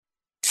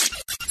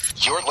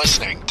You're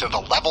listening to the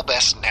Level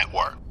Best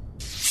Network.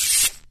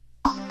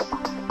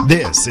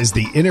 This is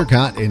the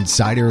Intercot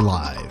Insider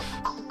Live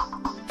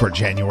for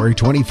January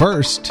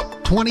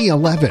 21st,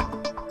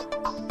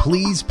 2011.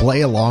 Please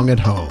play along at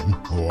home,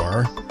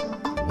 or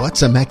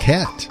what's a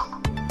maquette?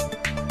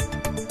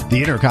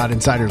 The Intercot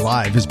Insider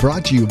Live is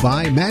brought to you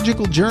by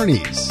Magical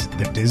Journeys,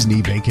 the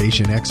Disney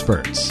vacation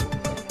experts,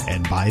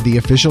 and by the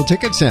Official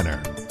Ticket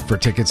Center for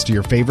tickets to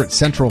your favorite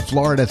Central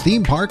Florida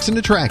theme parks and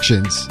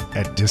attractions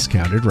at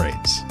discounted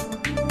rates.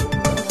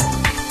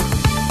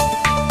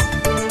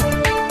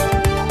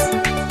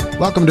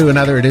 Welcome to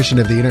another edition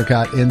of the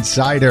Intercot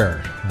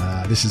Insider.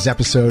 This is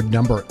episode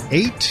number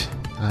 8.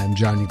 I'm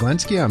John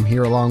Uglenski. I'm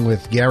here along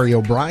with Gary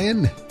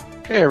O'Brien.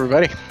 Hey,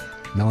 everybody.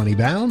 Melanie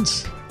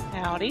Bounds.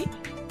 Howdy.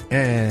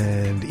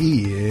 And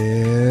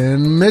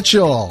Ian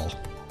Mitchell.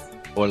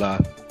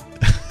 Hola.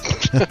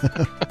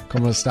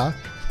 ¿Cómo está?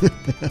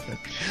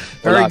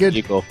 Very Hola, good.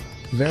 Chico.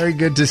 Very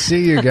good to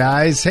see you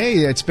guys. Hey,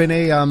 it's been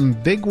a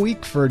big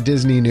week for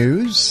Disney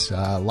news.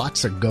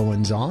 Lots of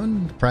goings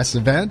on, press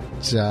event,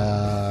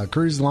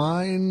 cruise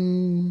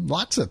line,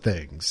 lots of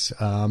things.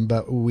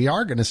 But we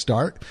are going to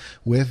start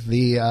with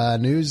the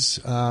news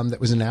that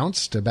was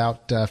announced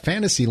about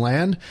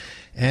Fantasyland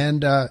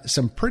and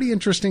some pretty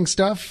interesting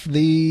stuff.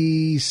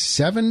 The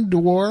 7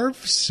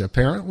 Dwarfs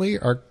apparently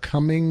are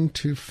coming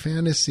to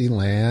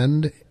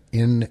Fantasyland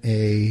in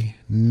a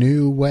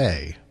new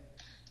way.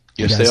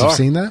 Yes, you guys they have are.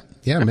 seen that?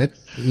 Yeah,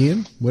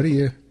 Ian, what do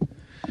you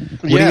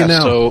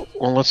know?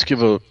 So let's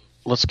give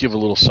a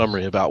little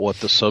summary about what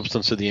the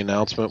substance of the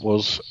announcement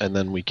was, and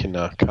then we can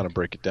kind of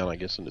break it down, I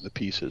guess, into the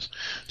pieces.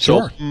 So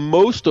Sure.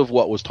 most of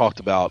what was talked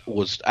about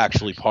was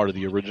actually part of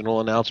the original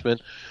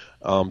announcement.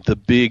 The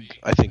big,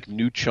 I think,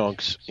 new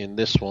chunks in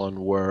this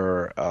one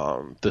were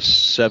the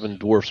 7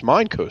 Dwarfs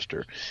Mine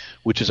Coaster,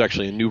 which is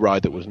actually a new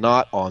ride that was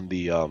not on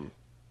the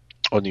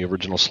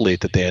original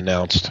slate that they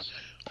announced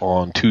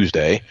on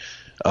Tuesday.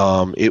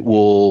 It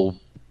will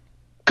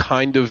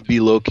kind of be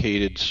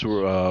located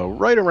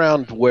right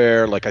around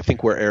where, I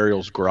think where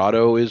Ariel's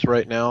Grotto is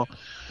right now,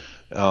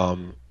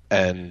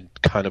 and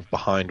kind of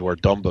behind where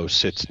Dumbo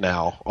sits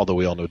now, although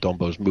we all know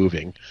Dumbo's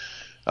moving.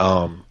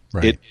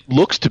 Right. It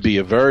looks to be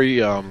a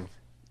very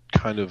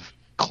kind of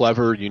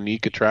clever,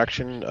 unique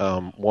attraction.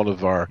 One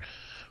of our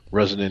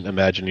resident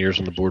Imagineers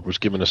on the board was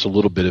giving us a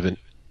little bit of an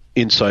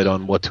insight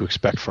on what to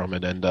expect from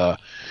it, and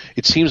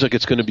it seems like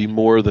it's going to be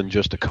more than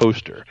just a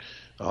coaster.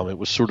 It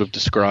was sort of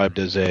described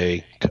as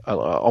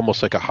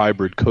almost like a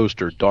hybrid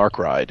coaster dark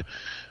ride,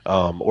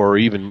 or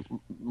even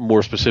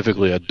more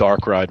specifically a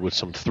dark ride with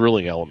some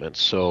thrilling elements.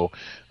 So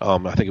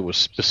I think it was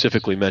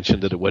specifically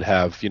mentioned that it would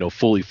have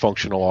fully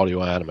functional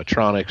audio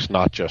animatronics,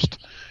 not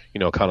just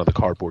kind of the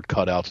cardboard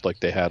cutouts like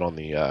they had on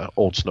the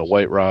old Snow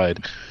White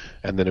ride,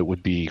 and then it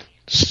would be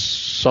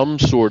some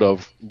sort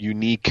of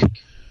unique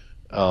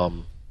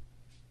ride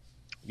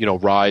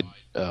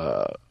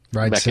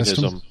mechanism.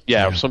 System?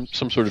 Yeah, some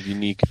sort of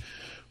unique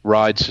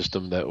ride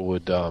system that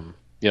would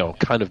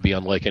kind of be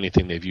unlike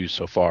anything they've used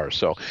so far.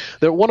 So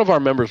one of our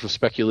members was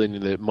speculating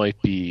that it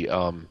might be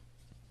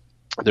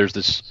there's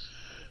this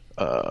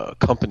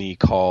company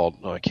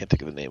called I can't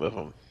think of the name of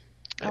them.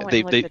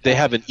 They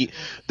have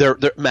their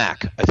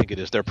Mac, I think it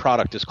is. Their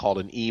product is called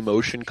an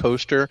e-motion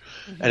coaster,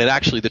 and it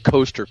actually the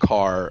coaster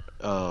car.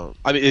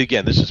 I mean,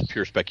 again, this is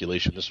pure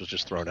speculation. This was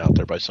just thrown out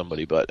there by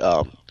somebody, but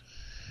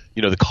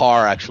the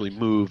car actually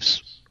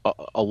moves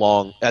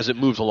along as it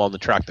moves along the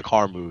track. The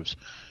car moves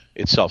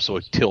itself, so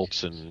it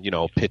tilts and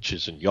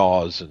pitches and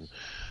yaws and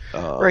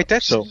Right.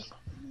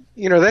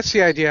 That's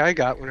the idea I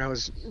got when I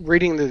was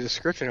reading the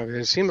description of it.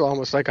 It seemed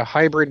almost like a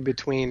hybrid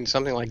between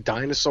something like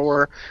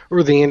Dinosaur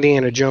or the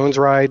Indiana Jones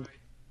ride.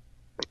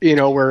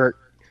 Where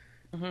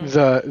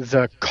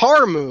the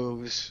car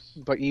moves,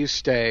 but you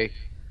stay,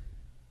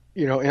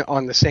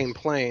 on the same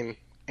plane,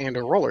 and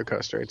a roller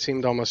coaster. It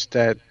seemed almost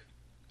that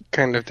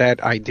kind of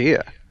that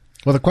idea.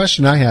 Well, the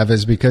question I have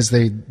is because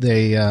they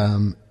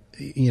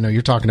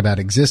you're talking about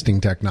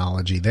existing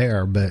technology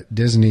there, but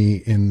Disney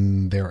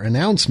in their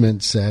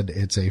announcement said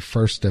it's a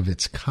first of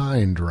its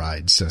kind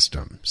ride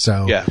system.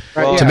 So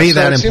to me,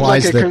 that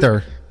implies that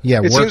they're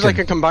It working. seems like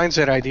it combines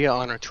that idea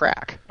on a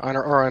track, on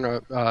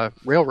a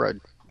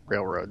railroad.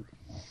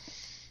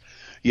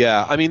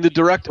 Yeah, I mean the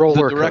direct quote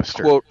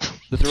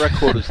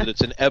is that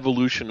it's an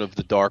evolution of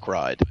the dark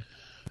ride.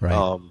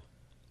 Right.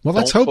 Well,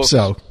 let's hope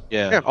so.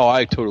 Yeah. Oh,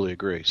 I totally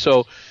agree.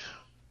 So,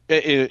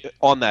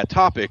 on that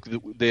topic,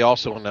 they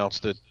also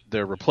announced that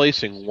they're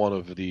replacing one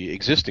of the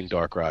existing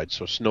dark rides.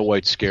 So, Snow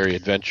White's Scary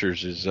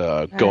Adventures is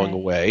going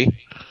away.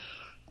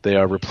 They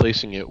are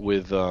replacing it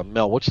with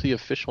Mel. What's the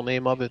official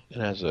name of it? It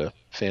has a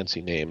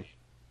fancy name.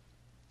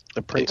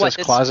 The Princess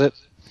Closet.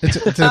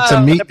 It's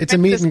a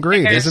meet and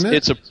greet, isn't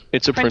it?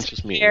 It's a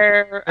Princess meet.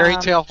 Fairy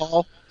Tale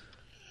Hall.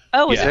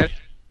 Oh, is it?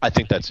 I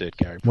think that's it,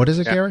 Gary. What is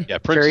it, Gary? Yeah,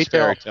 Princess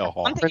Fairy Tale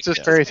Hall. Princess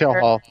Fairy Tale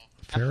Hall.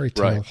 Fairy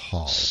Tale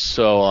Hall.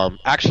 So,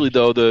 actually,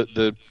 though,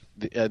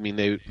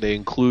 they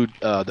include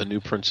the new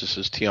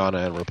princesses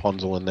Tiana and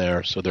Rapunzel in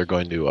there. So they're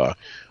going to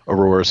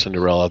Aurora,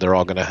 Cinderella. They're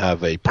all going to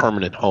have a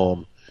permanent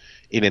home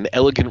in an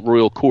elegant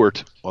royal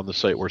court on the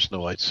site where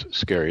Snow White's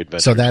Scary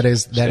Adventures. So that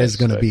is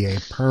going to be a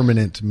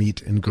permanent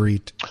meet and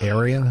greet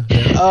area.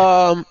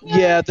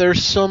 Yeah,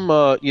 there's some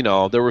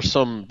there was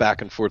some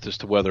back and forth as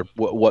to whether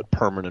what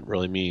permanent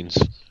really means.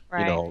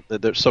 Right.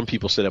 There's some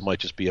people said it might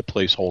just be a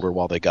placeholder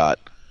while they got.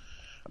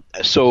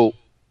 So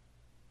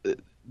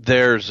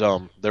there was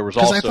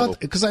also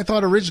because I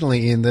thought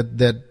originally in that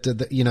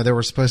there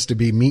were supposed to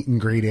be meet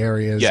and greet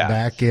areas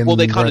back in they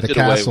where kinda the did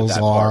away with castles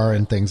that are part.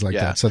 and things like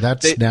Yeah. that. So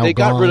that's now they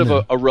gone. got rid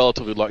of a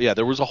relatively large. Yeah,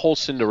 there was a whole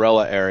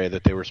Cinderella area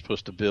that they were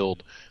supposed to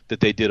build that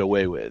they did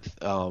away with,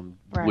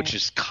 which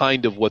is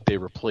kind of what they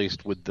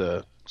replaced with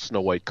the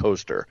Snow White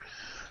coaster.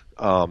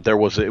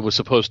 It was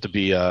supposed to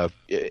be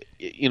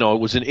it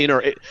was an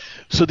inner.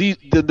 So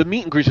the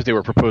meet and greets that they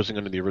were proposing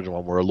under the original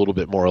one were a little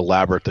bit more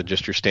elaborate than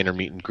just your standard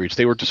meet and greets.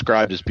 They were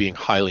described as being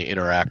highly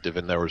interactive,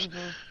 and there was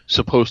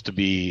supposed to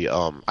be,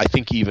 I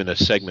think, even a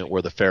segment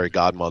where the fairy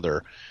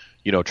godmother,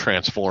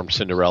 transformed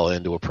Cinderella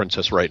into a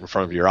princess right in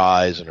front of your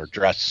eyes, and her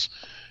dress.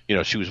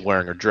 She was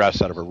wearing her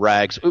dress out of her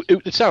rags.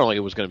 It sounded like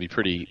it was going to be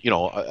pretty,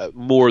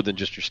 more than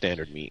just your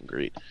standard meet and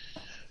greet.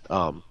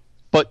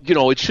 But,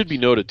 it should be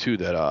noted, too,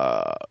 that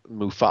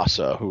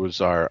Mufasa, who was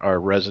our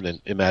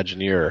resident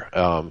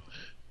Imagineer,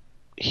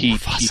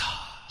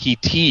 he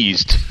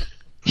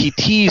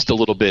teased a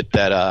little bit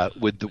that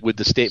with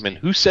the statement,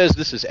 who says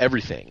this is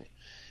everything?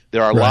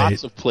 There are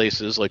lots of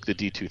places like the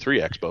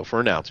D23 Expo for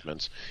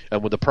announcements,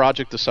 and with a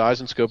project the size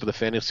and scope of the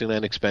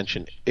Fantasyland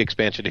expansion,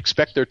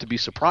 expect there to be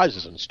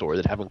surprises in store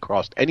that haven't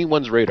crossed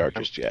anyone's radar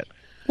just yet.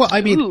 Well,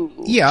 I mean,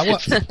 yeah. Well,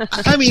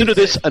 I mean, consider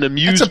this an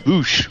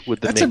amuse-bouche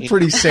with the that's name. a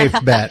pretty safe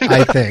bet,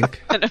 I think.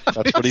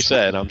 That's what he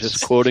said. I'm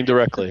just quoting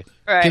directly.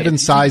 Right. Given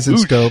size and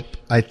scope,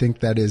 I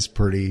think that is a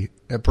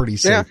pretty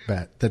safe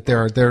bet. That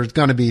there's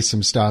going to be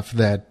some stuff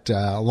that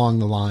along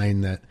the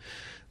line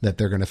that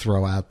they're going to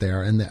throw out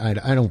there, and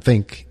I don't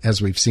think,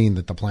 as we've seen,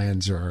 that the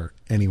plans are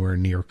anywhere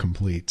near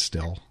complete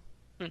still.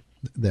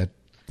 That.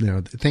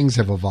 Things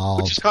have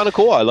evolved. Which is kind of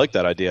cool. I like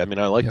that idea. I mean,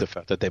 I like the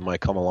fact that they might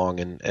come along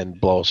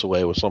and blow us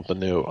away with something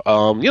new.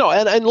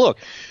 And look,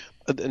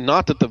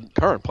 not that the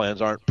current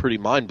plans aren't pretty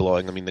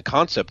mind-blowing. I mean, the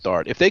concept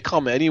art, if they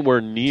come anywhere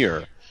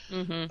near,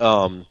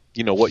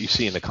 what you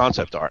see in the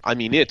concept art, I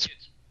mean, it's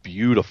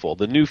beautiful.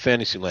 The new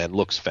Fantasyland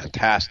looks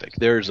fantastic.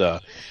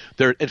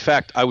 In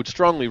fact, I would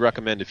strongly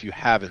recommend, if you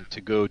haven't,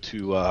 to go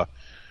to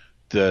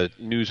the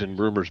news and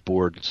rumors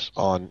boards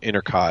on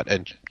Intercot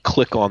and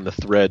click on the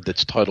thread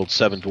that's titled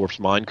Seven Dwarfs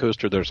Mine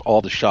Coaster. There's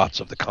all the shots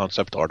of the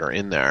concept art are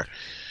in there.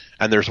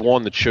 And there's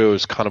one that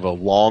shows kind of a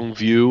long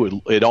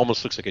view. It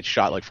almost looks like it's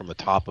shot like from the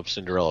top of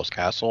Cinderella's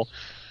castle.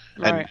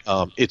 Right.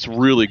 And it's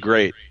really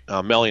great.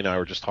 Melly and I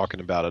were just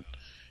talking about it.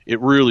 It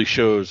really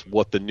shows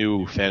what the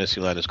new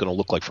Fantasyland is going to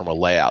look like from a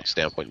layout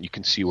standpoint. You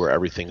can see where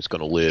everything's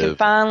going to You live. can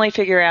finally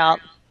figure out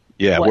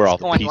where all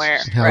the going pieces where.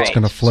 How it's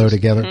going to flow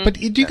together. But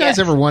do you guys Yes.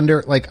 ever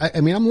wonder, like,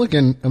 I mean,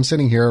 I'm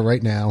sitting here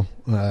right now,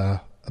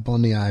 up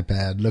on the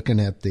iPad looking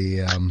at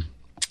the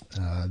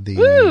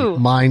Woo!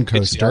 mine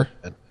coaster.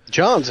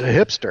 John's a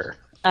hipster.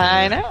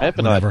 I know. I have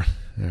an Whatever.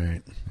 idea. All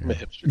right. I'm a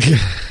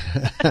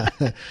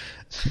hipster.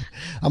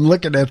 I'm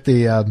looking at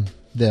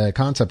the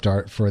concept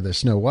art for the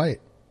Snow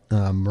White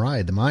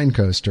ride, the mine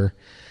coaster,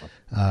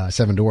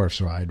 Seven Dwarfs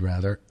ride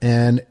rather.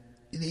 And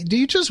do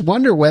you just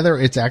wonder whether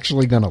it's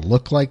actually going to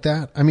look like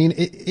that? I mean,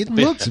 it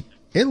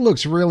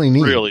looks really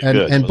neat. Really and,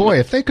 good, and boy, doesn't it?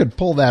 if they could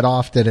pull that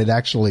off, that it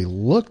actually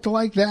looked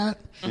like that.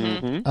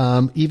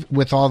 Even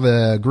with all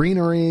the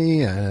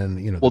greenery and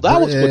the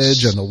that was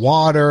bridge and the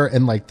water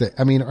and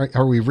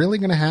are we really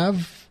going to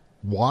have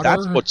water?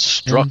 That's what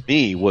struck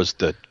me was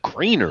the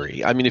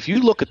greenery. I mean, if you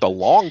look at the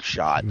long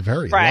shot,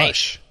 Very Right.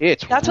 lush.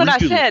 it's That's what I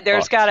really said.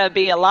 There's lush. got to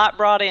be a lot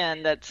brought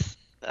in. That's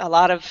a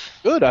lot of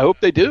Good. I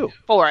hope they do.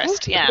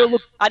 forest. Yeah, They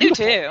look I do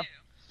beautiful. too.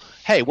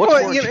 Hey, what's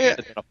Well, more you know,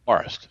 enchanted than a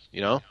forest?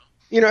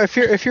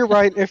 If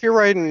you're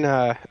riding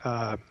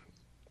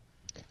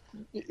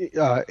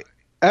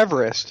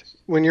Everest,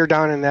 when you're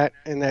down in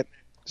that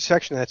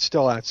section that's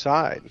still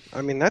outside,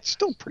 I mean, that's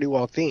still pretty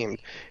well themed.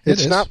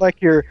 It's is. not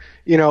like you're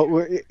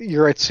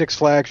at Six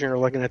Flags and you're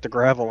looking at the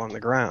gravel on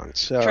the ground.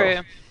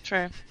 So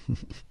True.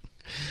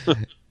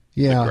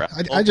 Yeah,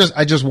 I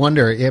just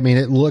wonder. I mean,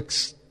 it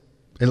looks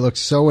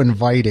so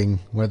inviting.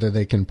 Whether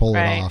they can pull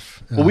Right. it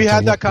off. Well, we to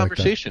had that look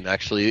like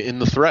actually in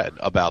the thread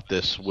about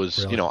this.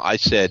 Was Really? I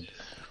said,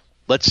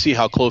 let's see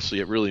how closely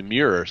it really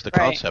mirrors the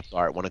Right. concept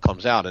art when it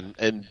comes out,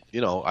 and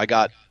I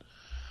got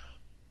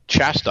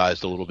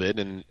chastised a little bit,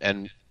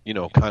 and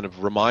kind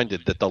of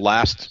reminded that the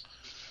last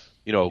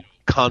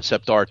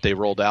concept art they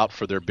rolled out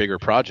for their bigger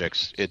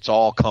projects, it's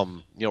all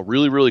come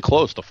really, really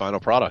close to final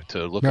product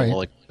to looking Right.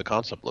 like the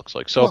concept looks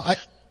like. So Well,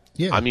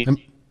 I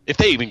mean, if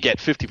they even get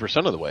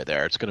 50% of the way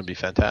there, it's going to be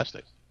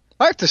fantastic.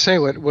 I have to say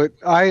what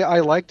I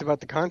liked about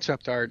the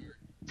concept art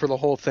for the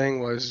whole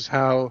thing was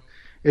how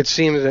it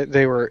seemed that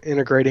they were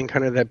integrating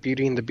kind of that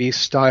Beauty and the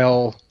Beast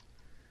style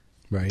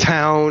right.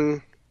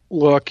 town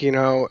look,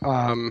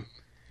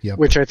 Yep.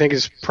 which I think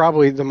is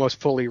probably the most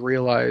fully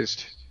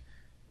realized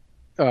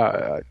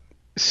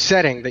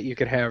setting that you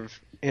could have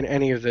in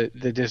any of the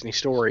Disney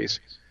stories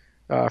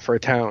for a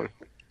town.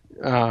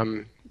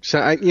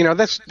 So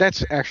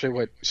that's actually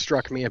what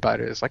struck me about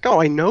it. Is like,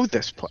 oh, I know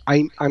this.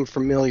 I'm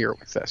familiar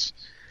with this.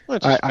 Well,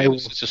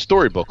 it's a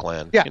storybook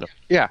land. Yeah, you know.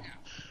 yeah.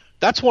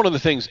 That's one of the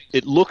things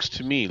it looks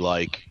to me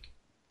like,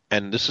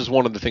 and this is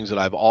one of the things that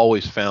I've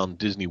always found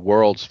Disney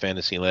World's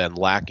Fantasyland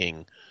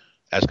lacking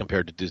as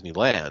compared to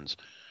Disneyland's.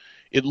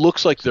 It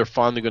looks like they're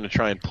finally going to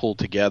try and pull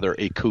together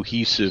a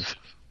cohesive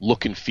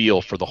look and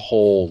feel for the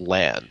whole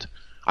land.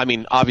 I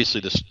mean, obviously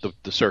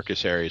the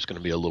circus area is going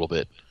to be a little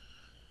bit,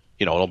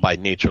 by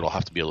nature it'll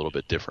have to be a little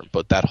bit different.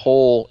 But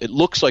it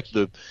looks like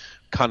the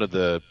kind of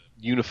the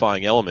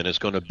unifying element is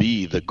going to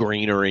be the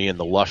greenery and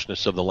the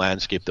lushness of the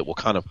landscape that will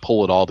kind of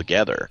pull it all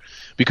together.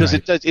 Because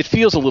it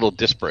feels a little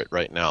disparate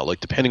right now. Like,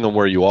 depending on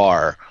where you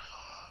are,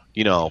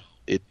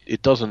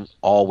 it doesn't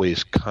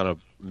always kind of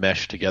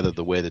mesh together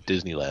the way that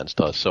Disneyland's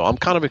does. So I'm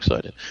kind of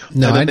excited.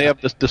 No, and then they have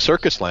the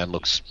circus land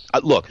looks.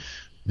 Look,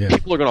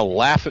 people are going to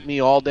laugh at me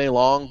all day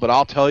long, but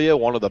I'll tell you,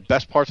 one of the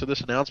best parts of this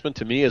announcement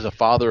to me as a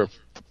father of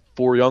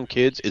 4 young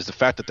kids is the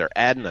fact that they're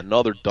adding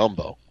another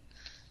Dumbo.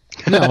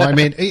 No, I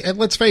mean,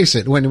 let's face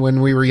it.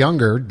 When we were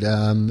younger,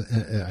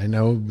 I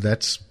know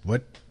that's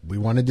what we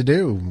wanted to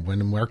do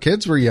when our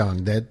kids were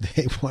young. That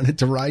they wanted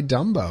to ride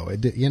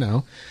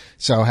Dumbo.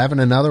 So having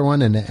another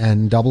one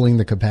and doubling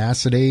the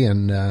capacity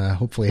and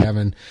hopefully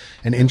having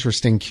an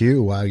interesting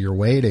queue while you're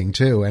waiting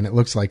too. And it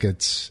looks like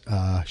it's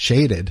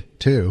shaded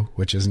too,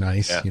 which is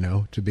nice.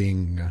 To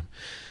being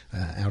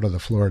out of the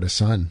Florida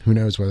sun. Who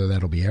knows whether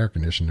that'll be air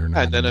conditioned or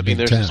not. And then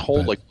there's this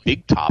whole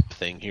big top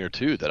thing here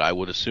too that I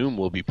would assume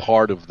will be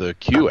part of the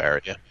queue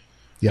area.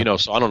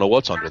 Yep. So I don't know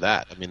what's under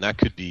that. I mean, that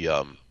could be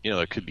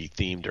it could be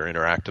themed or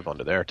interactive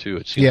under there too.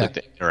 It seems like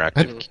the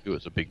interactive queue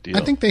is a big deal.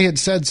 I think they had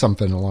said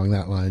something along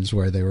that lines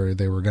where they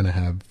were going to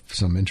have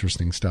some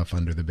interesting stuff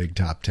under the big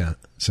top tent.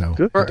 So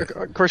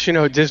of course,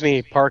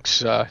 Disney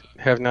parks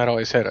have not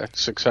always had a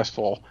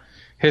successful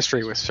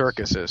history with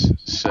circuses.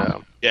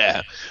 So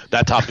yeah,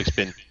 that topic's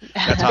been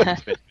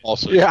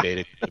also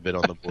debated a bit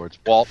on the boards.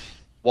 Walt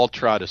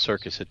tried a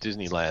circus at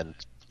Disneyland.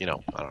 I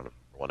don't know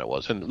when it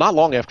was, and not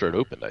long after it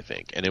opened, I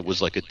think, and it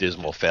was like a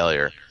dismal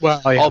failure. Well,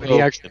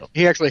 he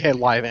actually had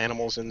live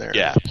animals in there.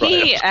 Yeah,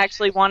 he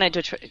actually wanted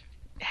to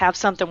have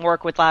something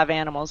work with live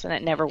animals, and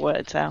it never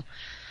would. So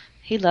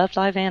he loved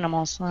live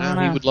animals. He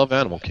would love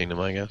Animal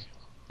Kingdom, I guess.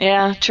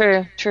 Yeah,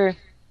 true.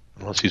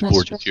 Unless he's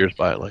bored to tears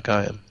by it, like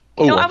I am.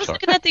 I was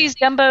looking at these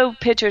Dumbo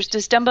pictures.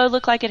 Does Dumbo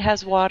look like it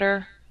has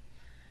water?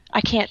 I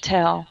can't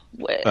tell.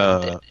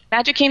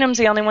 Magic Kingdom's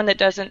the only one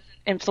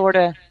in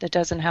Florida that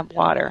doesn't have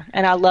water,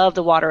 and I love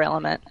the water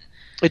element.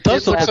 It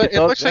does. It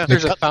looks like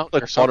there's a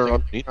fountain or something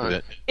underneath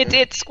it.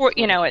 It squirt.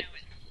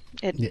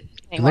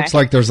 It looks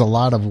like there's a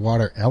lot of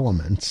water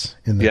elements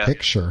in the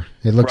picture.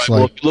 It looks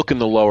like look in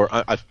the lower.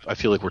 I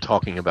feel like we're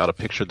talking about a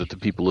picture that the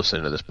people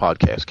listening to this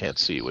podcast can't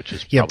see, which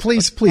is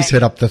please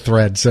hit up the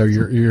thread so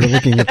you're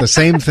looking at the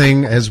same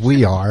thing as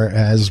we are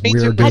as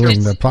we're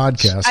doing the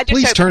podcast.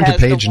 Please turn to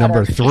page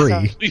number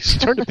 3. Please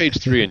turn to page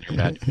 3 in your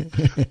magic.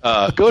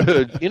 Go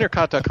to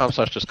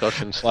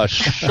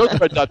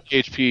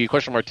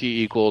intercot.com/discussion/showthread.php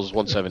 !T equals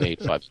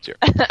 17850.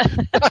 Did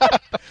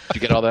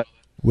you get all that?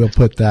 We'll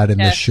put that in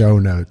the show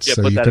notes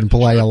so you can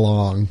play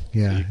along.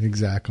 Yeah,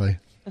 exactly.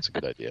 That's a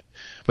good idea.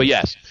 But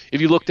yes,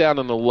 if you look down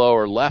in the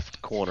lower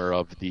left corner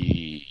of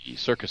the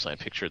Circus Land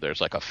picture,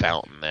 there's like a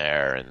fountain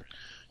there, and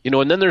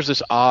and then there's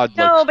this odd.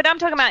 No, but I'm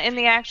talking about in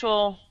the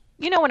actual.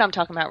 You know what I'm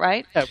talking about,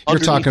 right? Yeah, you're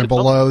talking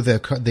below the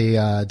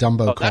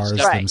Dumbo cars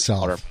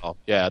themselves.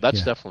 Yeah,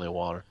 that's definitely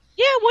water.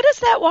 Yeah, what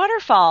is that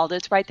waterfall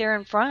that's right there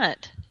in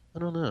front? I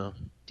don't know.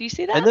 Do you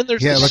see that? And then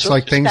there's it looks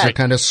like things are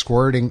kind of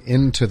squirting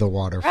into the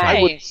waterfall. Right.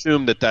 I would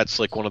assume that's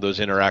like one of those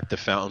interactive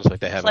fountains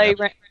like they have where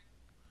the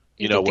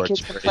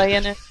kids can play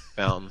in it?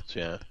 Fountains,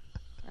 yeah.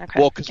 Okay.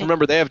 Well, because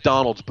remember, they have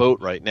Donald's boat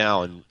right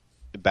now and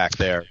back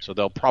there, so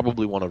they'll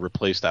probably want to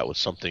replace that with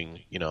something,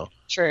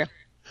 True.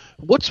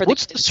 What's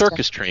the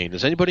circus train?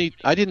 Does anybody?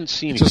 I didn't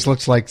see anything. It just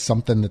looks like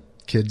something that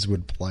kids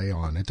would play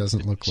on. It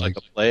doesn't look like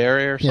a play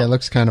area or something? Yeah, it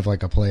looks kind of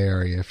like a play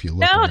area if you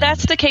look. No,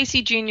 that's the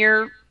Casey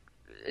Jr.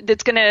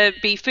 That's going to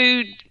be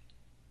food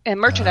and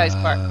merchandise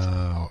part.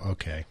 Oh,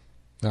 okay.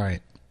 All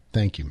right.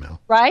 Thank you, Mel.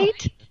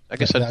 Right? I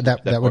guess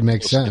that would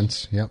make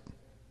sense. Yep.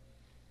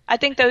 I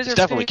think those are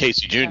definitely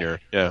Casey Jr.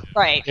 Yeah.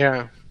 Right.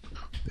 Yeah.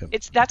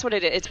 That's what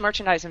it is. It's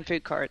merchandise and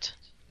food carts.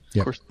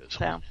 Yep. Of course it is.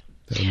 So.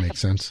 That would make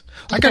sense.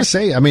 I got to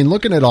say, I mean,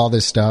 looking at all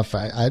this stuff,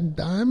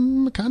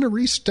 I'm kind of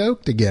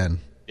re-stoked again.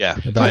 Yeah,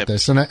 about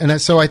this,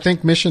 and so I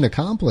think mission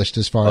accomplished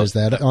as far as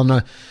that. On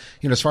the,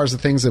 as far as the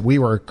things that we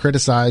were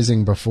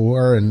criticizing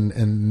before and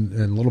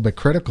a little bit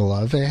critical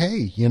of.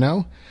 Hey,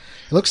 it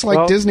looks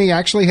like Disney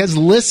actually has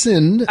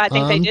listened. I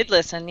think they did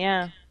listen.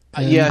 Yeah.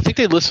 Yeah, I think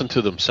they listened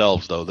to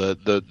themselves though.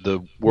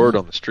 The word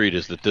on the street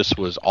is that this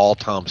was all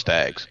Tom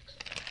Staggs.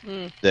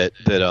 That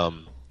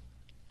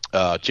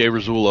Jay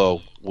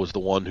Rizzullo was the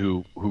one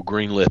who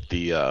greenlit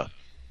the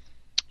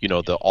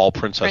the all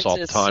princess all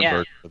the time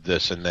version of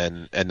this, and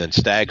then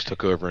Staggs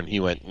took over and he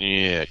went,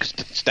 'cause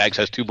Staggs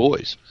has 2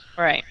 boys.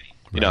 Right.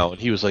 You know,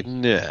 and he was like,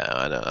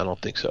 nah, I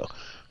don't think so.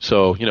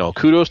 So, you know,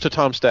 kudos to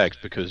Tom Staggs,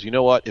 because you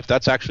know what? If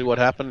that's actually what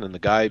happened and the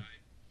guy,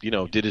 you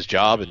know, did his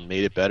job and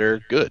made it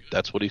better, good.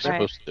 That's what he's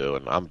supposed to do,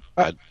 and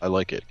I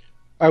like it.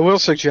 I will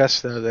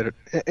suggest, though, that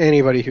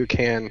anybody who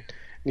can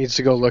needs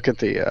to go look at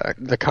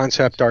the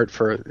concept art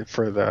for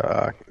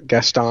the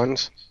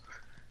Gastons.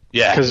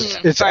 Yeah. Because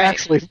it's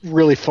actually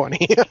really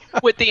funny.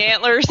 With the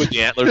antlers? With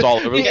the antlers all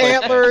over the place. The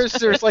antlers,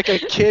 there's like a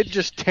kid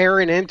just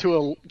tearing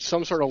into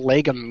some sort of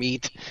leg of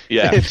meat.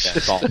 Yeah,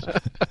 it's awesome.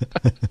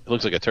 It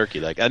looks like a turkey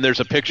leg. And there's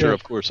a picture,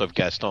 of course, of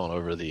Gaston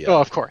over the... oh,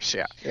 of course,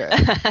 yeah.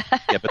 Yeah,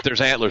 but there's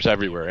antlers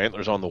everywhere.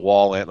 Antlers on the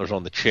wall, antlers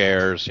on the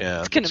chairs.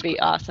 Yeah, it's going to be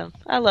awesome.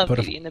 I love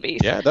Beauty and the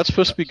Beast. Yeah, that's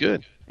supposed to be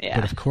good. Yeah.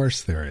 But of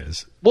course there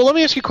is. Well, let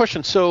me ask you a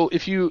question. So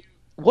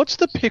what's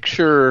the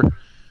picture...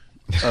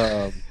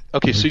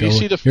 okay, so you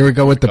see the... Here we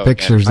go with the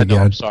pictures again.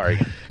 I'm sorry.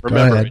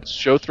 Remember, it's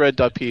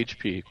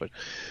showthread.php.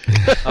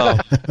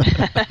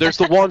 There's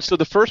the one... So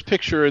the first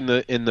picture in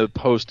the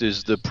post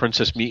is the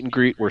princess meet and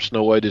greet where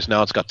Snow White is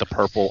now. It's got the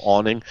purple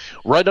awning.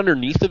 Right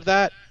underneath of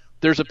that,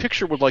 there's a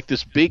picture with like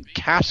this big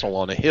castle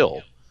on a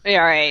hill. Yeah,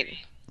 right.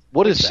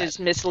 What is that? Which is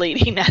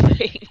misleading, I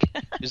think.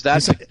 Is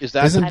that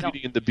the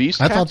Beauty and the Beast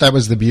castle? I thought that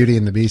was the Beauty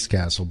and the Beast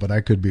castle, but I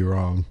could be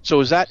wrong.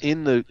 So is that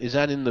in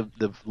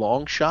the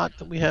long shot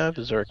that we have?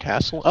 Is there a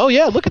castle? Oh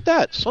yeah, look at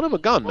that. Son of a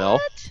gun, Mel.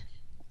 What?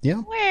 Yeah.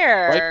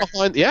 Where? Right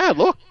behind. Yeah,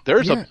 look.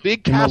 There's a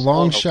big castle. In the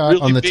long shot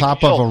really on the top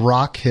hill. of a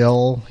rock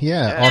hill.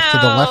 Yeah, off to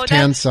the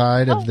left-hand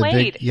side of the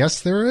big...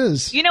 Yes, there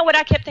is. You know what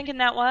I kept thinking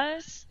that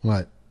was?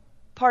 What?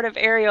 Part of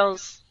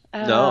Ariel's...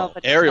 no,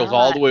 Ariel's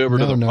all the way over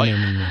to the right.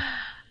 No.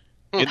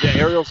 And the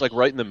Ariel's like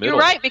right in the middle. You're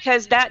right,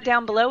 because that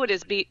down below it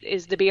is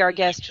the Be Our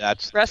Guest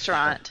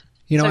restaurant.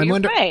 You know, so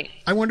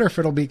I wonder if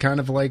it'll be kind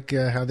of like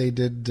how they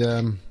did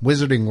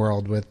Wizarding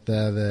World with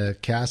the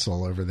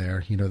castle over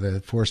there. You know,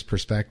 the forced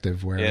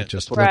perspective where it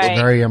just looks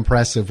very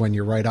impressive when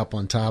you're right up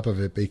on top of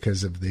it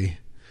because of the,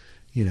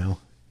 you know.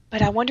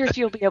 But I wonder if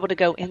you'll be able to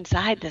go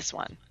inside this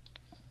one,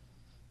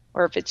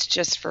 or if it's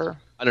just for...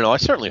 I don't know. I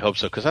certainly hope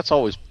so, because that's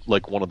always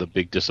like one of the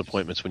big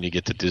disappointments when you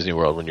get to Disney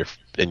World and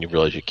you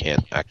realize you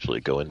can't actually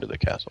go into the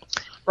castle.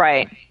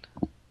 Right.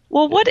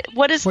 Well, what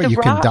is well, the you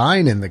rock? can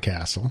dine in the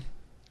castle.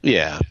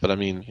 Yeah, but I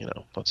mean, you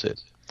know, that's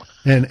it.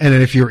 And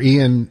if you're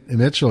Ian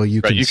Mitchell,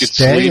 you can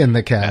stay in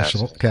the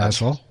castle.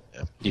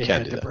 You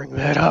can't do that. Bring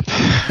that up.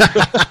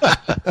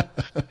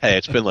 Hey,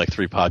 it's been like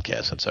 3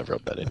 podcasts since I've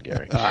rubbed that in,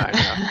 Gary.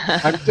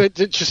 I know.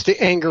 Just the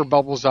anger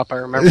bubbles up. I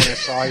remember when I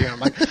saw you. I'm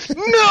like,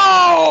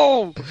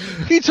 no!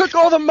 He took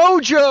all the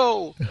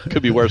mojo!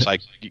 Could be worse.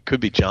 It could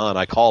be John.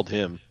 I called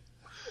him.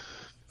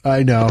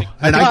 I know.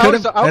 And I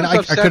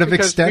could have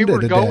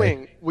extended a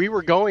day. We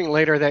were going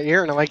later that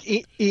year, and I'm like,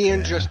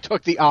 Ian just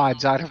took the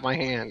odds out of my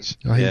hands.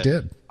 Oh, he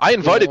did. I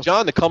invited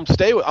John to come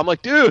stay with. I'm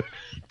like, dude,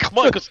 come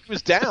on, because he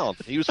was down.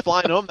 He was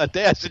flying home that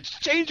day. I said,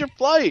 change your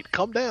flight.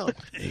 Come down.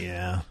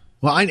 Yeah.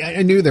 Well,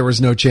 I knew there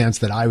was no chance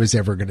that I was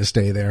ever going to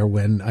stay there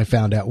when I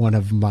found out one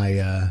of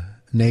my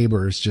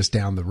neighbors just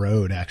down the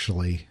road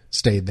actually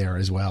stayed there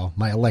as well.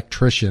 My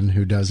electrician,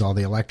 who does all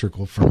the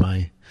electrical for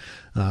my,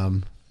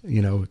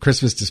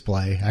 Christmas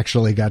display,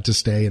 actually got to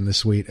stay in the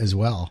suite as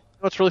well.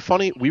 What's really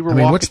funny?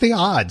 What's the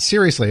odds,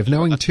 seriously, of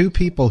knowing 2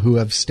 people who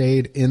have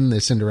stayed in the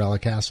Cinderella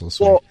Castle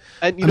suite? Well,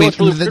 and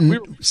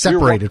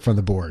separated from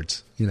the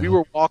boards. You know? We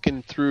were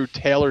walking through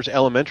Taylor's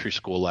elementary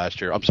school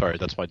last year. I'm sorry,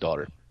 that's my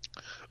daughter.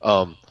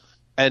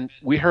 And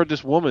we heard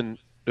this woman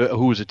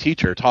who was a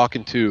teacher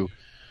talking to,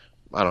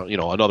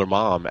 another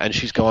mom, and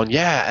she's going,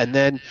 yeah, and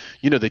then,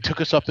 they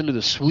took us up into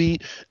the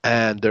suite,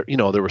 and there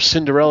were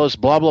Cinderellas,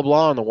 blah, blah,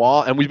 blah on the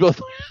wall, and we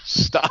both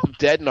stopped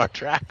dead in our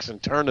tracks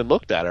and turned and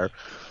looked at her.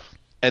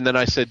 And then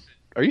I said,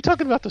 are you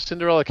talking about the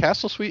Cinderella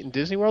Castle suite in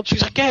Disney World?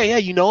 She's like, yeah,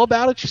 you know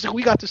about it? She's like,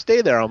 we got to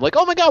stay there. I'm like,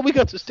 oh my God, we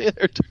got to stay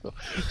there too.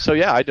 So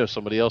yeah, I know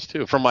somebody else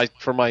too from my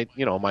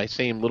my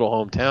same little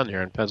hometown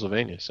here in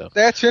Pennsylvania. So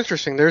that's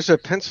interesting. There's a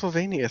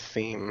Pennsylvania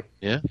theme.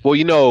 Yeah.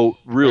 Well,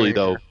 really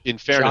though, in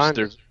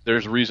fairness,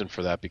 there's reason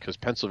for that, because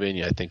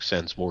Pennsylvania, I think,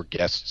 sends more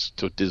guests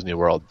to Disney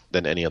World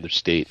than any other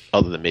state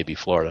other than maybe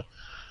Florida.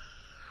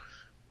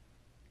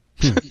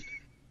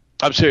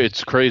 I'm serious.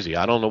 It's crazy.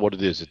 I don't know what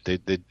it is. They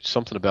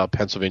something about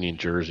Pennsylvania and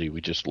Jersey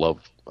we just love.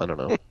 I don't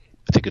know. I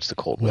think it's the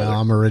cold weather. Well,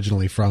 I'm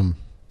originally from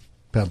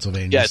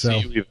Pennsylvania, so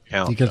you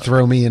can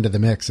throw me into the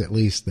mix at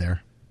least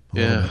there.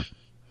 Yeah.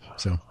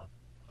 So.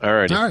 All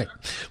right.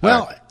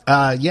 Well,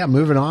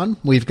 moving on.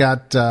 We've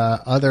got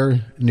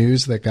other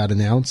news that got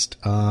announced.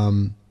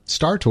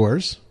 Star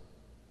Tours.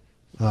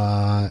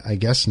 I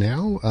guess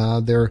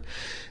now they're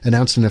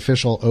announced an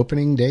official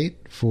opening date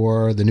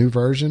for the new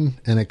version,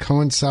 and it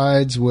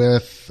coincides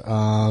with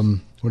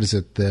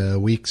the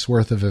week's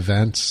worth of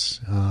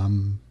events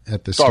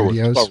at the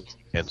studios. Star Wars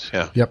weekends,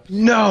 yeah. Yep.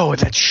 No,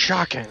 that's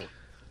shocking.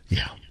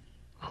 Yeah.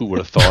 Who would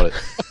have thought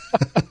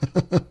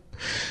it?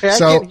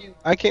 Hey,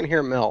 I can't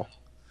hear Mel.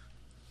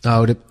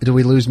 Oh, did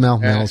we lose Mel?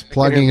 Mel's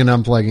plugging and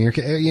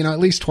unplugging. At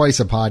least twice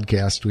a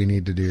podcast we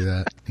need to do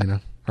that.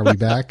 Are we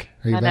back?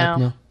 Are you back,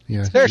 Mel?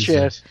 Yeah, There she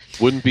is.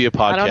 Wouldn't be a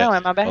podcast. I don't know.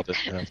 Am I back?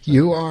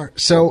 You are.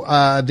 So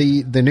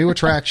the new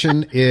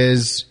attraction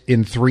is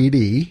in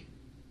 3D.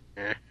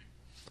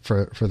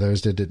 For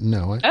those that didn't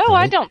know it. Oh,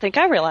 right? I don't think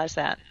I realized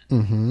that.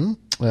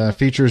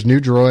 Features new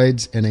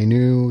droids and a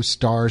new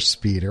star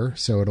speeder,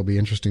 so it'll be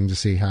interesting to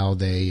see how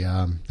they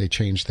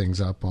change things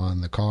up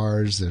on the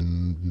cars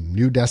and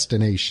new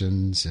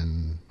destinations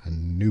and a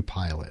new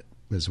pilot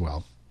as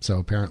well. So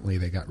apparently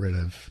they got rid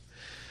of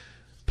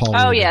Paul.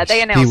 Oh, Rubens, yeah,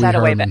 they announced that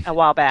a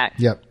while back.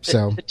 Yep.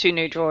 The two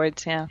new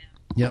droids, yeah.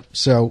 Yep.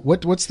 So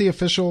what's the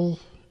official?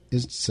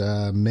 It's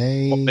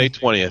May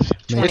 20th.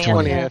 May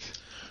 20th.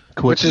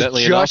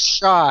 Coincidentally just enough,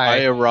 shy.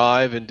 I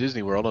arrive in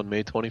Disney World on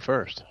May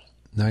 21st.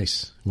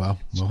 Nice. Well,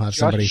 we'll have Just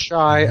somebody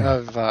shy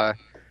of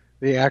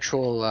the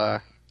actual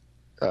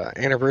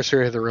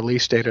anniversary of the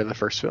release date of the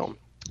first film.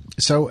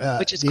 So,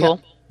 which is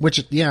cool.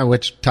 Which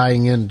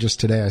tying in just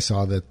today, I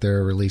saw that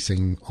they're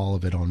releasing all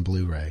of it on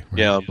Blu-ray. Right?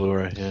 Yeah, on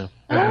Blu-ray. Yeah,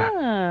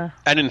 Ah.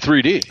 and in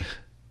 3D.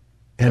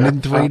 And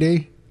in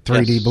 3D,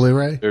 3D Yes.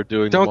 Bluray. They're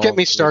doing. Don't get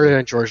me started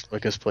on George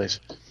Lucas, please.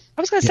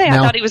 I was going to say,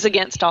 Now- I thought he was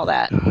against all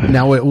that.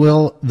 Now,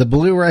 will the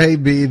Blu-ray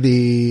be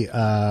the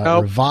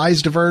Nope.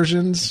 revised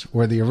versions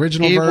or the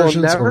original He will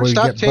versions, or never will you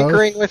stop get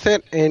tinkering both? with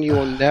it, and you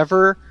will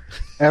never,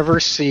 ever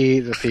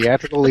see the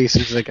theatrical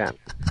releases again.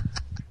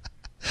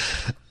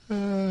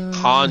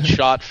 Han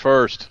shot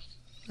first.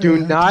 Do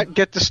not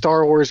get the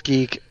Star Wars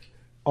geek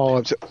all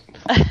upset.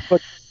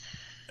 But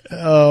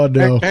Oh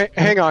no!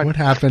 hang on. What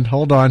happened?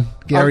 Hold on.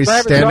 Gary's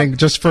grabbing standing up-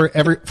 just for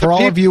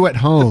all of you at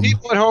home.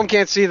 people at home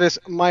can't see this.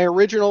 My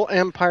original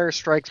Empire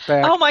Strikes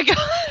Back Oh, my gosh.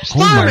 Oh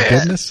my Stop it!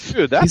 goodness!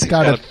 Dude, that He's thing's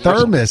got a got a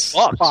thermos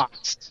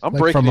box. I'm like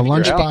breaking from a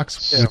into your lunchbox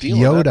house. with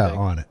Stealing that Yoda thing.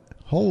 on it.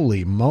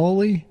 Holy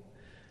moly!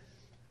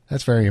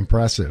 That's very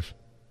impressive.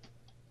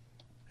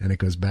 And it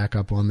goes back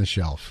up on the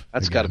shelf.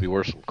 That's again. got to be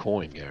worth some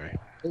coin, Gary.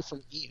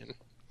 From Ian.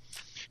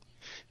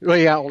 Well,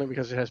 yeah, only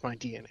because it has my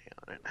DNA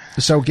on it.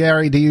 So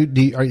Gary, do you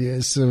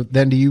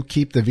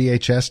keep the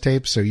VHS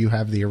tape so you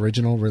have the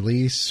original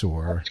release,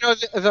 or You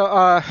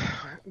know,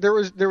 there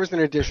was an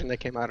edition that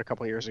came out a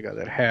couple years ago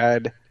that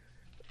had,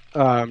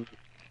 kind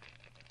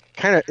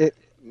of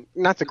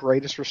not the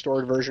greatest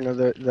restored version of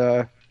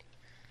the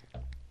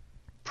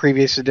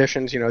previous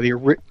editions. You know,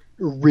 the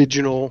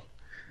original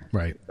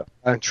right?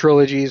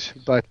 trilogies,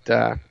 but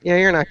yeah,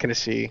 you're not going to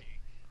see.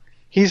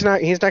 He's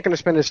not going to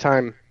spend his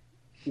time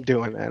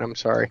doing that. I'm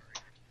sorry.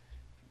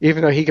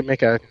 Even though he could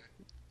make a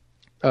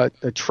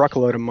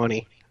truckload of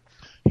money.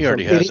 He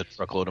already has a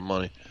truckload of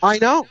money. I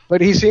know,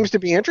 but he seems to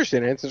be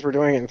interested in it since we're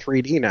doing it in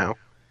 3D now.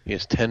 He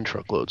has 10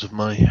 truckloads of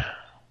money.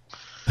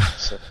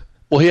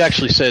 Well, he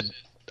actually said,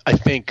 I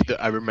think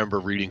that I remember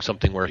reading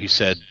something where he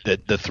said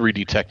that the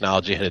 3D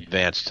technology had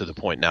advanced to the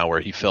point now where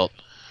he felt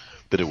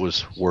that it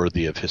was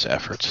worthy of his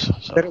efforts.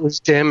 So. That it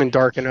was dim and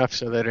dark enough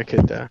so that it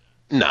could.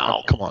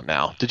 No, come on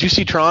now. Did you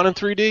see Tron in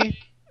 3D?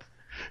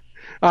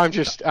 I'm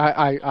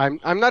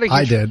not a huge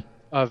I did.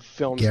 of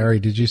films. Gary,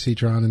 did you see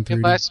Tron in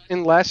 3D?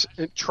 Unless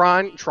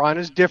Tron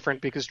is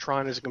different because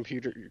Tron is a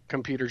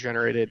computer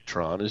generated.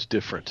 Tron is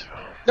different.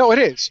 No, it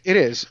is. It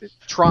is.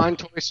 Tron,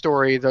 Toy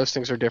Story, those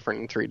things are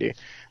different in 3D.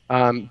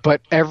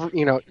 But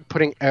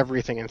putting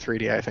everything in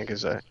 3D, I think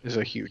is a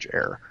huge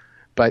error.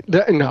 But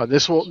no,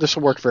 this will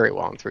work very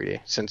well in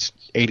 3D since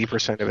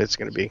 80% of it's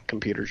going to be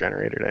computer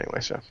generated anyway.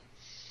 So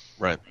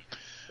Right.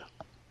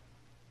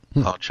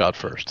 Han shot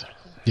first.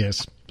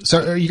 Yes.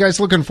 So, are you guys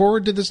looking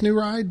forward to this new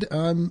ride?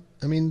 Had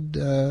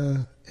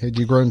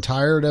you grown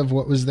tired of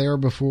what was there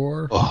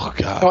before? Oh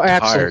God. Oh,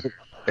 absolutely. Tired.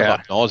 Yeah.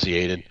 I'm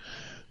nauseated.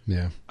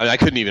 Yeah. I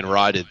couldn't even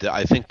ride it.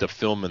 I think the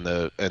film and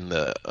the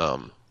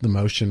The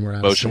motion were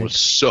out motion of was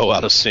sync. so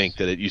out of sync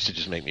that it used to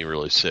just make me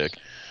really sick.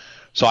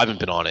 So I haven't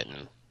been on it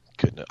and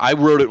couldn't. I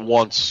rode it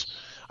once,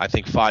 I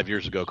think 5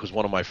 years ago, because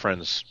one of my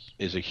friends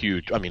is a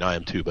huge. I mean, I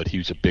am too, but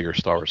he's a bigger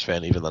Star Wars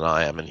fan even than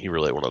I am, and he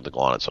really wanted to go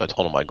on it. So I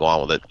told him I'd go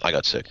on with it. I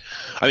got sick.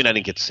 I mean, I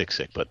didn't get sick,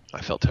 but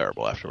I felt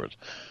terrible afterwards.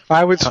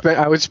 I would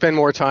spend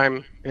more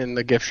time in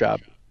the gift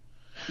shop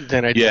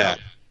than I do. Yeah,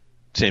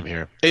 same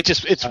here. It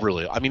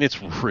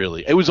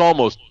was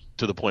almost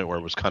to the point where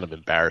it was kind of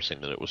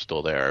embarrassing that it was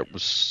still there. It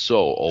was so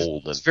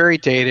old and It's very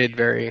dated,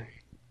 very.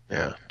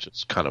 yeah,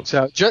 just kind of.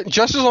 So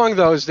just along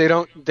those, they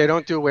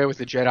don't do away with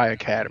the Jedi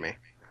Academy.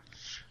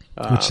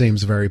 Which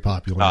seems very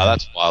popular.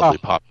 That's wildly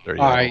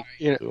popular.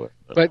 Yeah.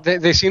 But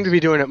they seem to be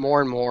doing it more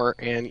and more,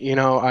 and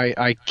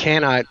I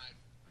cannot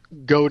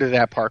go to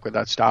that park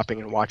without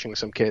stopping and watching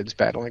some kids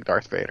battling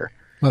Darth Vader.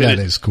 Well, that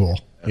is cool.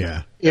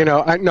 Yeah.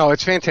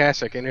 It's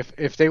fantastic, and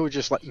if they would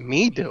just let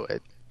me do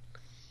it.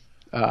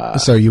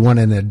 So you want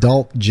an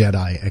adult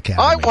Jedi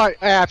Academy?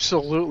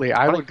 Absolutely.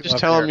 I would just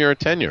tell them you're a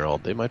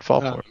 10-year-old. They might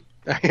fall for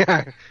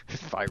it.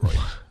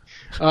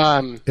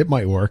 Thyroid. It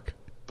might work.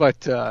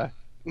 But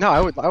no,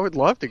 I would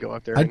love to go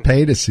up there. I'd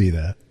pay to see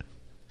that.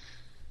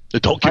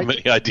 Don't give them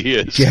any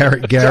ideas.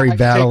 Gary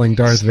battling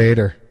Darth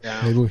Vader.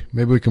 Yeah.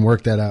 Maybe we can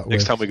work that out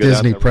Next with time we go down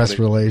Disney there, press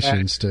we'll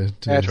relations to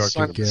That's get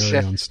son of a Gary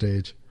shit. on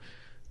stage.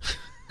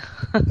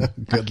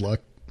 Good luck.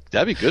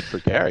 That'd be good for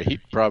Gary.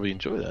 He'd probably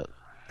enjoy that.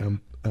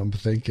 I'm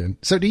thinking.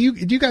 So do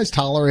you guys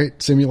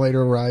tolerate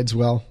simulator rides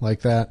well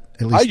like that?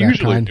 At least I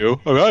usually do.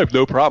 I mean, I have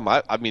no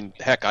problem. I mean,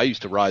 heck, I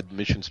used to ride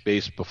Mission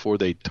Space before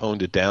they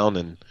toned it down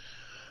and,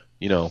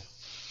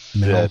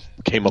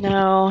 came up.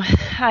 No,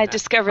 I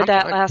discovered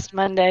that last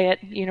Monday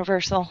at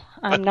Universal.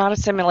 I'm not a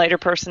simulator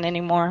person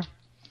anymore.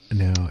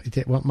 No,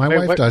 well, my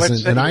wife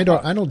doesn't, and I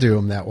don't do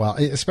them that well.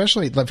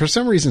 Especially for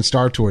some reason,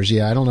 Star Tours.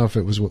 Yeah, I don't know if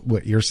it was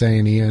what you're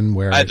saying, Ian.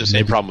 Where I had the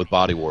same problem with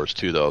Body Wars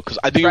too, though, because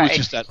I think it was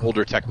just that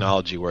older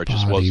technology where it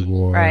just wasn't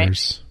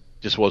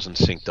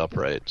synced up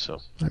right. So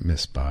I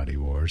miss Body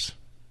Wars.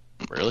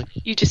 Really?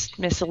 You just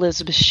miss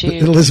Elizabeth Shue.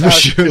 Elizabeth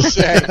Shue. Just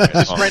rent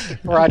the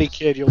Karate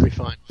Kid, you'll be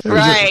fine.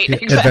 Right.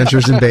 Exactly.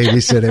 Adventures in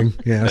Babysitting.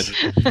 Yes.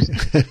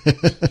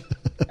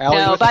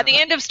 No, by the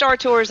end of Star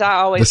Tours, I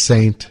always The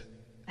Saint.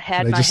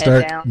 had They my just head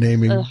start down.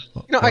 naming. I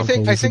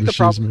think the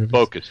problem.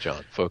 Focus,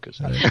 John. Focus.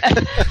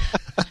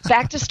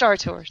 Back to Star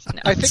Tours.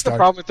 No. I think the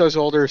problem with those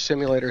older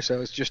simulators,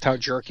 though, is just how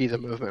jerky the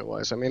movement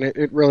was. I mean,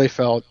 it really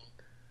felt.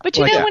 But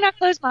when I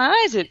closed my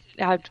eyes,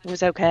 I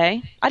was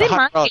okay. I didn't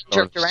mind getting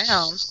jerked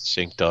around.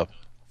 Synced up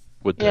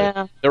with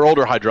their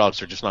older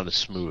hydraulics are just not as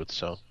smooth.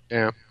 So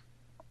yeah.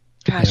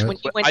 Gosh, when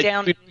you went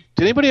down. Did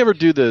anybody ever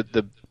do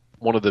the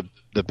one of the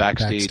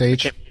backstage?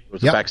 Backstage?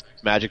 Was the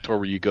backstage magic tour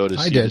where you go to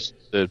see?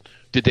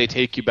 Did they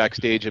take you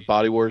backstage at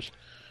Body Wars?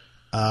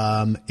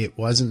 It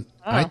wasn't.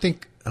 Oh. I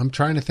think I'm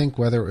trying to think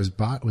whether it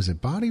was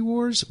it Body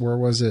Wars or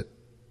was it?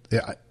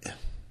 Yeah,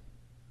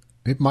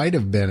 it might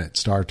have been at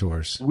Star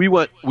Tours. We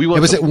went. It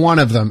was at one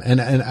of them,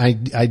 and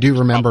I do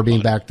remember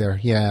being back there.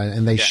 Yeah,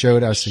 and they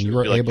showed us, and you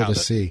were able to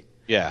see.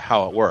 Yeah,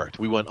 how it worked.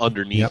 We went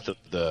underneath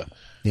the.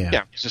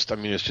 Yeah, it's just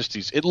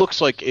these. It looks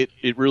like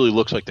it really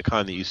looks like the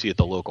kind that you see at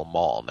the local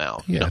mall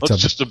now. Yeah,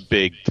 it's just a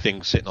big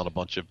thing sitting on a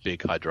bunch of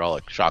big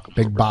hydraulic shock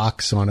absorbers. Big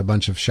box on a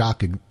bunch of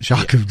shock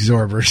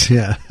absorbers.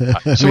 Yeah.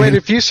 So wait,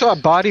 if you saw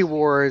Body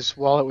Wars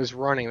while it was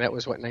running, that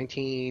was what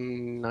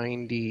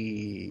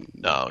 1990?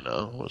 No,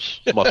 it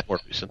was much more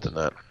recent than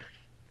that.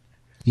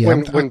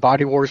 Yeah, when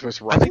Body Wars was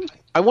running,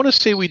 I want to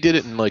say we did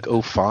it in like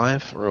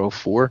 05 or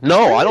 04.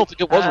 No, I don't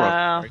think it was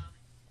running.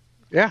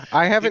 Yeah,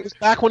 I haven't. It was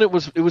back when it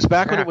was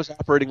when it was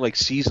operating like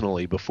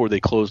seasonally before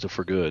they closed it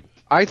for good.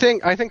 I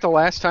think the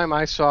last time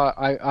I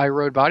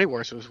rode Body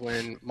Wars was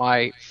when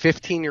my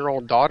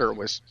 15-year-old daughter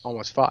was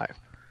almost 5.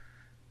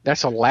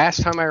 That's the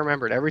last time I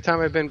remembered. Every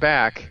time I've been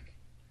back.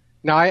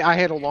 Now I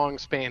had a long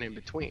span in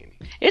between.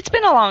 It's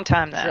been a long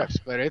time though. Trips,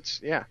 but it's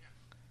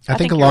I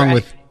think along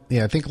with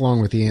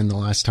Ian, the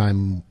last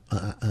time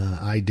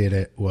I did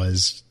it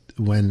was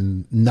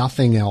when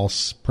nothing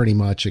else, pretty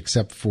much,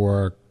 except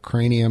for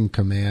Cranium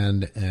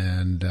Command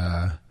and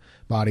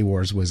Body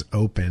Wars was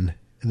open.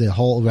 The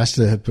whole rest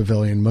of the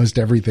pavilion, most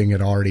everything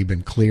had already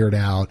been cleared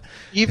out.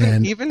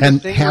 Even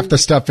half the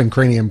stuff in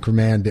Cranium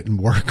Command didn't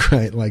work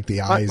right, like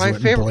the eyes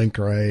wouldn't blink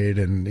right,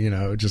 and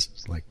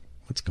just like,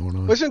 what's going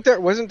on?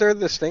 Wasn't there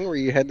this thing where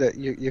you had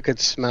you could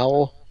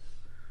smell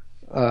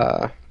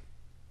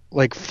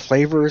like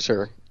flavors,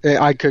 or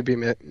I could be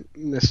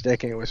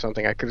mistaking it with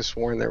something. I could have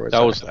sworn there was.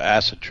 That was the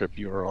acid trip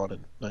you were on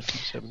in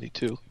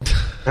 1972.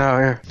 Oh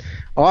yeah,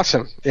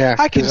 awesome! Yeah,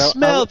 I can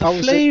smell the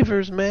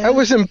flavors, man. I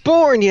wasn't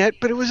born yet,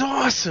 but it was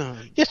awesome.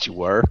 Yes, you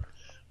were.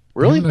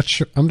 Really? I'm not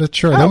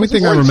sure. The only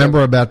thing I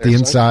remember about the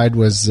inside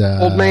was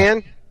old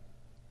man.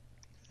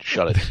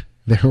 Shut it.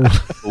 There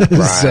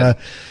was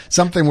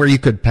something where you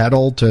could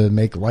pedal to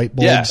make light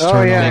bulbs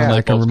turn on.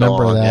 I can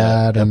remember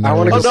that. Yeah. And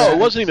it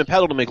wasn't even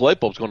pedal to make light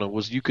bulbs going on. It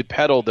was you could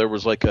pedal. There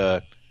was like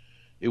a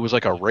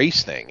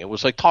race thing. It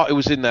was like it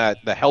was in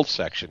the health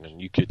section,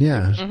 and you could.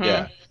 Yeah.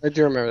 Yeah. I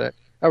do remember that.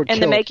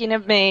 And the Making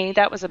of Me,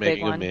 that was a big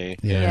one. Me.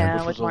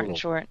 Yeah, with Martin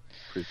Short.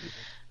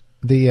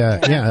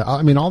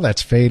 I mean, all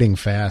that's fading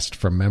fast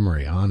from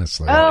memory,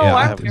 honestly. Oh,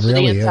 I remember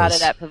the inside of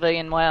that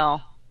pavilion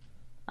well.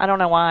 I don't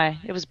know why.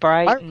 It was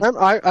bright.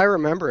 I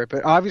remember it,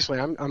 but obviously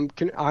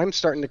I'm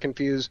starting to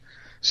confuse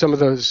some of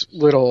those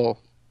little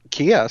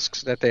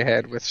kiosks that they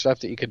had with stuff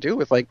that you could do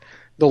with like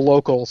the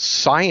local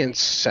science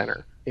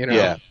center.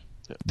 Yeah.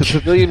 The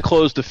pavilion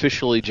closed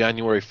officially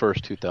January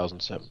 1st,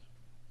 2007.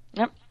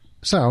 Yep.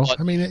 So,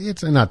 I mean,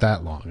 it's not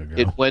that long ago.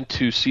 It went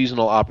to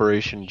seasonal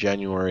operation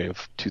January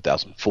of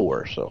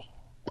 2004. So.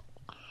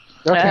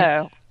 Okay.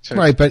 Oh.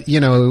 Right, but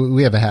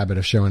we have a habit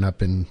of showing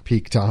up in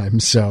peak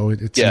times, so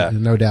it's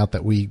no doubt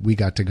that we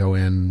got to go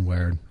in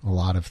where a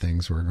lot of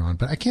things were gone.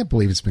 But I can't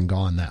believe it's been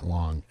gone that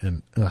long,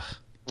 and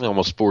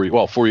almost 4 years.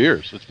 Well, 4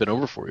 years. It's been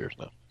over 4 years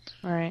now.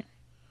 Right.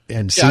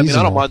 And I mean,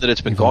 I don't mind that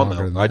it's been gone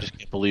now. I just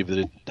can't believe that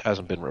it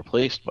hasn't been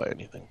replaced by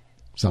anything.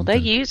 Well, they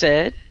use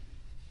it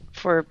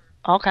for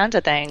all kinds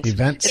of things.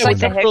 Events. It's like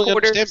the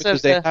headquarters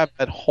because they have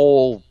that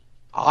whole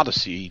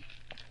Odyssey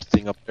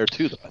thing up there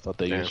too that I thought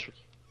they used.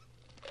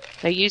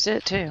 They use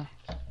it too.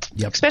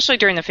 Yep. Especially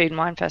during the Food and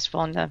Wine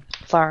Festival and the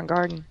Flower and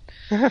Garden.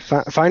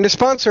 Find a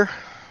sponsor.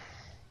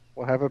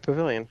 We'll have a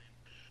pavilion.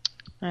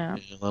 Yeah.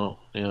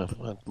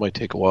 That might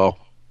take a while.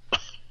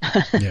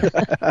 Yeah.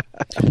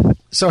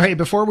 So, hey,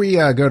 before we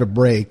go to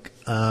break,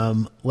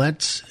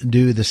 let's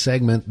do the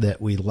segment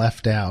that we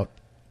left out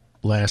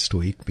last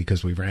week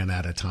because we ran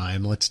out of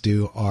time. Let's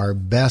do our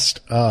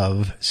best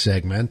of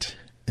segment.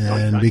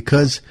 And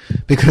because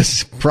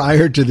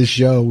prior to the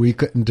show we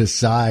couldn't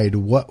decide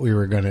what we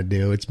were going to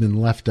do, it's been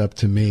left up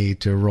to me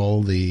to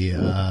roll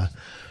the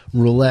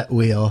roulette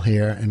wheel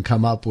here and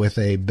come up with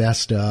a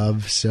best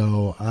of.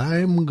 So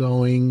I'm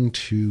going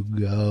to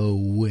go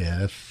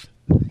with...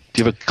 Do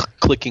you have a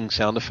clicking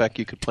sound effect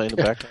you could play in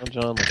the background,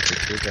 John?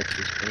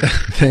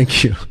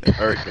 Thank you.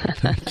 Very good.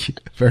 Thank you.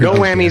 No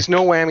whammies,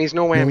 no whammies,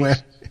 no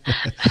whammies.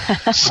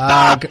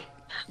 Stop.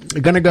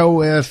 I'm going to go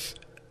with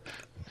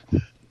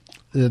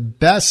the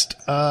best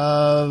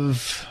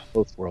of...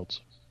 Both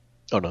worlds.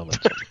 Oh, no.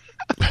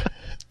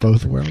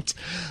 Both worlds.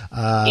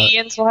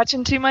 Ian's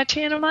watching too much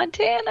Hannah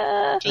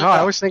Montana. No,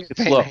 I was thinking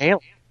Van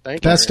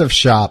Halen. Best of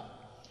shop.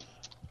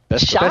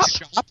 Best Shop?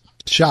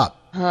 Shop.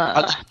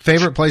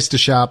 Favorite place to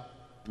shop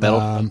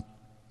Metal.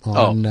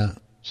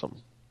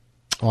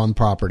 on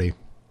property.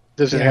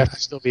 Does it have to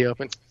still be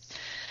open?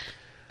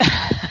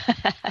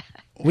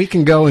 We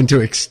can go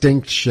into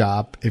extinct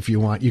shop if you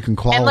want. You can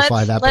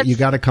qualify that, but you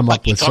got to come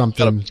up with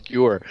something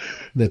obscure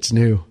that's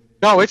new.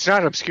 No, it's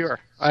not obscure.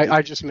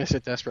 I just miss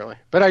it desperately.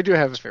 But I do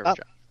have a favorite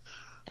shop.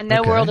 And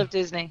no World of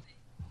Disney.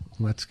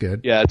 That's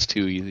good. Yeah, it's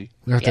too easy.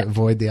 We have to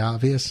avoid the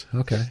obvious.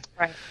 Okay.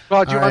 Right.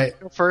 Well, do you want me to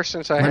go first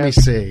since Let me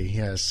see.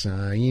 Yes.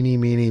 Eeny,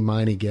 meeny,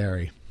 miny,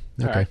 Gary.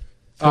 Okay. Right.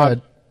 Go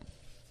ahead.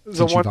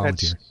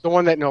 The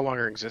one that no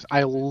longer exists.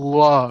 I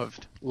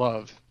loved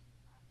the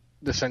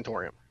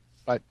Centaurium.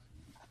 But,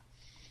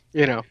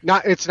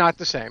 it's not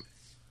the same.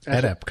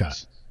 At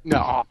Epcot. No,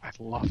 I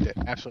loved it.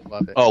 Absolutely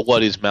loved it. Oh,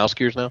 what is Mouse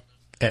Gears now?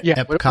 At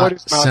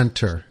Epcot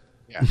Center.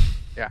 Yeah.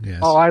 Yes.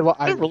 Oh, I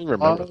don't really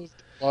remember.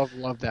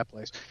 Love that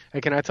place.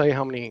 And can I tell you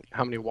how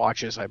many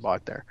watches I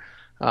bought there?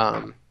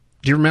 Do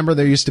you remember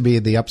there used to be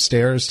the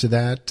upstairs to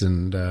that,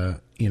 and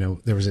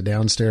there was a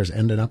downstairs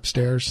and an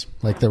upstairs?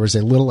 Like there was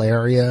a little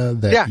area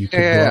that you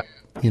could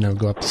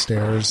go up the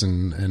stairs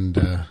and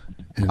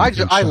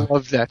I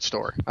love that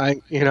store. I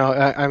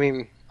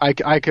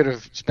could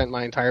have spent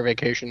my entire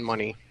vacation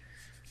money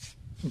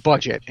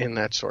budget in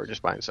that store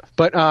just buying stuff.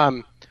 But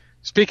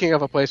speaking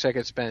of a place I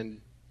could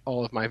spend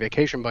all of my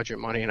vacation budget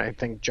money, and I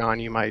think John,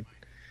 you might.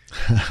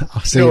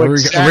 See,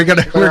 we're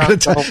gonna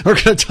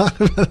talk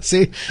about.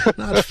 See,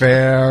 not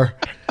fair.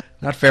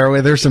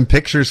 There's some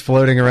pictures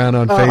floating around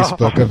on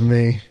Facebook of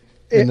me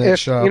in that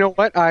shop. You know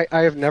what? I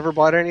have never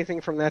bought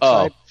anything from that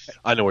side.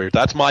 I know where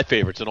that's my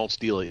favorite. So don't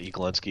steal it,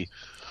 Eglensky.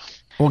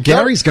 Well,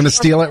 Gary's going to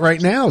steal it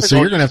right now, so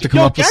you're going to have to come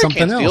up with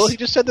something else. Steal. He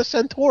just said the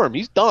Centaurium.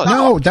 He's done.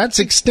 No, that's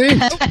extinct.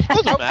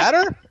 Doesn't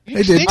matter.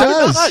 It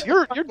does.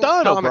 You're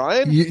done,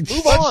 O'Brien.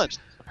 Move on.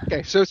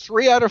 Okay, so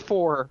 3 out of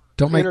 4.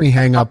 Don't make me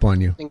hang up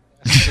on you.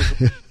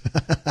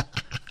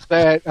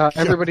 That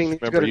everybody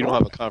needs to go to you don't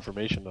Norway. have a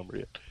confirmation number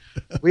yet.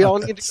 We all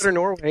need to go to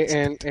Norway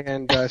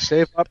and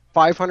save up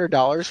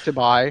 $500 to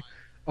buy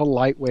a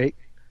lightweight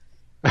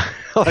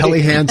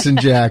Helly Hansen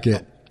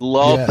jacket.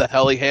 Love the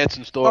Helly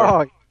Hansen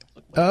store.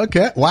 Oh,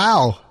 okay.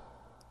 Wow.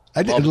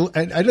 I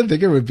didn't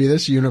think it would be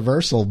this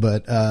universal,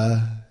 but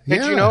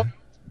Did you know?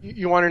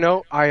 You want to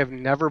know? I have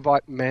never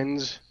bought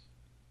men's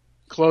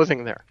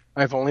clothing there.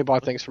 I've only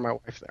bought things for my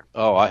wife there.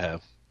 Oh, I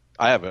have.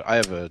 I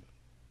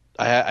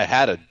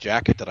had a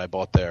jacket that I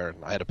bought there,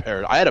 and I had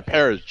a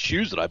pair of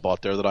shoes that I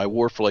bought there that I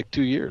wore for like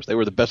 2 years. They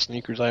were the best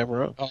sneakers I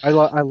ever owned. Oh,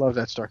 I love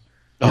that store.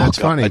 Yeah, it's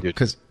funny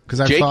because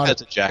I Jake thought has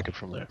a jacket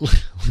from there.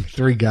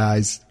 3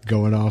 guys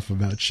going off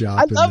about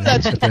shopping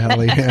at the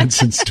Helly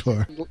Hansen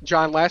store.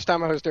 John, last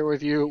time I was there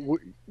with you,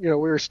 we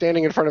were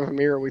standing in front of a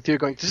mirror with you,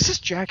 going, "Does this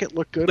jacket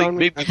look good on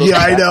me?" Yeah,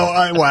 I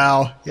know.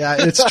 Wow. Yeah,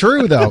 it's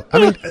true though. I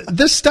mean,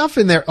 this stuff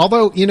in there.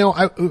 Although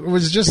I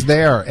was just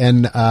there,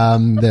 and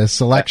the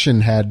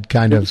selection had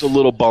kind of. It was a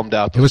little bummed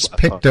out. It was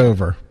picked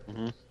over.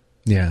 Mm-hmm.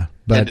 Yeah,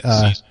 but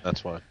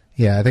that's why.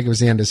 Yeah, I think it was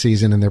the end of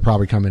season, and they're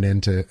probably coming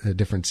into a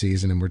different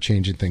season, and we're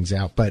changing things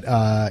out. But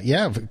a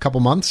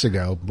couple months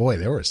ago, boy,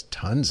 there was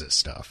tons of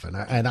stuff,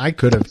 and I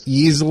could have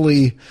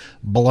easily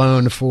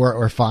blown $400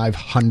 or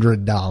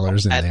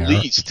 $500 in there at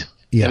least.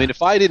 Yeah, I mean,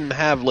 if I didn't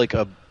have like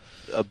a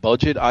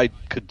budget, I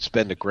could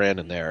spend $1,000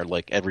 in there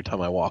like every time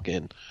I walk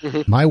in.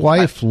 My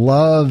wife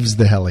loves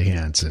the Helly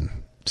Hansen.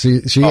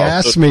 She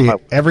asks me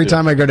every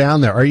time I go down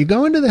there, "Are you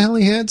going to the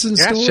Helly Hansen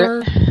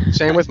store?"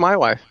 Same with my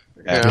wife.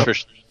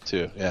 Trish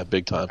too. Yeah,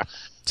 big time.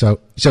 So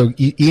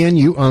Ian,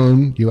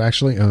 you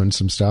actually own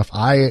some stuff.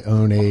 I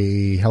own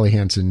a Helly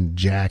Hansen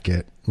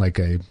jacket, like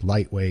a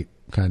lightweight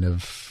kind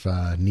of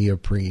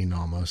neoprene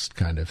almost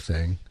kind of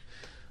thing.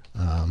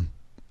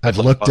 I've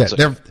looked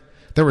at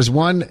there was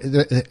one,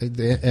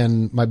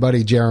 and my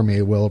buddy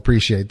Jeremy will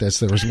appreciate this.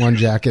 There was one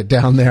jacket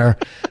down there.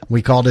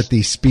 We called it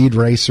the Speed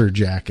Racer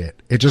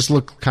jacket. It just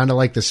looked kind of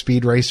like the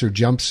Speed Racer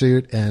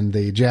jumpsuit, and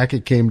the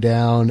jacket came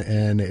down,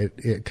 and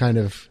it kind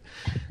of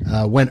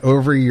went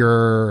over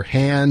your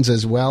hands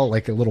as well,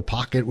 like a little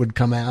pocket would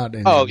come out.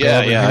 And I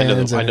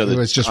know. It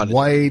was just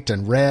white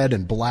and red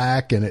and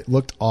black, and it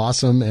looked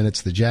awesome. And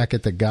it's the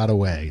jacket that got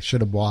away.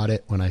 Should have bought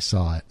it when I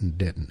saw it and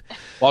didn't.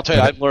 Well, I'll tell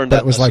you, I've learned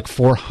that was like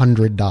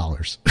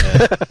 $400.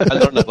 I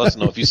learned that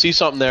lesson. If you see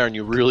something there and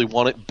you really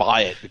want it,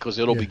 buy it because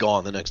it'll be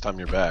gone the next time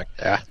you're back.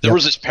 Yeah. There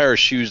was this pair of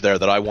shoes there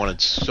that I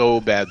wanted so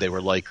bad. They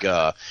were like,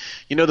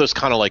 those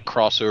kind of like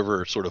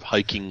crossover sort of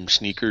hiking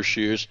sneaker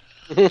shoes.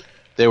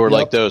 They were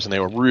like those, and they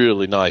were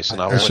really nice.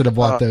 And I should have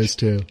bought those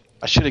too.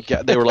 I should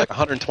have they were like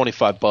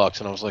 $125,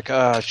 and I was like,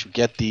 I should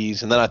get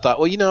these. And then I thought,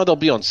 well, they'll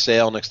be on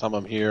sale next time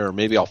I'm here, or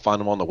maybe I'll find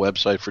them on the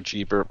website for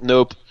cheaper.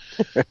 Nope.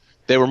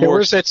 They were more.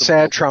 Where's that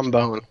sad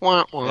trombone?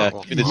 Yeah,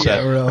 you did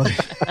sad. Really.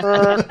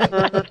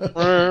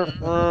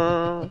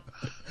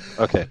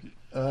 Okay.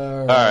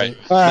 All right.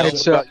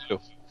 So,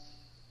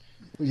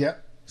 yeah.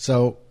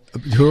 So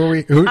who are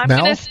we? I'm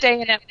going to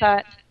stay in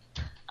Epcot.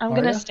 I'm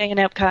going to stay in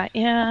Epcot,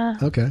 yeah.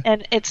 Okay.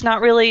 And it's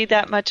not really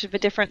that much of a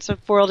difference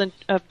of world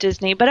of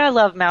Disney, but I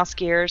love Mouse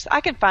Gears.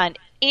 I can find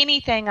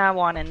anything I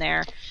want in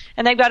there.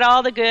 And they've got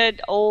all the good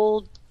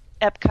old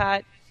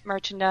Epcot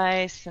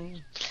merchandise.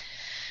 And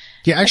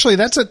yeah, actually,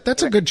 that's a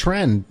good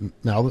trend,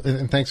 Mel,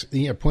 and thanks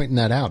for pointing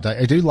that out.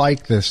 I do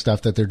like the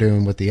stuff that they're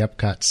doing with the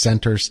Epcot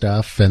Center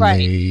stuff and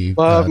the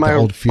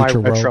old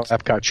Future my retro World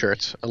Epcot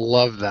shirts. I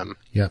love them.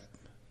 Yep.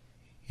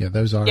 Yeah,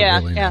 those are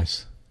really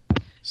nice.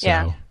 So,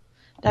 yeah.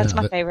 That's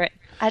my favorite.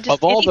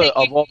 Of all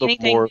the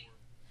more.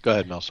 Go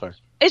ahead, Mel. Sorry.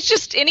 It's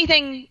just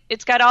anything.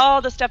 It's got all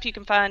the stuff you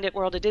can find at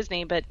World of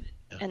Disney,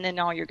 and then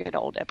all your good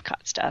old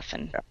Epcot stuff.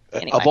 And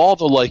anyway. Of all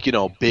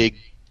the big,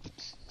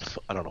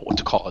 I don't know what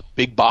to call it,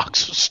 big box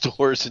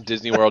stores in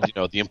Disney World,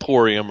 the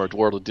Emporium or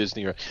World of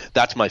Disney,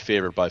 that's my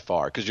favorite by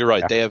far. Because you're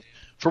right, they have,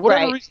 for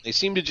whatever reason, they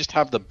seem to just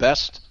have the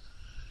best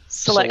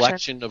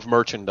selection of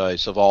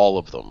merchandise of all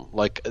of them.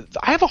 Like,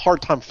 I have a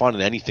hard time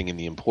finding anything in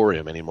the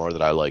Emporium anymore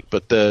that I like,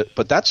 but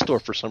that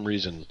store for some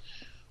reason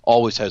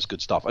always has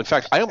good stuff. In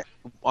fact, I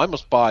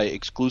almost buy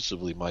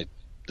exclusively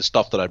the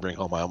stuff that I bring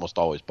home. I almost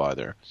always buy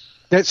there.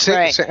 That's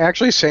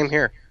actually same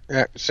here.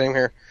 Yeah, same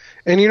here.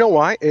 And you know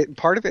why?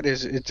 Part of it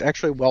is it's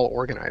actually well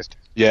organized.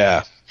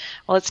 Yeah.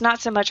 Well, it's not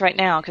so much right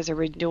now because they're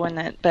redoing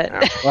that, but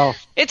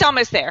it's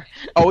almost there.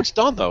 Oh, it's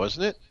done though,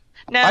 isn't it?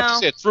 No. I have to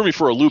say it threw me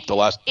for a loop the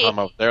last time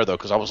I was there, though,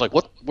 because I was like,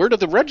 "What? Where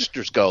did the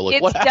registers go?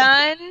 Like, what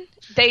happened?"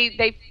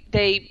 Done.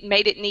 They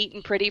made it neat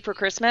and pretty for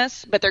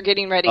Christmas, but they're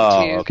getting ready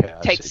to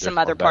take some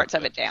other parts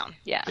of it down.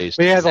 Yeah. But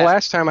yeah, the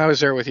last time I was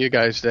there with you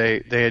guys,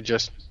 they had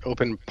just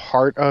opened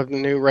part of the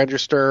new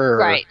register.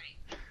 Right.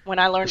 When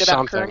I learned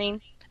about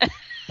kerning.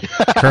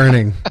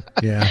 Kerning,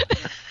 yeah.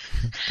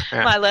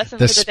 My lesson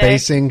the for the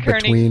spacing day.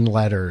 between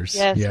letters.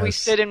 Yes, we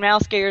stood in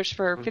Mouse Gears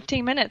for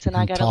 15 minutes, and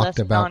I got a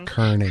lesson about on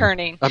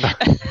kerning.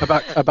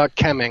 About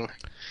chemming.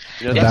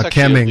 About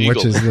chemming,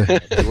 which is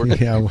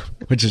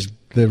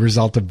the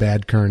result of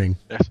bad kerning.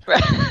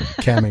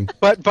 Chemming.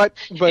 But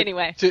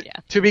anyway,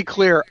 to be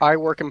clear, I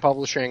work in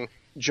publishing.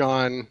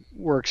 John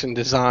works in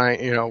design,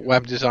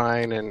 web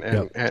design and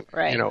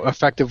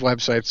effective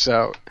websites.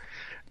 So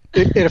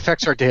it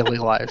affects our daily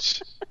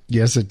lives.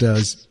 Yes, it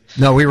does.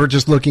 No, we were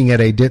just looking at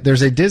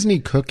there's a Disney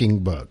cooking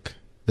book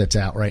that's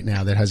out right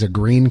now that has a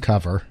green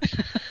cover.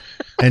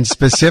 And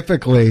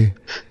specifically,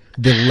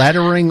 the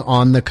lettering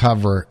on the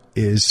cover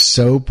is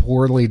so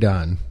poorly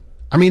done.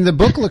 I mean, the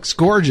book looks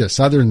gorgeous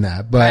other than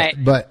that, but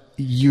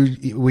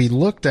we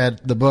looked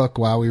at the book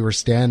while we were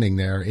standing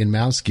there in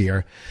Mouse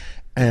Gear,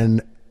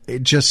 and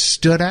it just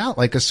stood out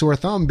like a sore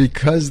thumb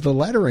because the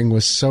lettering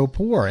was so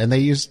poor, and they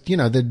used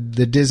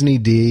the Disney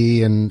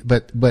D,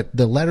 but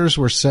the letters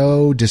were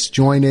so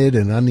disjointed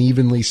and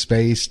unevenly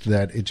spaced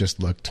that it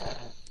just looked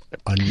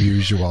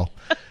unusual.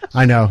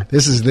 I know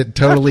this is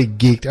totally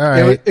geeked. All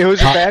right, it was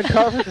a bad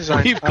cover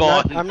design. We've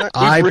gone.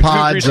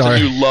 iPods we've are a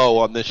new low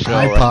on this show.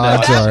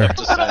 iPods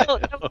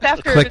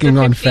are clicking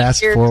on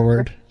fast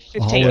forward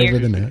all over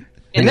the net.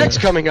 And next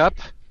coming up.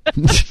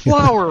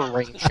 Flower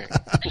arranging.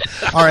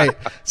 All right,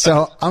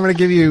 so I'm gonna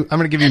give you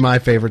my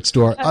favorite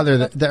store.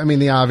 Other than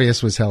the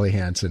obvious was Helly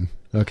Hansen.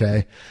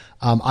 Okay,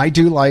 I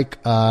do like,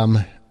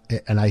 and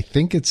I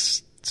think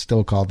it's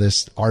still called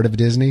this Art of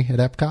Disney at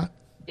Epcot.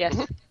 Yes.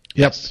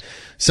 Yep.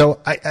 So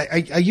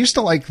I used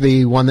to like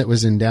the one that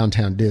was in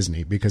downtown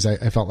Disney because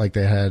I felt like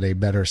they had a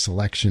better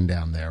selection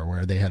down there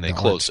where they had the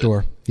art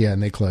store. Yeah,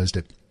 and they closed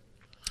it.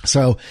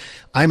 So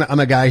I'm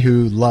a guy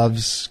who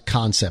loves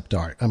concept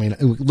art. I mean,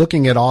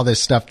 looking at all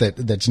this stuff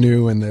that's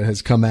new and that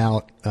has come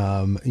out,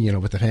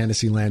 with the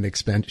Fantasyland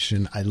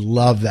expansion, I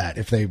love that.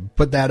 If they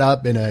put that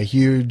up in a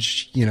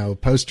huge,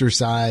 poster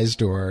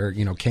sized or,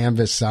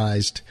 canvas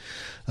sized,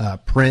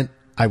 print,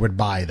 I would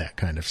buy that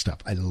kind of stuff.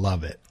 I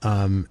love it.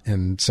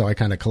 And so I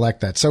kind of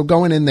collect that. So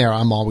going in there,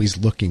 I'm always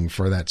looking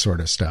for that sort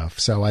of stuff.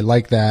 So I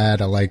like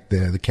that. I like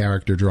the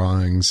character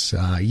drawings.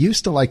 I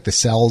used to like the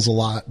cells a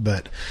lot,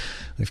 but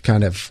I've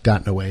kind of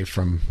gotten away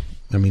from,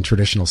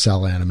 traditional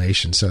cell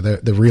animation. So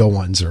the real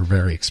ones are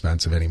very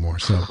expensive anymore.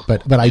 So,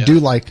 but I do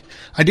like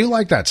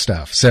that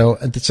stuff. So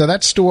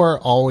that store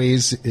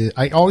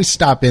I always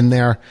stop in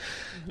there.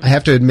 I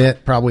have to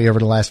admit, probably over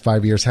the last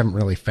 5 years, haven't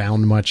really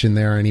found much in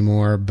there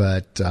anymore,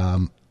 but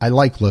I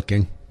like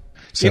looking.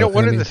 So,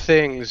 one of the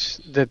things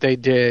that they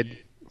did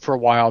for a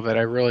while that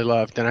I really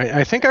loved, and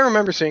I think I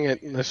remember seeing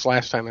it this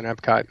last time in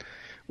Epcot,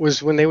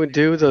 was when they would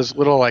do those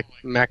little like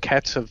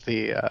maquettes of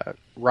the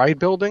ride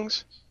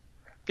buildings.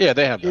 Yeah,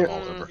 they have them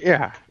all over.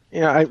 Yeah.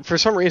 For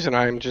some reason,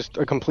 I'm just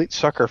a complete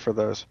sucker for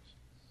those.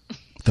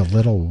 The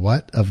little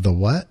what of the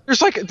what?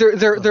 There's like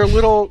they're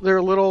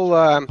little.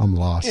 I'm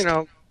lost.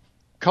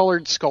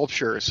 Colored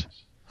sculptures.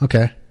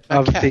 Okay.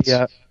 Of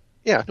the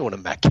You know what a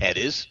maquette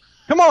is?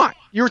 Come on,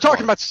 you were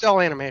talking about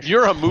cell animation.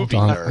 You're a movie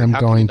nerd. I'm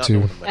going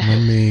to let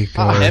me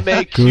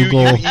go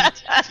Google.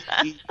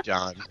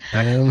 John.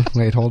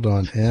 Wait, hold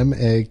on.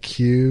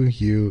 MAQUE.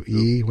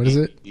 What is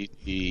it?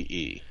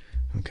 E.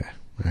 Okay,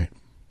 all right.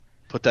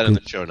 Put that in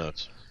the show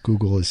notes.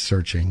 Google is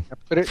searching.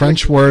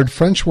 French word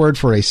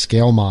for a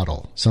scale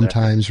model,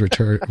 sometimes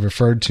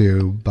referred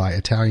to by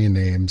Italian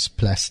names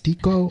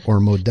plastico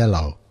or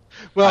modello.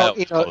 Well,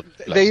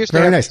 they used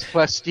to have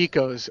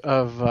plasticos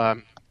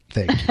of.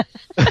 Thank you.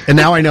 And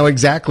now I know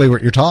exactly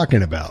what you're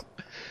talking about.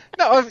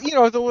 No, of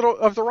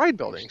the ride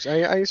buildings.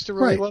 I used to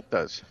really love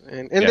those,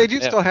 and they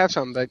do still have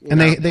some. But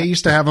they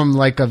used to have them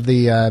like of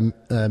the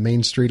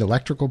Main Street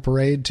Electrical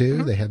Parade too.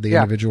 Mm-hmm. They had the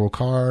individual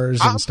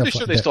cars and stuff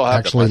like that. Still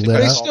have actually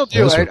lit up. They still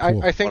do.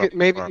 Cool. I think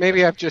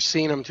maybe I've just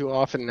seen them too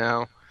often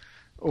now,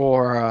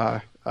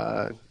 or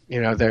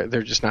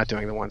they're just not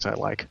doing the ones I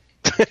like.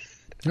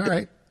 All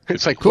right.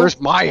 It's like, cool. Where's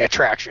my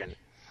attraction?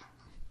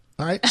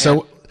 All right,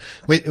 so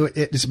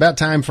it's about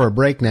time for a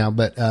break now,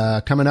 but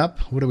coming up,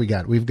 what do we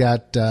got? We've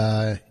got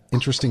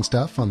interesting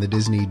stuff on the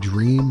Disney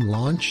Dream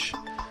launch.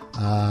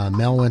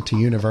 Mel went to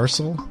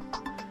Universal,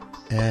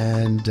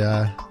 and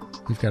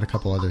we've got a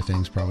couple other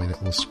things probably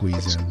that we'll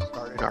squeeze in.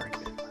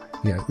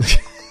 Yeah.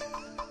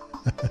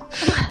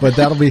 But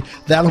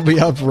that'll be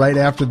up right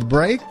after the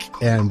break,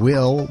 and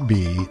we'll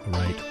be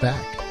right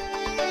back.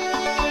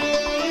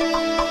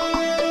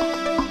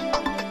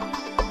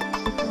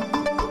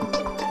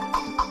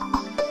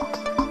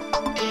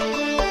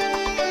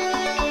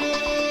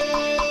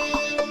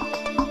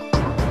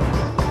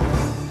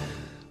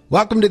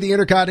 Welcome to the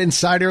Intercot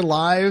Insider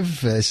Live.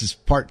 This is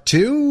part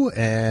 2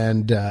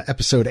 and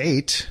episode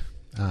 8.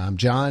 I'm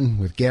John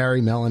with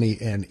Gary, Melanie,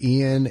 and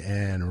Ian,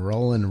 and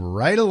rolling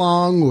right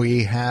along.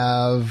 We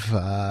have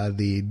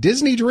the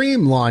Disney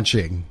Dream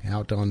launching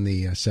out on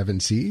the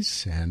 7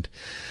 Seas, and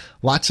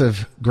lots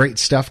of great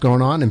stuff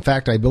going on. In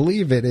fact, I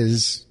believe it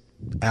is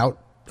out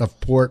of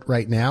port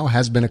right now,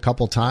 has been a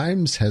couple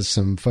times, has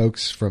some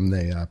folks from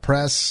the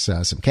press,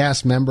 some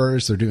cast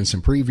members. They're doing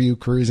some preview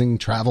cruising,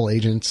 travel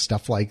agents,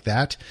 stuff like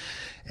that.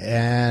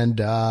 And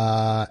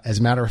as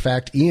a matter of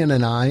fact, Ian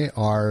and I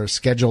are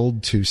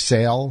scheduled to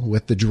sail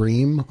with the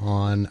Dream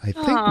on, I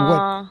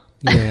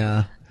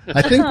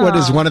think what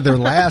is one of their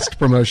last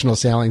promotional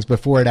sailings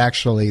before it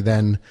actually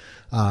then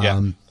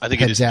I think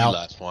heads it is the out.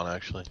 last one,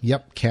 actually.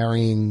 Yep,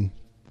 carrying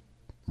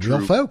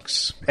real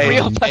folks.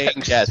 Real paying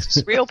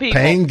guests. Real people.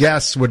 Paying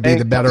guests would be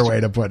the better way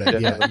to put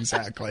it. Yeah,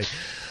 exactly.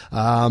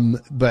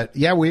 But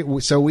yeah,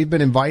 we've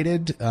been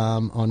invited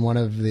on one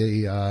of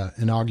the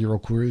inaugural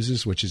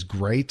cruises, which is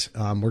great.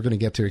 We're going to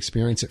get to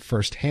experience it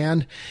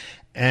firsthand.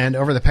 And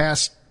over the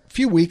past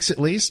few weeks, at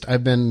least,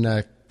 I've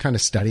been kind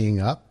of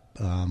studying up,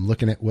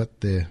 looking at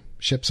what the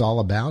ship's all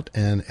about,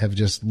 and have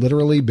just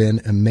literally been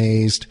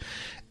amazed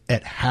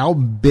at how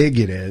big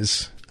it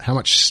is. How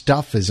much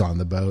stuff is on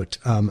the boat.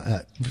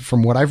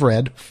 From what I've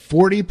read,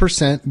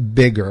 40%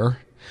 bigger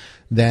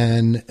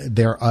than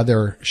their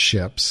other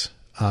ships,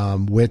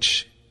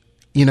 which,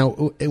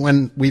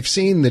 when we've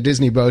seen the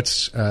Disney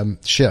boats,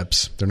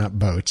 ships, they're not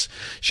boats,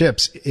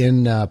 ships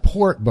in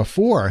port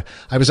before,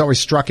 I was always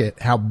struck at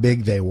how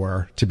big they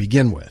were to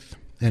begin with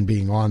and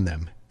being on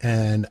them.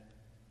 And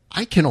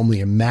I can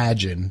only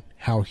imagine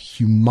how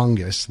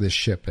humongous this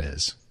ship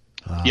is.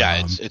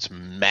 Yeah, it's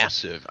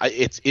massive.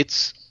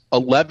 It's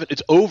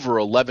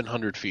over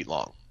 1,100 feet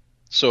long.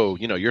 So,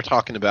 you're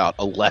talking about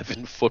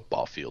 11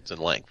 football fields in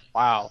length.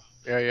 Wow.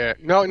 Yeah.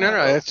 No.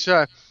 It's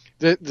I'm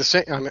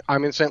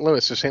in St.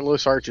 Louis. The St.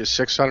 Louis Arch is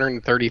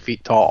 630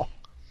 feet tall.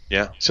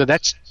 Yeah. So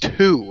that's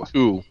two.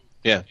 Two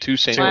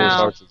St. Louis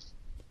Arches.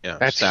 Yeah.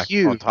 That's stacked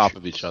huge. on top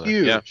of each other.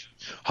 Huge. Yeah.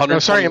 No,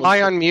 sorry, am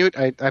I on mute?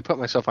 I put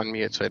myself on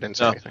mute, so I didn't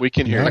say anything. We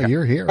can hear you.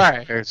 You're here. All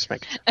right, let's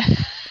make it.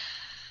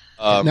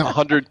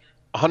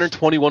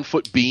 121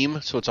 foot beam,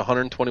 so it's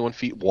 121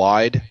 feet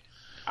wide.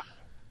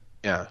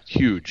 Yeah,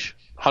 huge.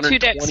 2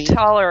 decks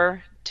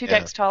taller. 2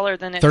 decks taller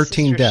than its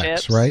 13 sister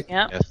decks, ships. right?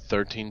 Yep. Yeah,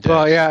 13 decks.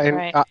 Well, yeah, and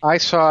Right. I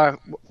saw.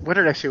 What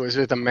did I see? Was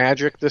it the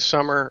Magic this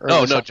summer? Or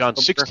No, this John.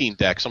 October? 16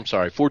 decks. I'm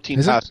sorry, 14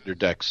 Is it? passenger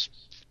decks.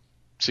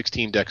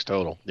 16 decks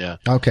total. Yeah.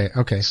 Okay.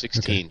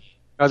 16.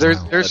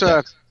 There's Wow.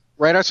 a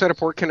right outside of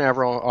Port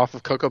Canaveral, off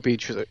of Cocoa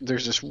Beach.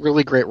 There's this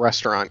really great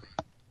restaurant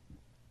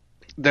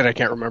that I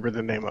can't remember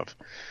the name of.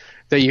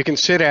 That you can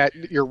sit at.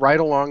 You're right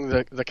along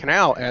the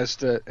canal as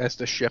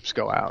the ships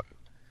go out.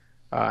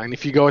 And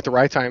if you go at the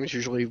right time, it's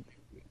usually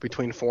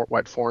between 4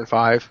 and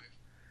 5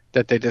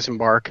 that they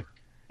disembark.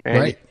 And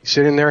Right.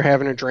 sitting there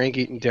having a drink,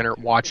 eating dinner,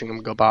 watching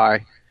them go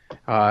by.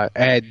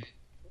 Ed,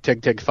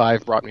 Tig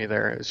 5 brought me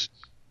there.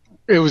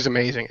 It was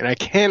amazing. And I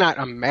cannot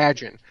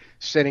imagine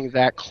sitting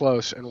that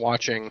close and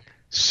watching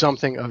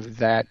something of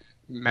that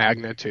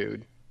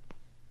magnitude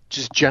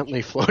just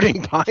gently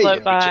floating by Float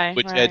you. by.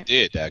 Which right. Ed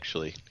did,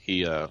 actually.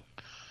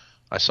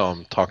 I saw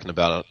him talking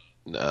about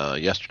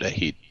it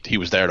yesterday. He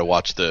was there to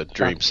watch the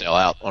Dream sail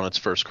out on its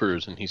first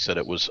cruise, and he said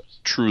it was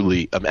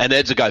truly and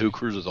Ed's a guy who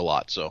cruises a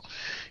lot, so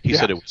he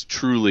said it was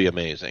truly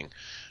amazing.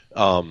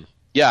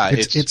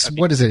 It's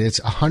what is it? It's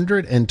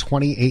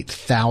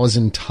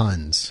 128,000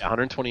 tons.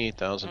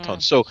 128,000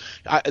 tons. So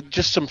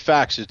just some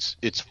facts.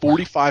 It's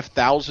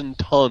 45,000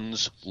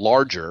 tons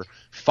larger,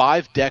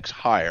 5 decks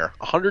higher,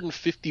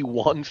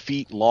 151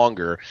 feet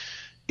longer.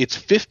 It's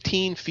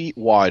 15 feet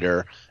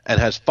wider and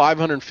has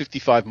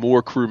 555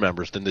 more crew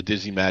members than the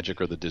Disney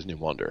Magic or the Disney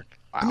Wonder.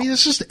 Wow. I mean,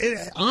 it's just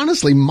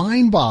honestly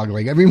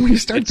mind-boggling. I mean, when you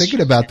start thinking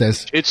about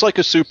this, it's like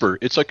a super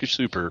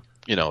super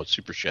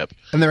ship.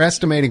 And they're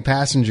estimating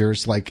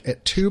passengers like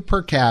at 2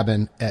 per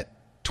cabin at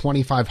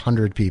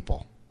 2,500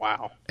 people.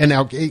 Wow. And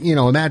now,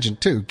 imagine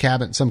too,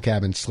 some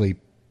cabins sleep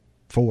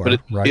 4,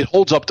 but right? It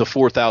holds up to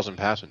 4,000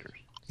 passengers.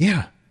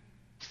 Yeah.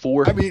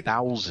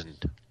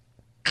 4,000.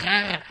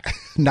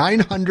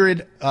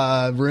 900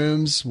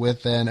 rooms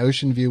with an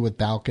ocean view with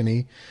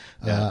balcony,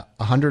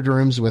 100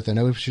 rooms with an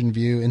ocean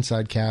view,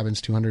 inside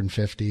cabins,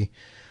 250.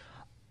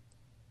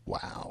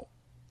 Wow.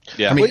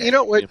 Yeah. I mean, you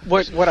know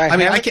what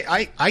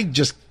I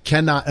just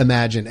cannot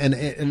imagine.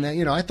 And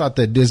I thought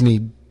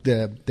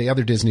the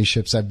other Disney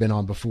ships I've been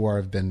on before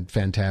have been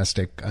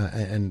fantastic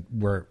and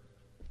were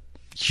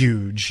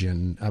huge,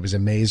 and I was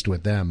amazed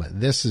with them.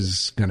 This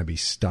is going to be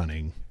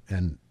stunning.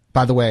 And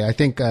by the way, I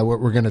think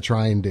what we're going to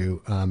try and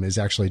do is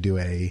actually do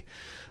a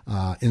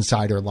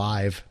Insider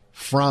Live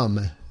from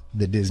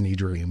the Disney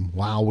Dream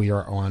while we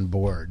are on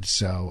board.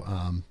 So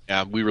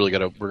we're really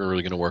going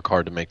to work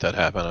hard to make that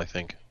happen, I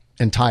think.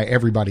 And tie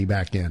everybody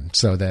back in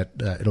so that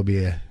it'll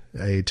be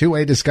a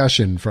two-way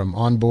discussion from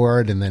on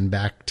board and then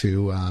back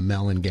to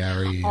Mel and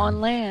Gary.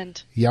 On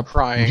land. Yep.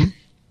 Crying.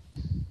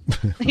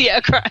 Mm-hmm. Yeah,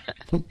 crying.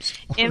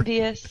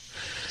 Envious,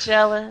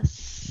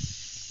 jealous.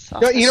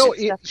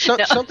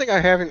 Something I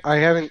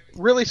haven't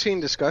really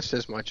seen discussed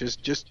as much is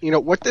just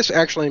what this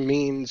actually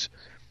means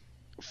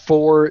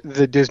for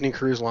the Disney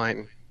Cruise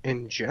Line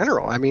in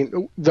general. I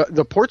mean,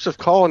 the ports of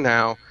call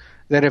now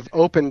that have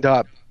opened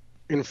up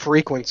in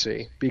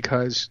frequency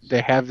because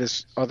they have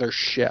this other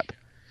ship,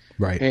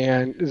 right?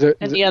 And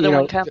the other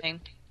one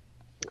coming.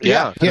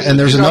 Yeah, and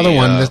there's another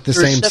one that's the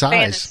same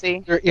size.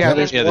 Fantasy.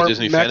 There's the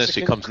Disney Mexican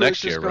Fantasy comes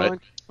next year,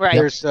 going. Right.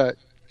 There's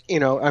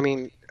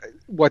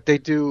what they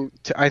do.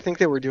 I think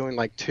they were doing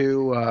like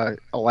 2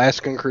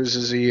 Alaskan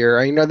cruises a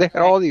year. They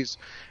had all these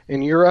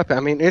in Europe. I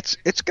mean, it's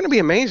going to be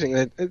amazing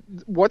that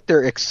what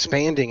they're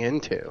expanding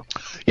into.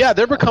 Yeah,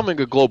 they're becoming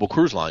a global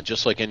cruise line,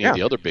 just like any of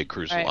the other big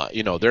cruise right.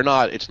 lines. They're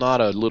not. It's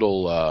not a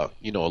little, a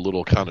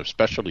little kind of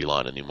specialty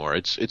line anymore.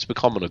 It's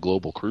becoming a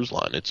global cruise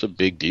line. It's a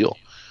big deal.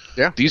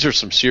 Yeah, these are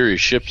some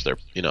serious ships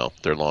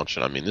they're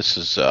launching. I mean,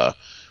 this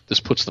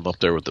puts them up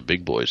there with the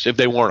big boys if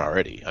they weren't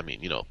already. I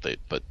mean,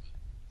 but.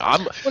 I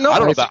don't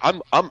know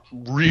about. I'm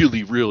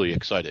really, really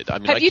excited. I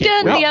mean, have you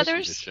done the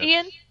others,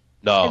 Ian?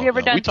 No. Have you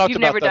ever done? We talked you've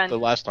about never that done... the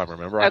last time.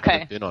 Remember? Okay. I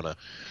haven't been on a.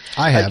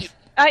 I have.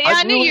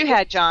 I knew you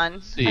had,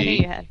 John. I knew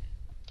you had.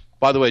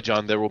 By the way,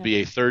 John, there will be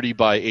a 30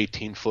 by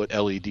 18 foot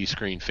LED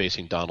screen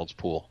facing Donald's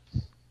pool.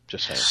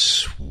 Just saying.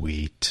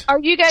 Sweet. Are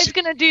you guys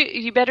gonna do?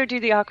 You better do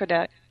the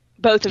aqueduct.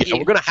 Both of you.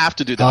 We're gonna have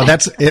to do that. Oh,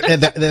 that's it.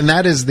 And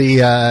that is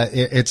the.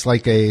 It's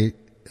like a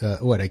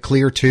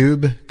clear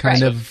tube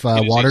kind of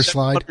water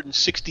slide?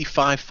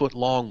 765 foot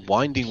long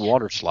winding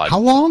water slide. How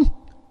long?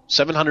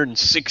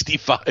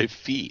 765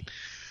 feet.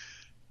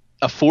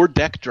 A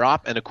 4-deck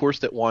drop and a course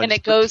that winds. And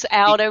it goes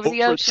out over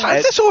the ocean.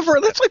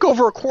 That's like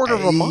over a quarter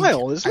of a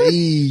mile, isn't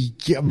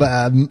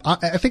it?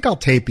 I think I'll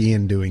tape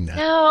Ian doing that.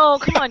 No,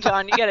 come on,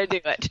 John, you got to do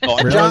it.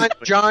 Really?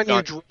 John,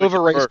 you drove a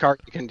race car.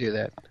 You can do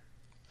that.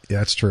 Yeah,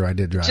 that's true. I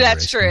did drive.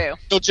 That's a race true. car.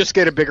 You'll just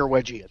get a bigger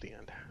wedgie at the end.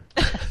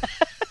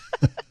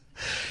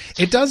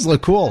 It does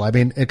look cool. I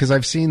mean, because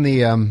I've seen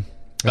the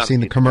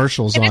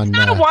commercials and on. It's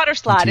not a water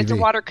slide; it's a TV.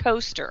 water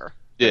coaster.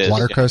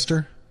 Water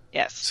coaster.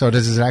 Yes. So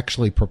does it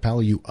actually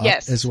propel you up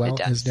as well it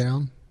does. as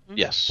down?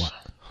 Yes. Wow.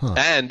 Huh.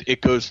 And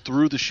it goes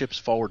through the ship's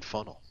forward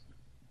funnel.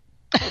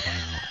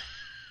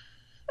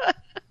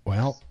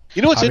 Well.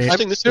 You know what's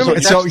interesting?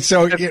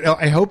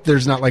 I hope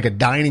there's not like a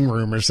dining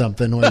room or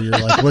something where you're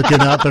like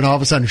looking up and all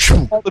of a sudden,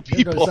 shoo, all the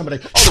people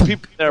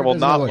there will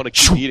not want to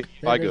keep eating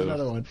if I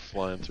go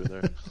flying through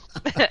there.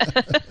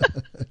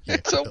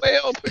 It's a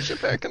whale. Push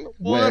it back in the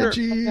water.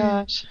 Wedgie. Oh,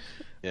 gosh.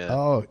 Yeah.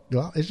 Oh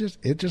well,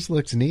 it just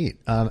looks neat.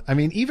 I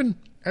mean, even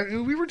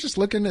We were just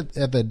looking at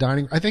the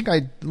dining. I think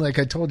I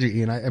told you,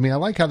 Ian. I mean, I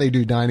like how they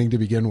do dining to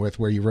begin with,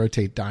 where you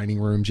rotate dining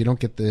rooms. You don't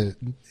get the.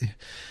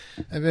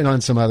 I've been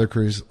on some other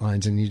cruise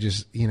lines, and you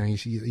just,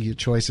 you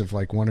choice of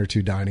like one or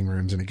two dining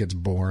rooms, and it gets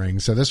boring.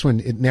 So this one,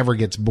 it never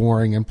gets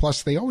boring, and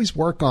plus they always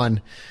work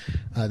on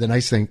the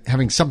nice thing,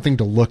 having something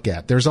to look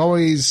at. There's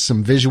always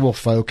some visual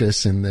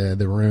focus in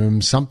the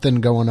room, something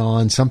going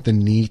on, something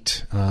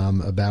neat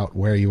about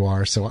where you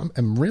are. So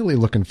I'm really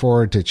looking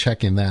forward to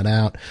checking that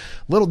out. A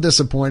little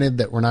disappointed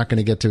that we're not going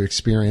to get to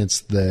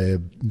experience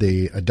the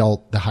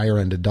higher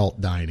end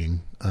adult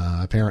dining.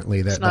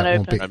 Apparently that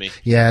won't be.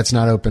 Yeah, it's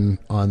not open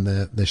on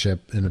the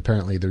ship, and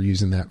apparently they're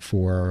using that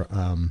for,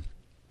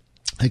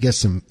 I guess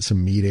some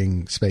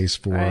meeting space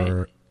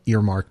for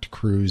earmarked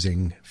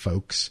cruising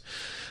folks,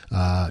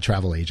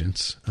 travel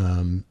agents.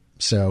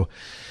 So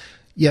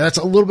yeah, that's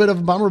a little bit of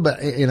a bummer, but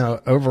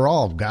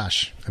overall,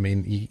 gosh, I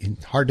mean,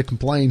 hard to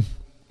complain.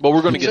 Well,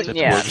 we're going to get to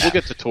tour. We'll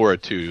get to tour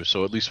it too,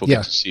 so at least we'll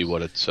get to see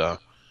what it's.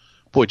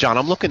 Boy, John,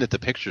 I'm looking at the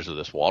pictures of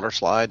this water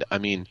slide. I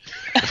mean,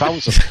 if I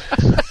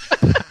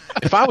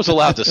was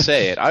allowed to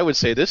say it, I would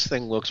say this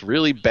thing looks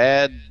really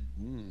bad.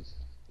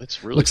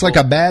 It's really looks cool. like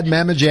a bad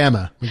mamma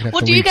jamma.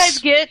 Well, do you guys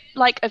get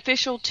like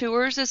official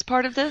tours as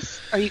part of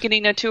this? Are you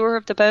getting a tour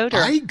of the boat?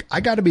 Or? I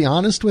got to be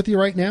honest with you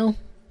right now.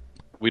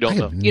 We don't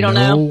know. You don't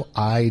know? No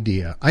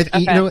idea.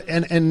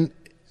 And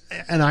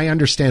I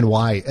understand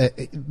why.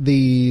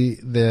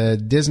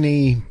 The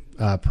Disney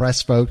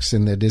press folks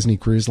in the Disney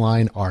Cruise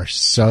Line are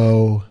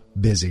so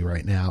busy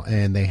right now,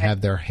 and they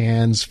have their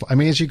hands. I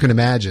mean, as you can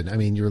imagine, I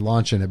mean, you're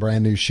launching a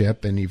brand new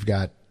ship, and you've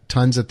got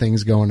tons of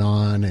things going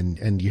on,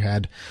 and you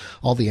had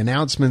all the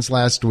announcements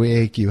last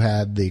week. You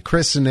had the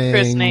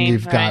christening.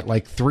 You've got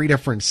like 3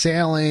 different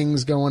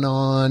sailings going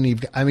on.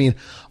 I mean,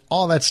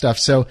 all that stuff.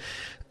 So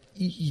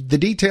the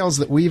details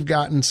that we've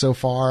gotten so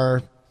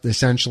far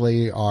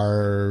essentially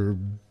are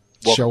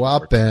show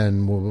up,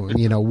 and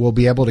we'll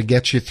be able to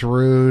get you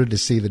through to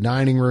see the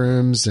dining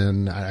rooms,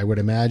 and I would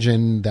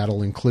imagine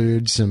that'll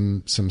include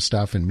some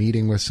stuff and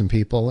meeting with some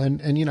people,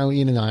 and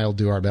Ian and I will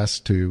do our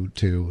best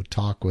to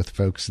talk with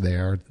folks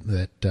there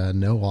that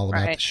know all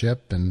about the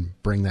ship and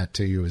bring that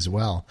to you as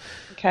well.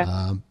 Okay.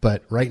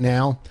 But right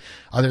now,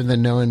 other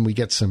than knowing we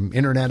get some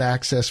internet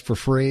access for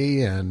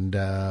free, and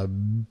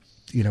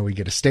we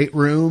get a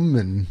stateroom,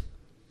 and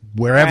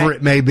wherever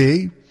it may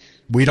be,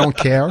 we don't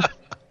care.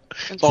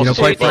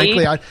 Quite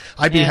frankly,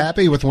 I'd be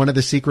happy with one of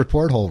the secret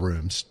porthole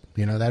rooms.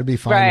 That'd be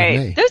fine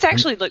with me. Those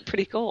actually look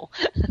pretty cool.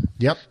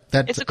 Yep.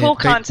 It's a cool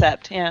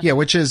concept, yeah. Yeah,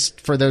 which is,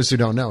 for those who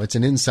don't know, it's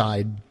an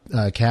inside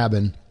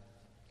cabin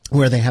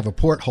where they have a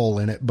porthole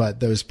in it, but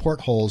those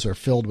portholes are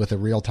filled with a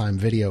real-time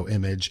video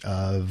image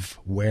of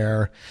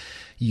where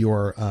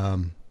your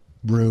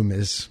room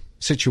is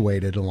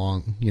situated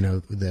along,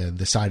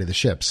 the side of the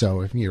ship.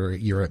 So if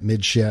you're at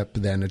midship,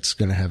 then it's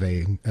going to have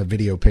a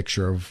video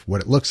picture of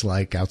what it looks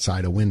like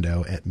outside a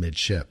window at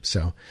midship.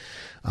 So,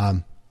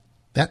 I'd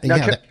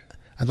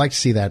like to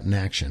see that in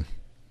action.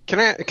 Can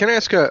I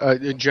ask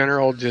a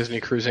general Disney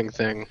cruising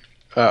thing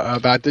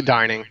about the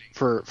dining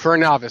for a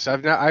novice?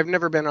 I've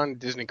never been on a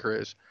Disney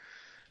cruise.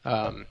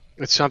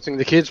 It's something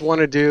the kids want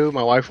to do,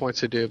 my wife wants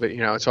to do, but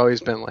it's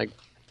always been like,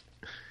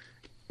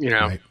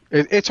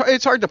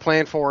 it's hard to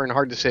plan for and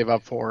hard to save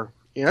up for.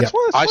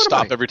 I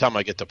stop every time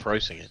I get to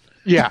pricing it.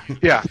 Yeah.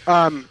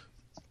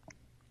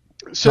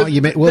 So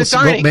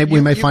maybe we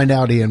may find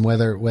out, Ian,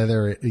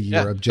 whether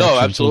your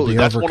objections will be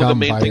overcome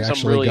by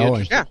actually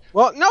going. Yeah.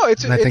 Well, no, I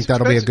think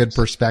that'll be a good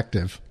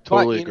perspective.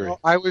 Totally agree.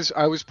 I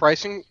was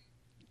pricing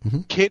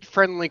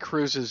kid-friendly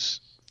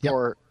cruises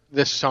for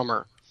this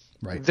summer.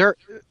 Right.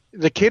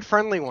 The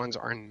kid-friendly ones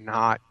are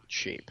not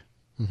cheap.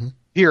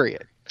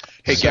 Period.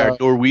 Hey, Garrett,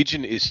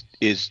 Norwegian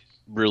is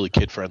really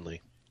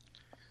kid-friendly.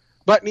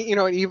 But,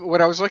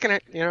 what I was looking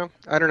at,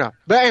 I don't know.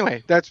 But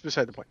anyway, that's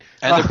beside the point.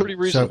 And they're pretty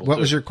reasonable. So what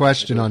was your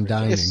question on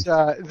dining?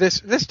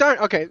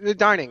 The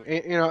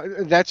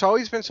dining. That's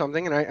always been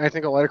something, and I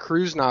think a lot of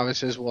cruise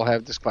novices will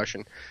have this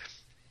question.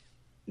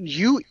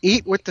 You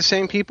eat with the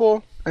same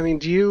people? I mean,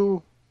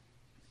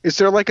 is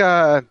there like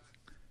a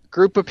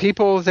group of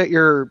people that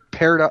you're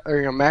paired up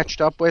or matched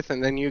up with,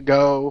 and then you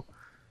go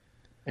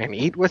and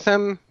eat with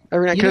them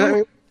every night?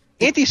 Because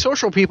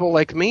antisocial people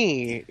like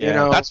me,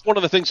 that's one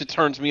of the things that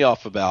turns me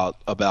off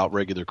about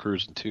regular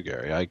cruising too,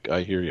 Gary.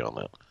 I hear you on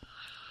that.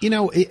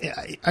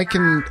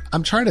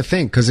 I'm trying to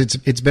think, because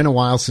it's been a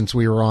while since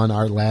we were on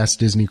our last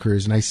Disney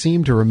cruise, and I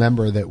seem to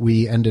remember that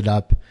we ended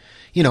up,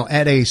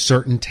 at a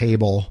certain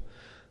table.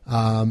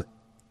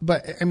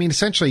 But I mean,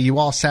 essentially you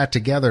all sat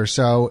together,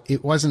 so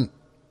it wasn't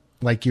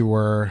like you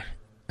were.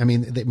 I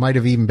mean, it might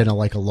have even been a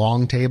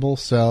long table.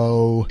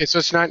 So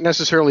it's not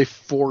necessarily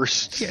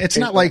forced. It's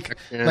not like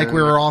we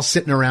were all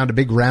sitting around a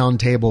big round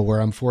table where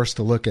I'm forced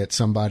to look at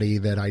somebody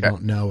that I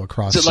don't know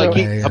across the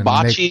way. Is it like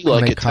hibachi,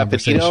 like a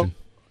tapatino?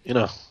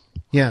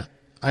 Yeah,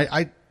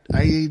 I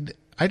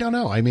don't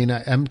know. I mean,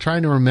 I'm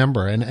trying to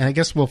remember, and I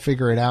guess we'll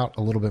figure it out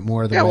a little bit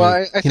more.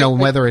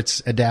 Whether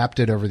it's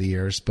adapted over the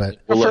years, but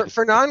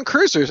for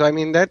non-cruisers, I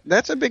mean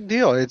that's a big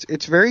deal.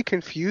 It's very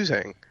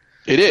confusing.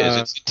 It is.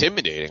 It's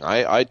intimidating.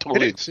 I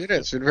totally. It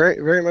is. It very,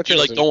 very much. You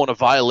like don't want to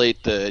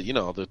violate the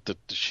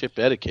ship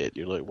etiquette.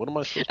 You're like, what am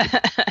I supposed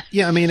to do?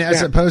 Yeah, I mean,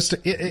 as opposed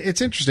to,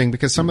 it's interesting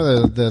because some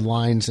of the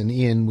lines, and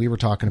Ian, we were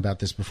talking about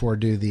this before,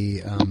 do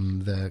the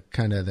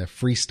kind of the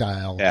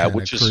freestyle kind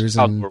of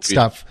cruising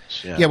stuff.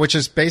 Yeah, which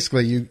is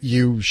basically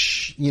you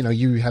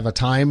have a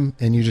time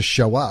and you just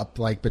show up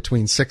like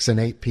between 6 and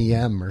 8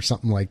 p.m. or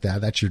something like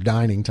that. That's your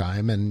dining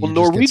time. And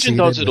Norwegian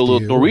does it a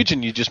little.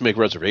 Norwegian, you just make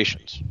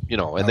reservations,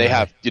 and they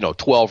have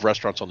 12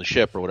 restaurants on the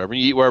ship or whatever.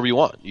 You eat wherever you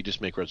want. You just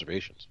make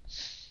reservations.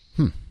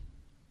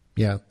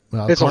 Yeah,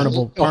 well,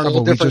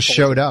 Carnival, we just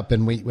showed up,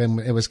 and when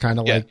it was kind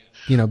of like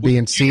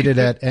being seated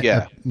at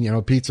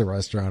a pizza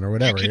restaurant or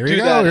whatever. Here you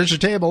go. Here's your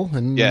table,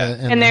 and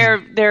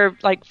they're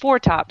like 4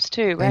 tops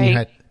too,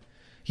 right?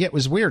 It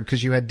was weird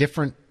because you had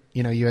different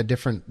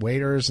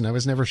waiters, and I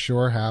was never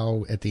sure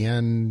how at the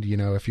end,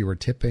 if you were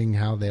tipping,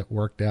 how that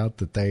worked out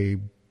that they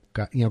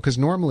got, because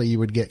normally you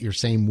would get your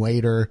same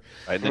waiter,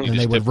 right, and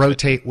they would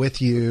rotate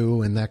with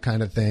you and that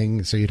kind of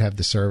thing. So you'd have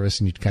the service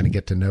and you'd kind of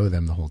get to know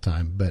them the whole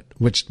time. But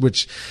which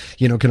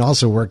can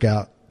also work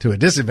out to a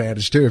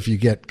disadvantage too. If you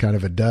get kind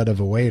of a dud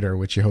of a waiter,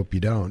 which you hope you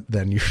don't,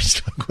 then you're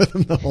stuck with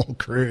them the whole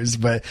cruise.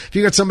 But if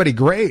you got somebody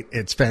great,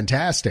 it's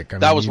fantastic.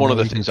 That was one of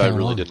the things I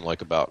really didn't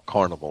like about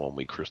Carnival when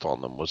we cruised on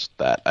them was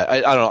that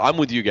I don't know. I'm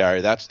with you, Gary.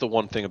 That's the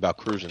one thing about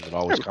cruising that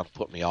always kind of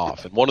put me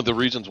off. And one of the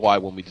reasons why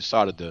when we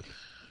decided to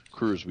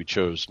cruise, we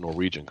chose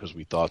Norwegian because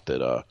we thought that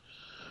the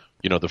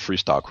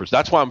freestyle cruise.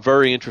 That's why I'm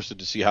very interested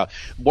to see how.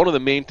 One of the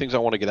main things I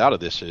want to get out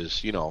of this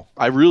is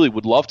I really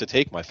would love to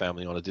take my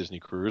family on a Disney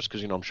cruise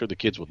because I'm sure the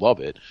kids would love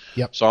it.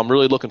 Yep. So I'm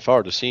really looking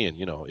forward to seeing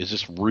is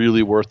this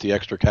really worth the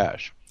extra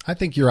cash? I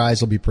think your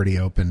eyes will be pretty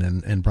open,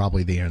 and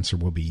probably the answer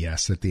will be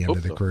yes at the end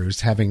of the cruise,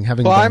 having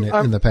done it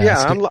in the past.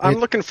 Yeah, I'm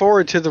looking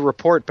forward to the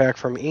report back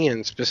from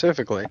Ian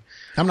specifically.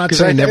 I'm not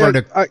saying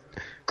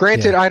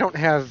Granted, I don't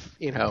have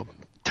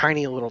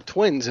tiny little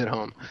twins at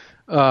home,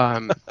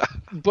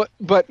 but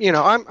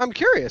I'm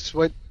curious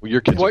what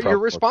your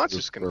response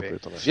is going to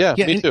be. Yeah,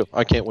 me too.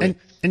 I can't wait.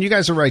 And you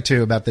guys are right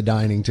too about the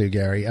dining too,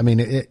 Gary. I mean,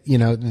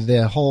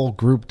 the whole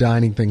group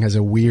dining thing has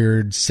a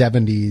weird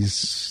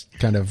 70s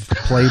kind of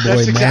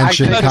Playboy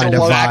Mansion kind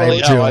of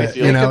vibe to it.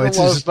 It's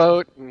just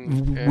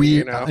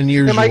weird,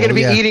 unusual. Am I going to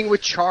be eating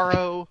with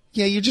Charo?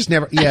 Yeah, you just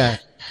never. Yeah,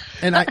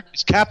 and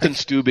it's Captain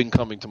Steubing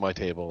coming to my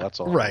table. That's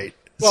all. Right.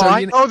 Well, so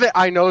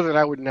I know that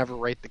I would never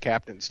rate the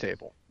captain's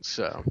table.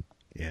 So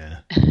yeah,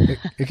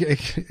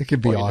 it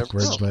could be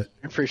awkward, but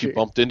I appreciate you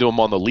bumped into him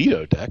on the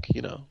Lido deck,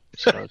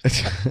 So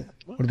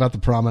what about the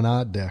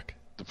promenade deck?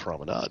 The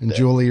promenade. And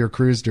Julie, your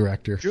cruise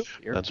director.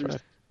 That's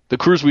right. The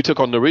cruise we took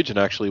on Norwegian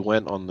actually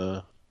went on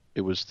the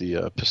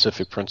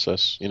Pacific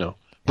Princess.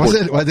 Was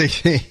it?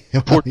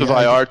 Puerto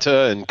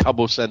Vallarta and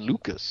Cabo San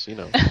Lucas.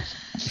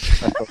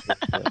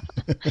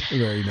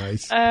 Very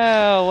nice.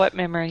 Oh, what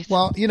memories!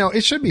 Well,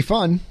 it should be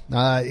fun.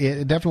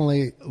 It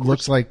definitely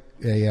looks like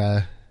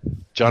a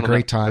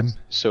great time.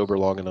 Sober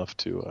long enough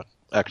to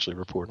actually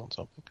report on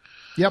something.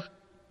 Yep.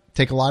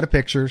 Take a lot of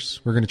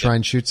pictures. We're going to try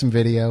and shoot some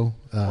video,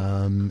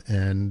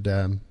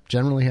 and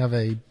generally have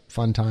a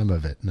fun time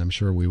of it, and I'm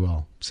sure we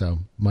will. So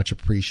much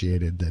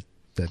appreciated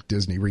that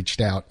Disney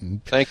reached out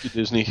and thank you,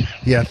 Disney.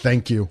 Yeah,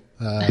 thank you.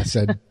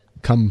 Said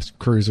come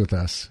cruise with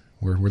us.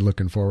 We're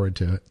looking forward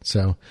to it.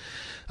 So,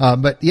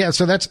 but yeah,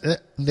 so that's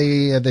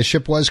the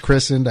ship was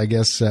christened. I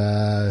guess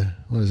what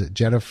was it?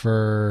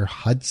 Jennifer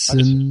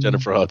Hudson.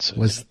 Jennifer Hudson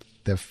was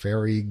the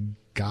fairy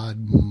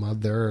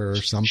godmother or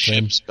something.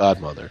 Ship's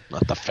godmother,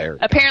 not the fairy.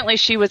 Apparently,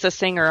 she was a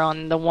singer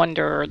on The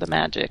Wonder or The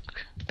Magic.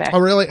 Back oh,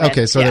 really? then.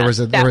 Okay, so there was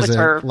a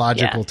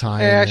logical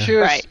time. Yeah, she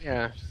was. Right.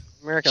 Yeah.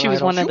 American she was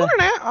Idol. one of she won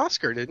an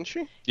Oscar, didn't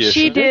she? Yeah,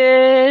 she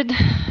did.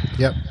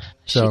 Yep.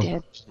 So, she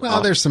did.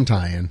 Well, there's some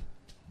tie-in.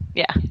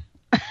 Yeah.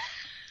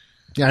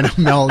 Yeah, I know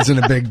Mel's in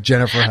a big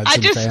Jennifer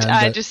Hudson fan.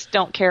 I just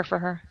don't care for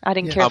her. I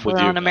didn't care for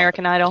her on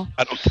American Idol.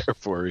 I don't care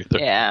for her either.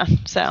 Yeah.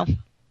 So,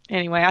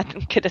 anyway, I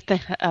could have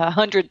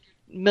 100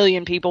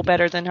 million people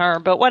better than her,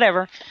 but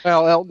whatever.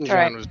 Well, Elton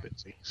John was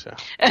busy, so.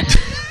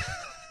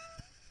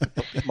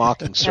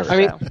 Mocking sir. I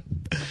mean,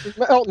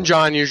 Elton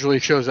John usually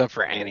shows up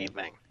for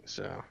anything,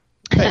 so.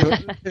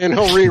 And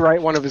he'll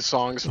rewrite one of his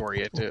songs for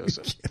you too.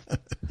 So.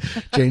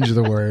 Change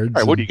the words.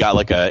 All right, what do you got?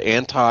 Like a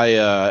anti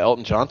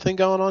Elton John thing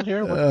going on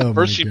here? Oh,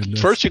 first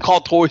you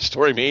called Toy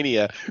Story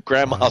Mania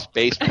Grandma's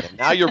Basement, and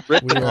now you're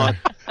ripping on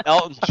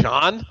Elton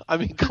John. I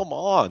mean, come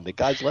on, the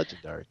guy's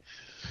legendary.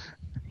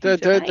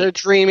 The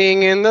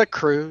dreaming in the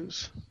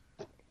cruise.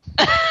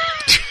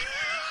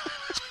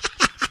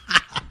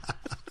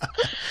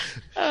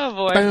 Oh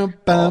boy. Bum,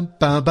 bum,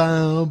 bum,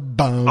 bum,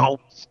 bum. Oh.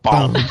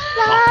 Bum, bum,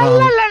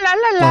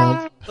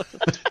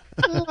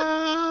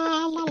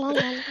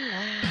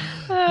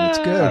 That's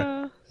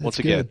good. Once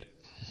again,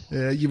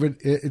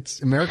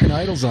 it's American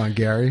Idol's on,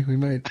 Gary. We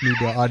might need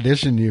to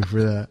audition you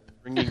for that.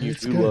 Bringing you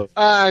to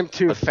I'm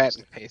too fat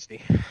and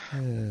pasty.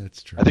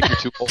 That's true. I think you're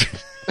too old.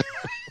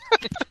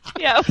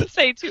 Yeah, I would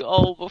say too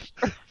old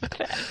before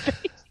fat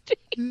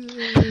and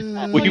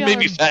pasty. Well, you may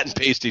be fat and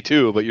pasty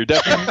too, but you're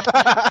definitely.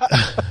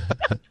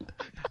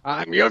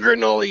 I'm younger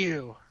than all of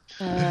you.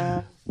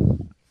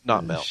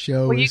 Not Mel.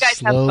 Show Well, you is guys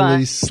have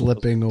slowly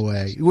fun. we'll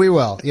away. We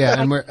will,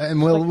 yeah, and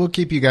we'll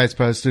keep you guys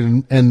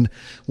posted, and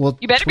we'll.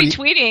 You better be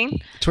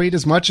tweeting. Tweet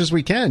as much as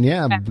we can,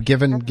 yeah.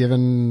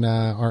 Given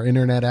our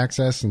internet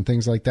access and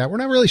things like that, we're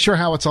not really sure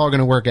how it's all going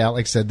to work out.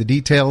 Like I said, the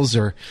details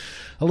are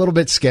a little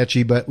bit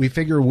sketchy, but we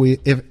figure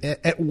if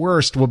at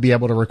worst, we'll be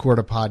able to record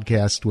a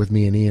podcast with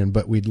me and Ian,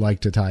 but we'd like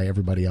to tie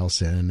everybody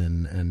else in,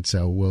 and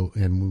so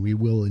we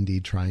will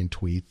indeed try and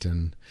tweet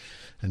and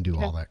do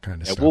all that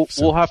kind of stuff.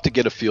 We'll have to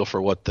get a feel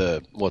for what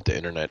the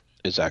internet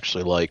is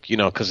actually like,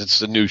 because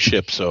it's a new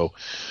ship. So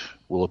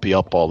will it be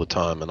up all the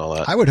time and all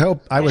that? I would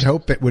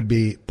hope it would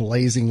be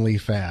blazingly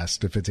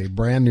fast if it's a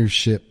brand new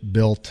ship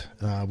built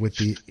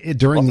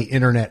during the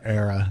internet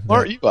era.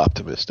 Aren't you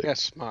optimistic?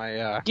 Yes,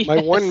 my 1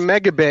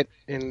 megabit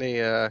in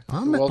the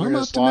I'm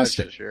Wilderness Lodge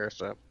optimistic. this year.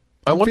 So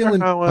I'm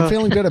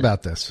feeling good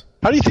about this.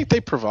 How do you think they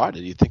provide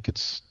it? Do you think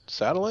it's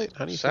satellite?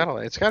 How do you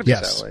satellite? It's got to be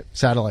satellite.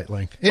 Satellite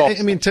link.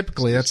 I mean,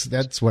 typically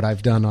that's what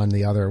I've done on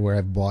the other where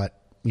I've bought.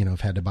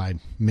 I've had to buy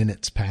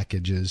minutes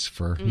packages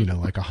for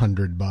like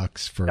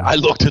 $100 for. I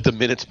looked at the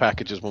minutes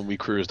packages when we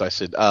cruised. I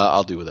said,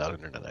 "I'll do without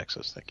internet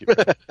access, thank you."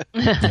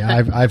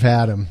 Yeah, I've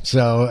had them.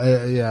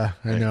 So yeah,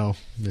 I know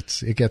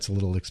it gets a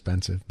little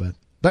expensive,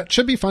 but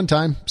should be fun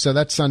time. So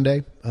that's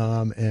Sunday,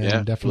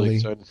 and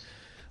definitely really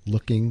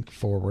looking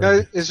forward.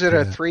 Now, is it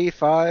a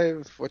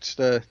 3-5? What's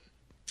the?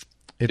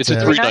 It's a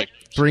 3-night.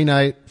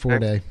 3-night,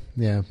 4-day.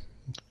 Yeah.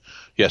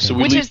 Yeah, so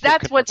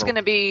that's what's going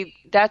to be.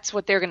 That's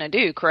what they're going to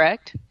do,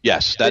 correct?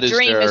 Yes, that is. The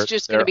dream is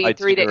just going to be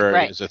 3 days.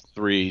 Right. Is a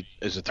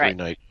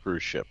 3-night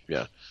cruise ship.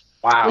 Yeah.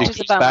 Wow. Which is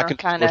a bummer, back and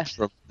kind of. forth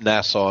from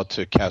Nassau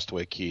to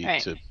Castaway Key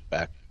to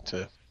back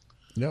to.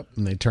 Yep,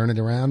 and they turn it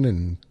around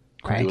and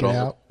crank it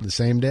out the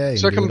same day.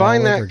 So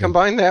combine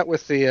that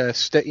with the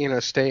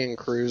stay in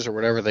cruise or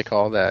whatever they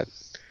call that.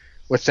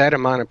 With that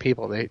amount of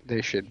people,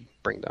 they should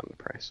bring down the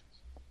price.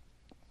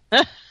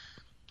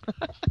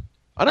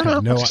 I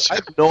don't know. I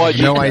have no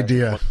idea. No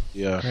idea.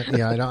 Yeah.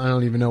 Yeah, I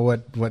don't even know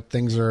what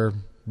things are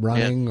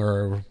running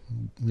or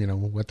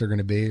what they're going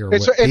to be or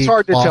it's peak,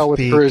 hard to tell with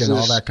cruises and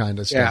all that kind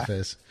of stuff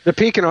is. The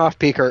peak and off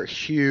peak are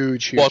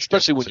huge. Well,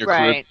 especially when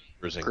you're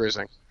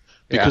cruising.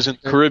 Because in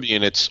the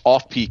Caribbean, it's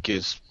off-peak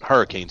is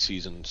hurricane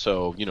season,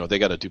 so they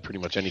got to do pretty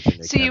much anything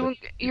they can. So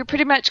you're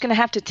pretty much going to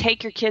have to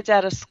take your kids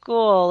out of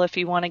school if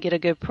you want to get a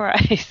good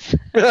price.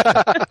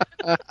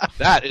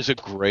 That is a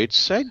great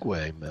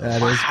segue, Mel.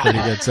 That is a pretty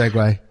good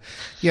segue.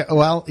 Yeah,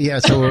 well, yeah.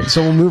 So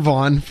we'll move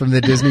on from the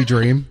Disney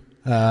Dream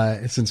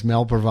since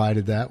Mel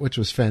provided that, which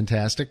was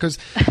fantastic because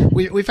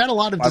we've had a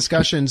lot of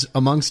discussions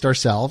amongst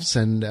ourselves,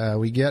 and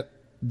we get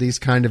these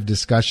kind of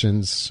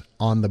discussions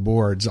on the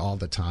boards all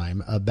the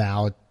time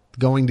about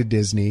going to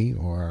Disney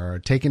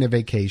or taking a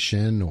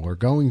vacation or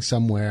going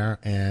somewhere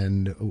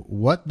and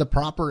what the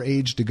proper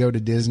age to go to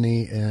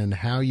Disney and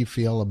how you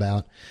feel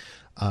about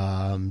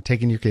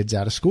taking your kids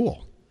out of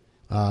school.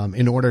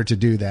 In order to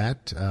do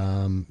that,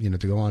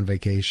 to go on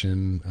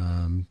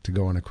vacation, to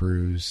go on a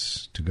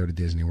cruise, to go to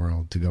Disney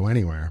World, to go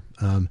anywhere.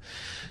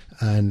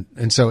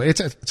 And so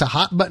it's a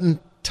hot button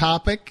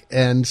topic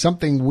and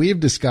something we've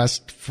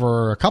discussed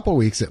for a couple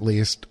weeks at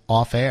least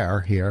off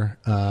air here.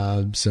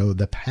 So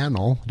the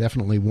panel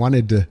definitely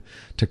wanted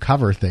to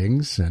cover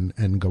things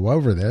and go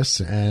over this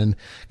and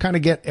kind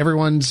of get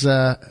everyone's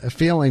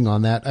feeling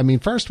on that. I mean,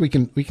 first we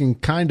can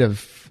kind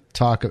of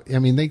talk. I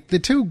mean, the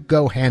two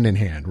go hand in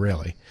hand,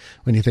 really,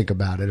 when you think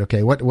about it.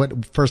 Okay,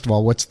 first of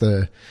all, what's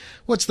the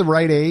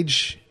right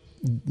age?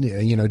 Do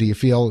you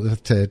feel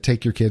to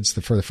take your kids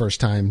for the first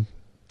time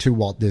to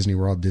Walt Disney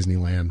World,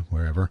 Disneyland,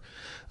 wherever?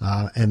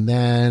 And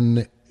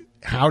then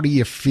how do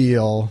you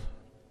feel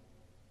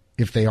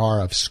if they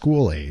are of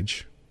school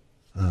age,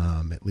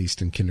 at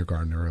least in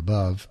kindergarten or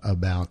above,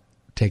 about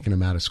taking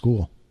them out of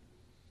school?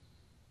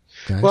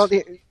 Guys? Well,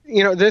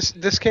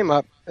 this came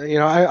up.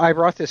 I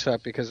brought this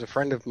up because a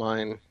friend of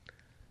mine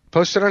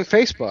posted on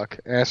Facebook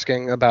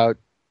asking about,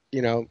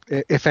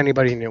 if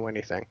anybody knew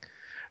anything.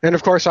 And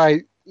of course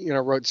I,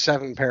 wrote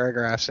 7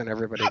 paragraphs and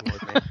everybody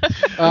ignored me.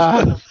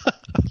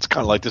 It's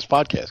kind of like this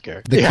podcast,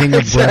 Gary. The king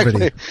of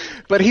brevity.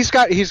 But he's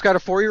got a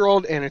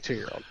 4-year-old and a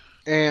 2-year-old.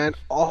 And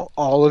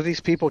all of these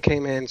people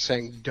came in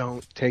saying,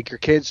 don't take your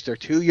kids. They're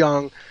too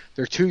young.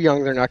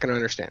 They're not going to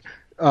understand.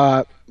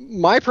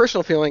 My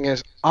personal feeling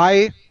is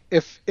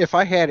if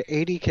I had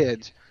 80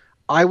 kids,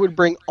 I would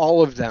bring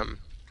all of them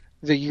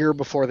the year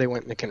before they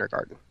went into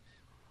kindergarten,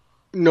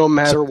 no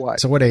matter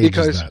what. So what age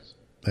is that?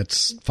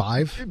 That's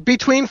 5?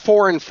 Between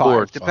 4 and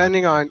 5,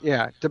 depending on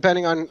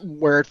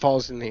where it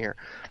falls in the year.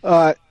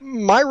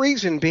 My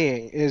reason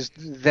being is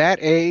that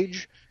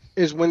age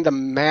is when the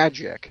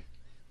magic,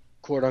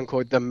 quote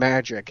unquote, the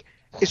magic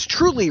is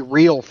truly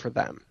real for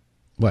them.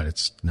 What?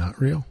 It's not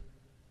real?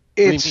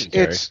 It's what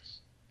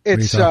are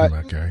you talking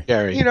about, Gary?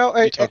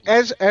 Gary,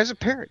 as a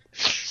parent,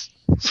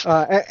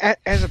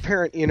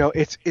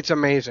 it's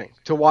amazing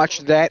to watch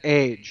that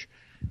age,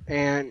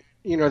 and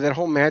that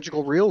whole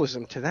magical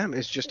realism to them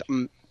is just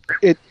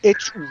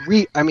it's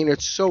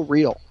so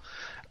real.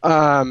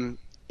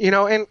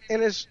 and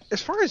as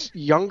far as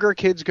younger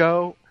kids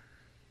go,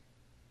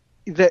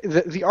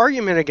 the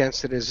argument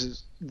against it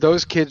is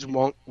those kids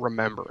won't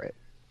remember it.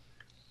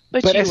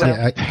 But as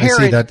a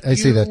parent, I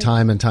see that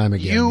time and time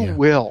again. You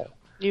will.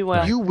 You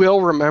will. You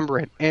will remember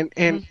it.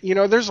 And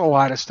there's a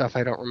lot of stuff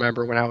I don't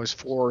remember when I was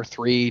 4,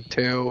 3,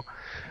 2.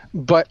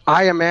 But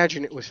I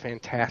imagine it was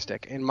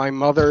fantastic. And my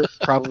mother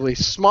probably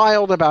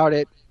smiled about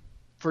it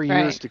for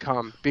years to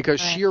come because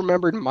she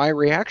remembered my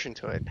reaction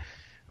to it.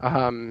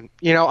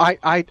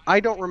 I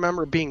don't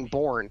remember being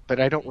born, but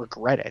I don't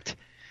regret it.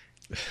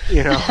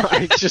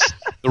 I just...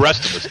 The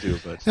rest of us do,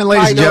 but... And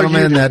ladies and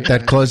gentlemen,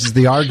 that closes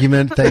the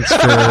argument. Thanks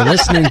for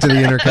listening to the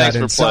Intercat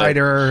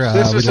Insider.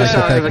 We'd like to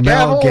thank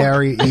Mel,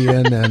 Gary,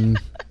 Ian, and...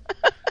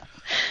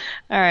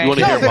 All right. You want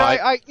to hear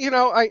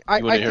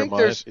I think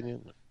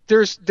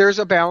there's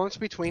a balance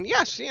between,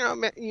 yes,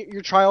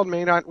 your child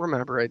may not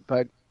remember it,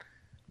 but,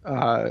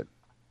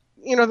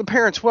 the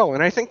parents will.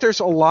 And I think there's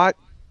a lot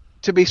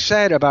to be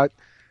said about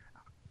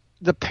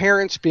the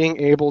parents being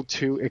able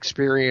to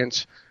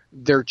experience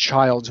their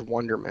child's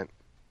wonderment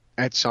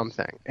at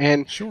something.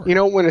 And,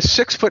 when a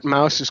 6-foot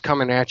mouse is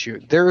coming at you,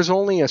 there is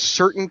only a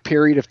certain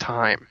period of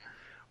time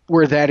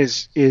where that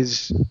is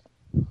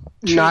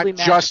not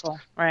magical, just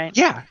right.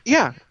 Yeah,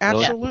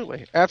 absolutely.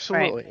 Right.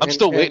 Absolutely. I'm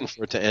still waiting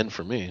for it to end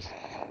for me.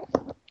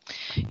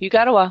 You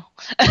got a while.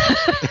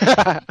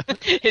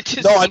 It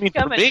just no, I mean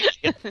coming.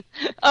 For me.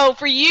 Oh,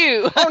 for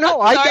you. Oh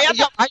no, I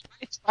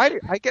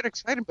get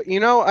excited, but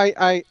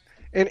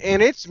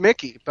and it's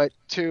Mickey, but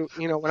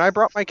when I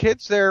brought my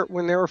kids there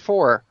when they were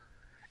 4,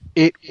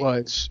 it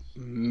was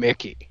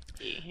Mickey.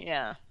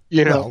 Yeah.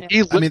 He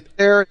lived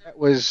there.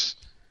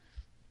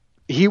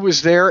 He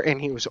was there,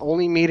 and he was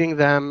only meeting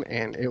them,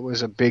 and it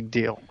was a big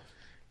deal.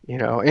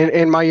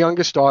 And my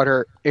youngest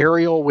daughter,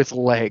 Ariel with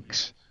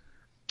legs.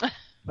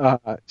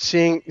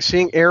 Seeing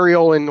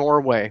Ariel in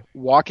Norway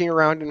walking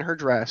around in her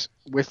dress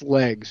with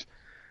legs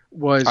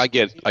was. I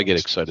get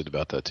excited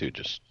about that too.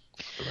 Just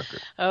for the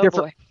record. Oh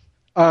boy.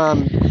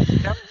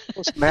 That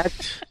was magic.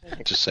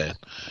 Just saying.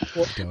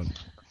 Don't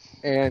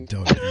even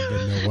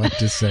know what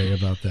to say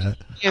about that.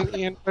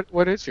 Ian,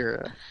 what is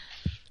your?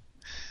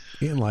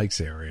 Ian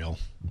likes Ariel.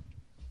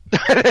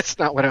 That's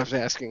not what I was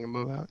asking him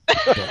about.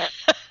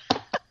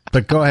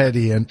 But go ahead,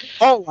 Ian.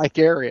 Oh, like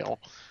Ariel.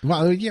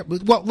 Well, yeah.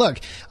 Well, look,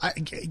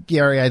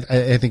 Gary,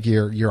 I think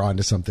you're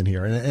onto something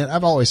here, and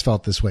I've always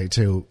felt this way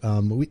too.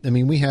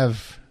 We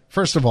have,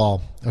 first of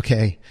all,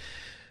 okay,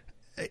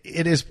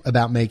 it is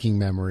about making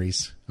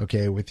memories,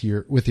 okay, with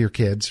your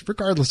kids,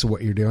 regardless of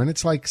what you're doing.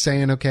 It's like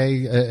saying,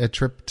 okay, a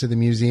trip to the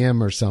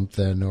museum or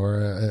something,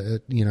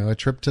 or a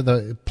trip to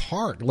the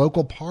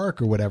local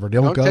park or whatever.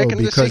 Don't go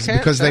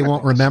because they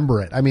won't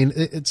remember it. I mean,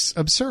 it's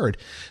absurd.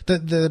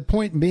 The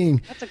point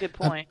being, that's a good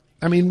point.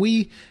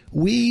 We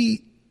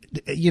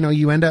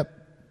you end up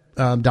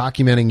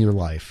documenting your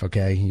life,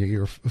 okay?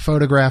 You're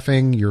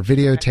photographing, you're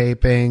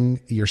videotaping,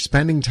 you're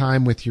spending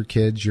time with your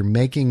kids, you're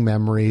making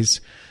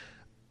memories.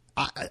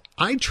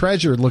 I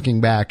treasure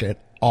looking back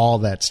at all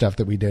that stuff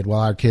that we did while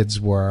our kids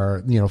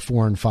were,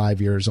 4 and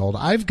 5 years old.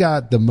 I've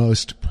got the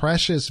most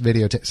precious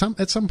videotape.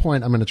 At some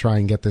point, I'm going to try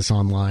and get this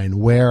online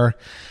where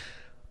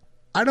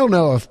I don't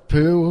know if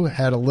Pooh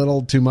had a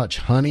little too much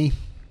honey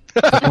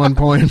at one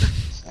point.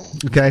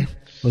 Okay.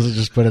 Let's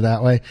just put it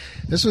that way.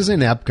 This was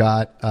in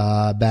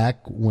Epcot, back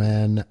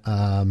when,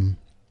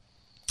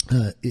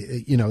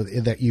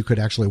 that you could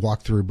actually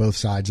walk through both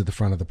sides of the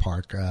front of the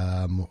park.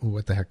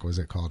 What the heck was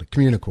it called?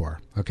 Communicore.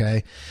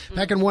 Okay.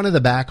 Back in one of the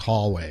back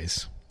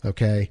hallways.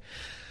 Okay.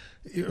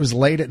 It was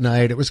late at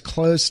night. It was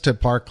close to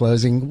park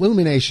closing.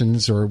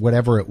 Illuminations or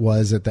whatever it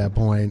was at that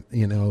point,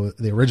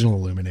 the original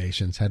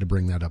Illuminations, had to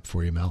bring that up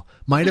for you, Mel,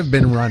 might have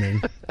been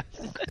running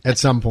at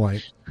some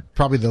point.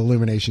 Probably the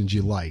Illuminations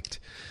you liked.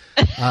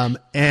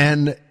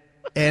 And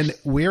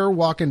we're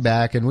walking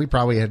back, and we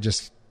probably had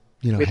just,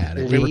 had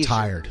it. We were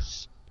tired.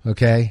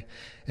 Okay.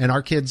 And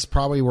our kids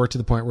probably were to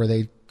the point where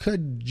they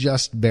could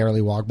just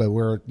barely walk, but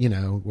we're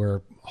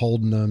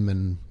holding them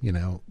and,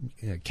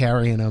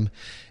 carrying them.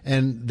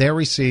 And there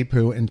we see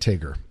Pooh and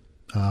Tigger,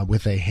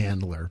 with a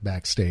handler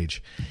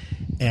backstage.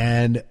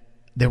 And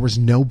there was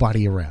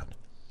nobody around.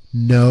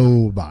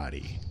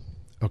 Nobody.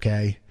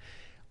 Okay.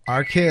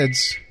 Our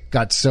kids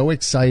got so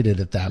excited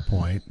at that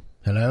point.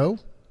 Hello?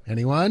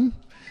 Anyone?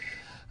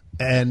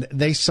 And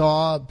they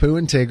saw Pooh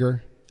and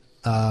Tigger.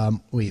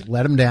 We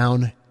let them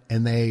down,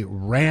 and they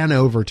ran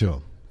over to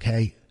him.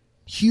 Okay.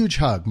 Huge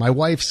hug. My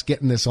wife's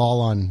getting this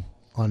all on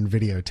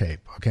videotape.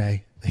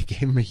 Okay. They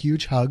gave him a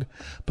huge hug.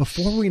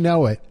 Before we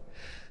know it,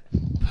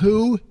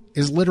 Pooh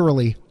is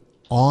literally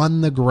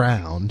on the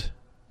ground.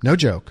 No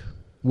joke.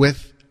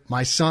 With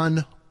my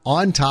son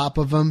on top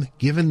of him,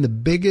 giving the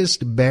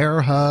biggest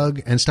bear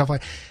hug and stuff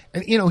like,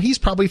 and he's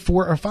probably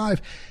 4 or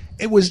 5.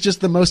 It was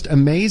just the most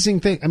amazing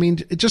thing. I mean,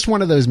 just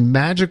one of those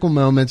magical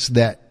moments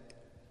that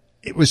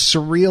it was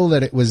surreal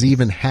that it was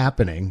even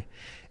happening,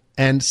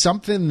 and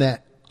something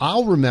that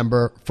I'll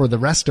remember for the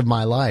rest of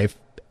my life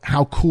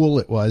how cool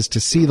it was to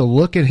see the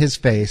look in his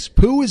face.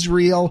 Pooh is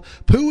real.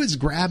 Pooh is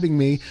grabbing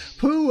me.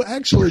 Pooh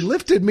actually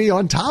lifted me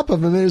on top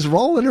of him and is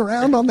rolling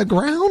around on the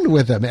ground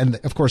with him. And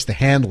of course the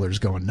handler's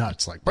going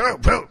nuts, like, Pooh,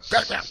 Pooh,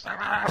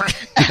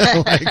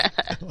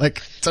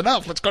 like it's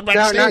enough. Let's go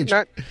backstage.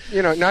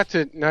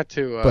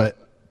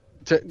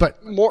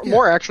 But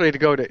more actually to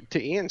go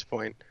to Ian's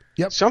point.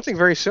 Yep. Something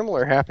very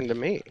similar happened to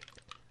me.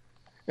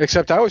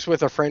 Except I was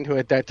with a friend who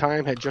at that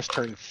time had just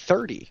turned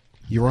 30.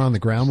 You were on the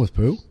ground with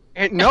Pooh?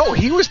 And no,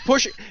 he was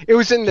pushing. It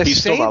was in the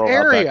same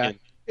area.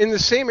 In the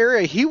same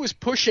area, he was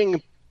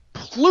pushing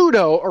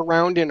Pluto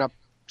around in a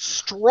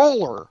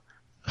stroller.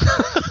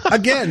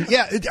 Again,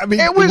 yeah. I mean,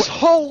 it was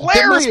hilarious.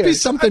 There must be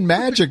something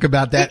magic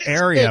about that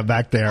area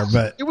back there.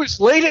 But it was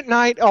late at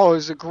night. Oh, it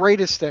was the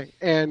greatest thing.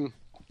 And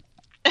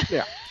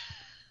yeah.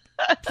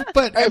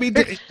 But I mean,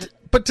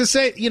 but to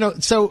say,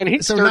 so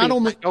not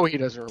only he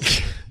doesn't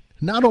remember.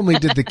 Not only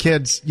did the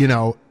kids,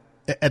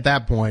 at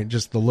that point,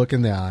 just the look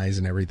in the eyes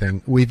and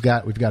everything. We've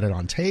got it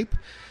on tape.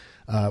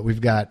 We've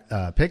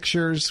got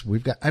pictures.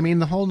 We've got,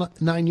 the whole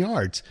 9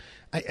 yards.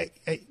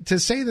 To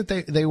say that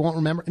they won't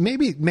remember,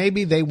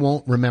 maybe they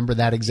won't remember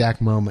that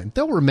exact moment.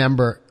 They'll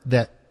remember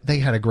that they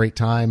had a great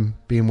time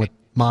being with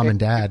mom and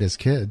dad as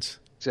kids.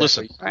 Exactly.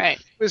 Listen, right?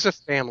 It was a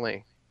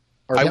family.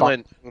 I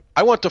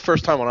went the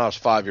first time when I was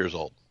 5 years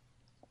old.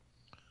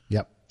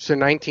 Yep. So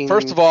 19.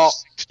 First of all,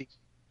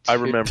 I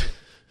remember.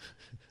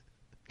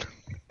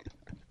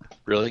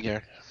 Really,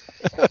 Gary?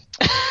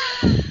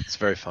 It's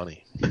very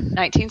funny.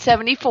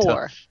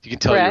 1974. You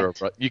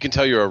can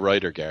tell you're a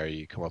writer, Gary.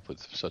 You come up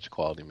with such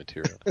quality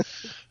material.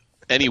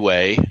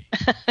 Anyway,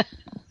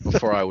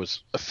 before I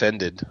was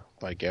offended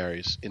by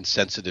Gary's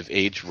insensitive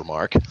age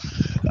remark,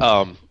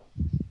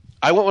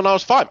 I went when I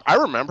was 5. I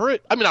remember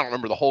it. I don't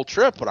remember the whole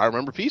trip, but I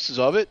remember pieces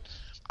of it.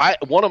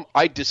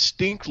 I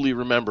distinctly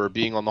remember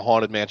being on the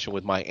Haunted Mansion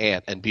with my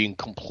aunt and being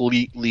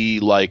completely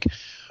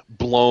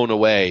blown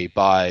away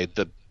by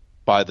the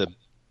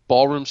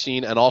ballroom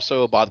scene, and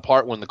also by the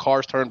part when the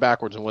cars turned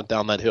backwards and went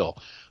down that hill.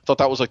 I thought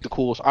that was the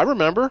coolest. I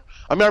remember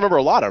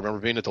a lot. I remember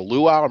being at the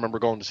Luau. I remember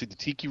going to see the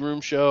Tiki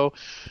Room show.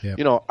 Yep.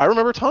 I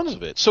remember tons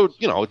of it. So,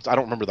 I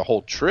don't remember the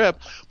whole trip,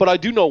 but I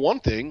do know one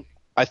thing.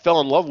 I fell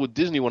in love with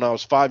Disney when I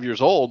was 5 years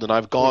old, and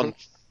I've gone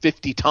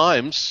 50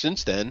 times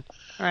since then.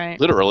 Right.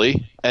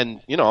 Literally.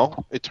 And,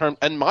 it turned,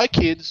 and my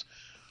kids,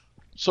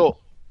 so,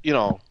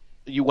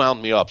 you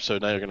wound me up, so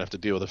now you're going to have to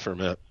deal with it for a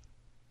minute.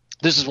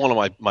 This is one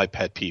of my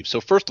pet peeves.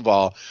 So first of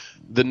all,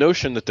 the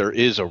notion that there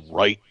is a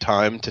right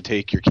time to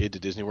take your kid to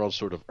Disney World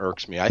sort of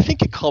irks me. I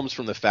think it comes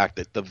from the fact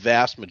that the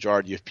vast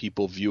majority of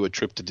people view a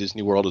trip to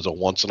Disney World as a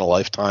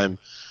once-in-a-lifetime,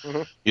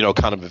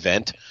 kind of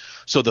event.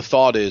 So the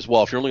thought is,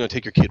 well, if you're only going to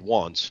take your kid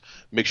once,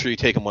 make sure you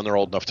take them when they're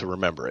old enough to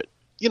remember it.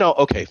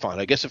 Okay, fine.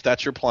 I guess if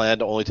that's your plan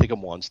to only take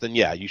them once, then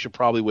yeah, you should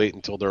probably wait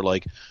until they're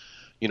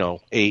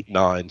 8,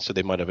 9, so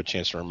they might have a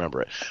chance to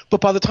remember it. But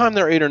by the time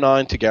they're 8 or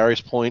 9, to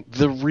Gary's point,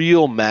 the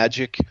real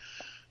magic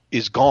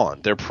is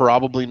gone. They're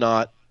probably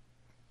not,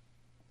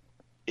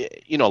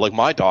 like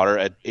my daughter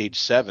at age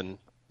 7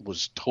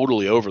 was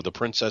totally over the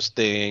princess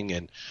thing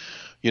and,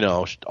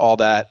 all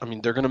that.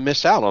 They're going to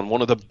miss out on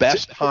one of the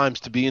best times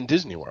to be in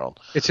Disney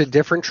World. It's a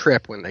different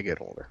trip when they get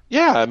older.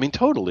 Yeah,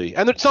 totally.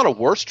 And it's not a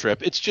worse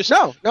trip. It's just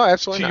no,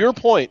 absolutely. To your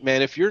point,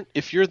 man, if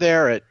you're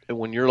there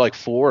when you're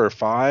 4 or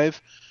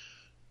 5.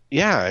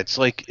 Yeah, it's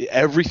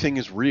everything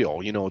is real.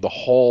 The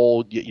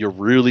whole, you're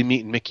really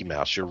meeting Mickey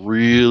Mouse. You're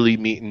really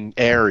meeting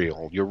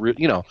Ariel.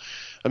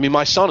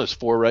 My son is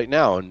 4 right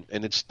now, and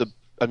it's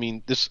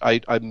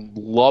I'm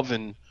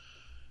loving,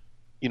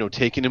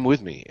 taking him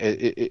with me.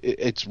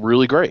 It's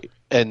really great.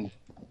 And,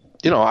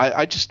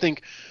 I just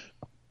think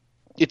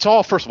it's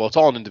all, first of all, it's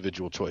all an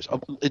individual choice.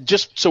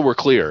 Just so we're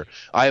clear,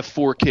 I have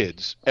 4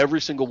 kids. Every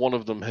single one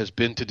of them has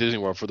been to Disney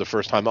World for the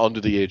first time under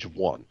the age of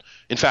 1.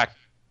 In fact,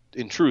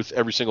 in truth,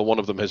 every single one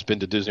of them has been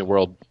to Disney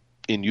World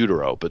in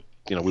utero, but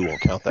we won't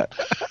count that.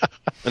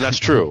 And that's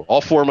true. All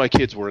 4 of my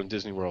kids were in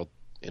Disney World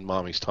in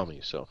mommy's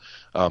tummy. So,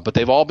 but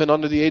they've all been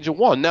under the age of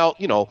 1. Now,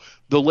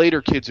 the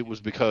later kids, it was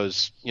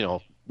because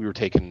we were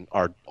taking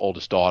our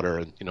oldest daughter,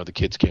 and the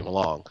kids came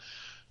along.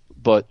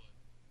 But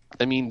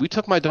we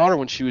took my daughter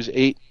when she was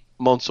 8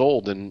 months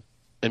old, and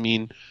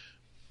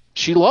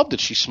she loved it.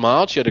 She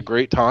smiled. She had a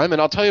great time.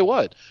 And I'll tell you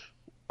what,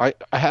 I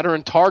had her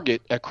in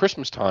Target at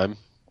Christmas time.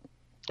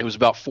 It was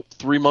about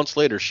 3 months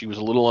later. She was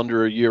a little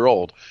under a year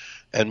old,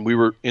 and we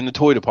were in the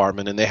toy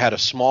department, and they had a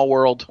Small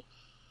World,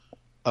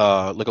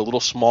 a little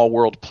Small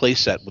World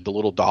playset with the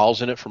little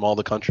dolls in it from all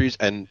the countries.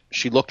 And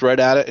she looked right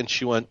at it, and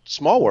she went,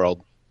 "Small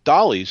World,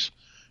 dollies,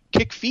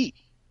 kick feet."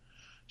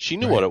 She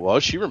knew what it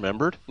was. She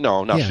remembered.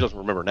 No, she doesn't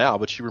remember now,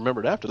 but she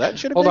remembered after that. And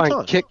she had a great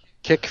time.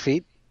 Kick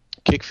feet.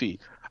 Kick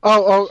feet.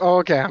 Oh,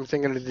 okay. I'm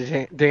thinking of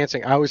the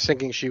dancing. I was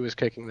thinking she was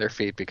kicking their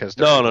feet because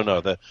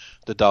no. The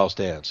dolls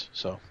dance.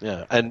 So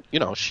yeah, and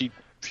she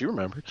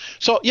remembered.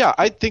 So yeah,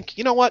 I think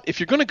if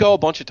you're going to go a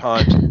bunch of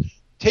times,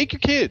 take your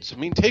kids. I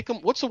mean, take them.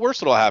 What's the worst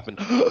that'll happen?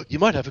 You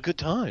might have a good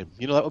time.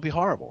 That would be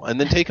horrible.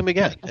 And then take them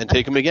again, and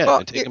take them again,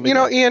 and take them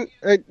again. Ian,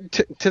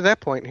 to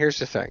that point, here's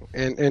the thing,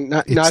 and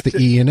not it's not the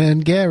Ian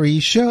and Gary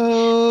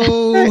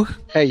show.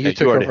 Hey, you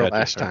took over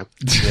last time.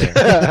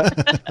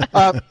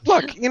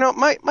 Look,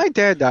 my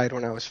dad died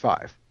when I was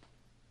 5,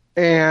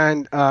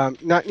 and I'm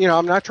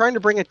not trying to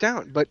bring it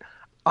down, but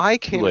I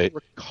can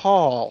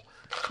recall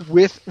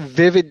with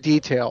vivid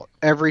detail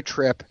every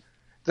trip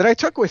that I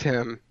took with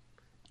him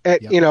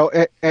at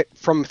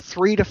from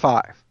 3 to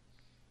 5.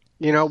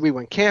 We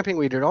went camping,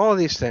 we did all of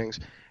these things,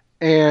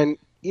 and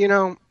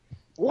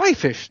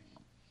life is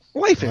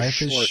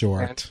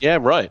short. Man. Yeah,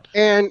 right.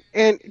 And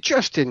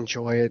just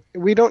enjoy it.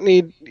 We don't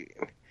need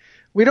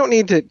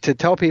to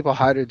tell people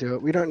how to do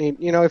it. We don't need,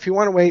 if you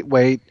want to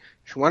wait.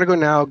 If you want to go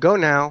now, go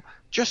now.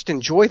 Just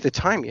enjoy the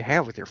time you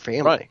have with your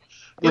family. Right.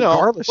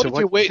 Regardless of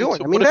what you're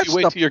doing. What if you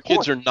wait till your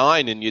kids are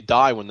 9 and you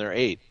die when they're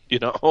 8?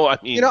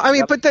 But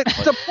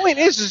the point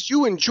is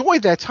you enjoy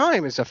that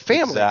time as a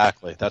family.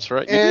 Exactly. That's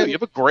right. You do. You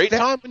have a great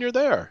time when you're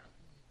there.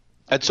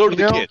 And so do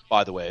the kids,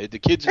 by the way. The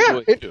kids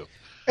enjoy it too.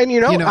 And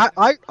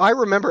I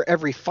remember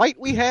every fight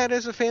we had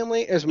as a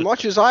family as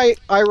much as I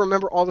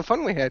remember all the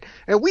fun we had,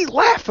 and we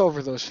laugh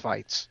over those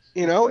fights.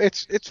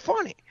 It's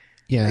funny.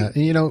 Yeah,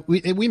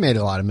 we made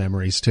a lot of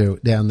memories too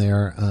down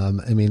there.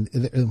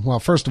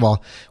 First of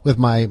all, with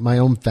my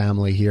own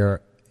family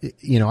here,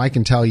 I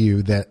can tell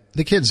you that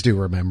the kids do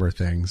remember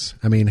things.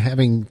 I mean,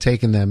 having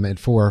taken them at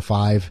 4 or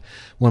 5,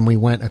 when we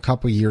went a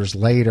couple years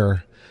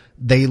later,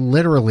 they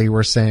literally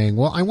were saying,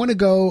 "Well, I want to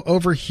go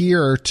over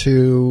here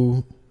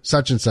to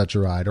such and such a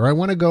ride, or I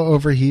want to go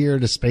over here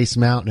to Space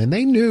Mountain," and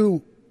they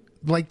knew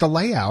like the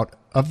layout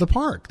of the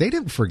park. They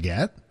didn't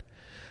forget.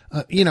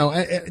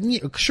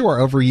 Sure,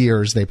 over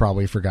years they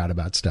probably forgot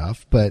about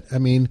stuff, but I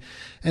mean,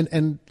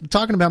 and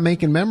talking about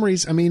making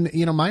memories, I mean,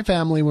 my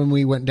family, when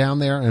we went down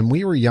there and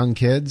we were young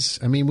kids,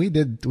 I mean, we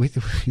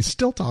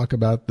still talk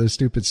about the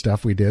stupid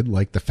stuff we did,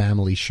 like the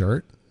family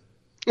shirt.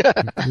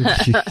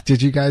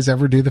 Did you guys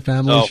ever do the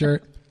family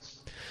shirt?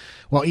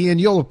 Well, Ian,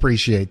 you'll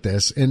appreciate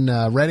this. In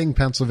Reading,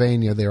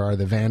 Pennsylvania, there are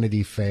the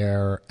Vanity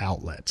Fair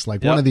outlets,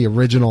 like one of the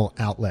original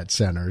outlet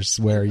centers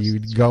where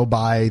you'd go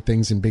buy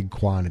things in big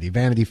quantity.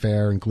 Vanity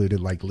Fair included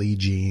like Lee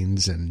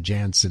Jeans and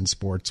Janssen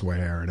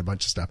Sportswear and a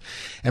bunch of stuff.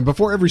 And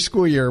before every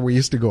school year, we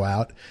used to go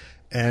out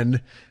and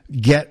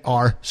get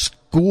our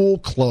school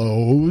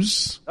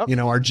clothes,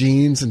 our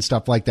jeans and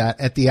stuff like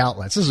that at the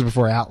outlets. This is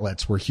before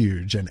outlets were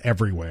huge and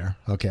everywhere.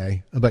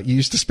 Okay. But you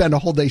used to spend a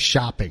whole day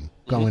shopping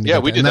going to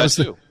get we did that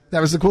too. That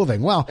was the cool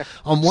thing. Well,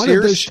 on one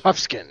of those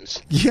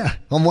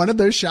on one of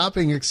those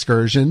shopping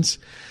excursions,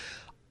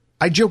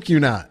 I joke you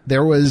not,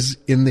 there was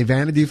in the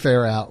Vanity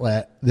Fair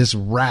outlet this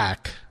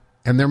rack,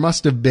 and there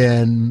must have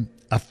been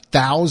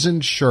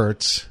 1,000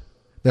 shirts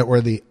that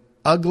were the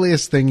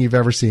ugliest thing you've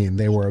ever seen.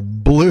 They were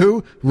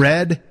blue,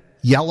 red,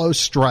 yellow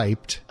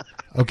striped,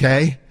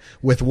 okay,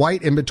 with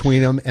white in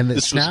between them, and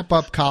the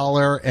snap-up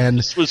collar. And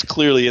this was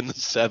clearly in the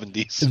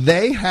 70s.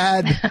 They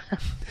had,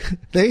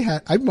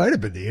 I might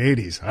have been the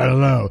 80s. I don't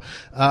know.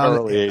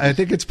 Early 80s. I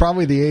think it's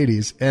probably the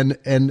 80s.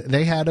 And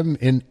they had them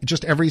in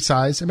just every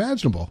size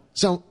imaginable.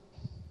 So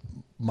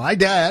my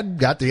dad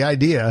got the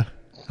idea.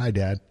 Hi,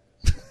 Dad.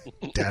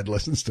 Dad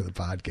listens to the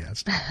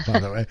podcast, by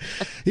the way.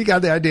 He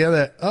got the idea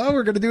that,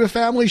 we're going to do a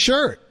family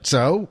shirt.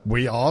 So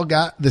we all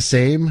got the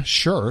same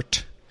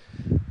shirt.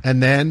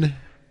 And then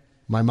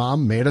my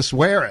mom made us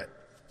wear it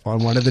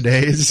on one of the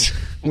days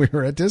we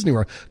were at Disney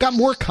World. Got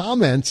more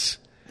comments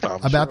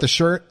about the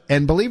shirt,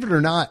 and believe it or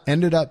not,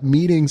 ended up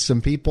meeting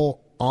some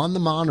people on the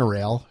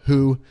monorail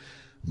who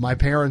my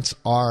parents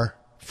are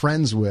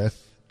friends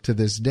with to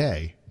this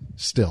day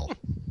still.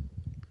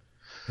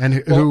 And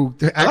who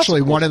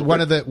actually one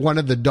of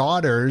the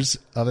daughters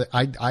of it,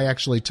 I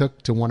actually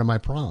took to one of my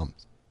proms.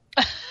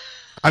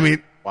 I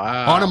mean,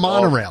 on a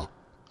monorail.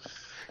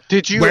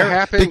 Did you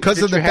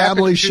because of the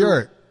family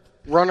shirt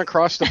run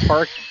across the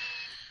park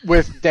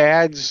with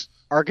Dad's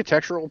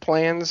architectural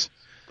plans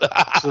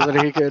so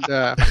that he could?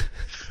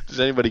 Does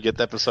anybody get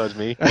that besides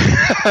me?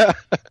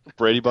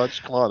 Brady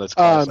Bunch, come on, that's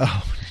classic.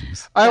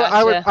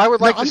 I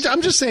would like.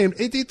 I'm just saying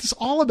it's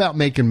all about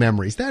making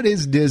memories. That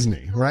is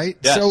Disney, right?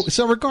 Yes.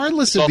 So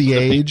regardless of the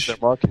age,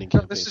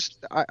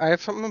 I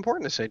have something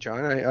important to say, John.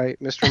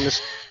 Mr. and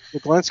Miss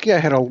McGlensky, I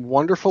had a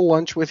wonderful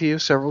lunch with you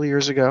several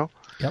years ago.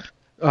 Yep.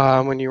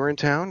 When you were in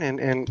town,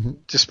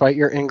 and despite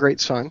your ingrate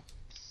son,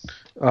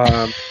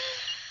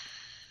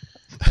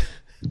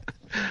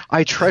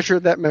 I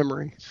treasured that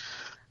memory.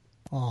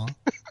 Aw.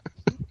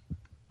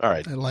 All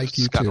right. I like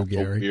you too,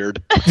 Gary.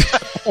 Weird.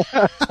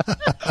 I'm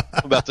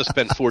about to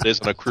spend 4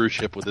 days on a cruise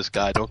ship with this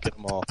guy. Don't get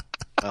them all.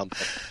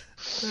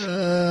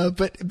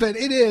 But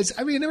it is.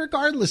 I mean,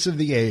 regardless of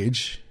the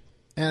age,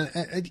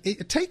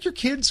 take your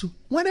kids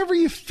whenever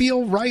you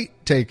feel right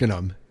taking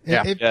them.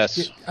 Yeah. Yes.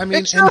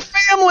 It's your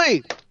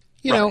family.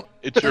 You know,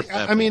 it's your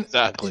family. I mean,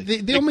 exactly.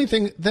 The only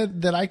thing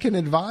that I can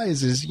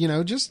advise is,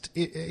 just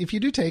if you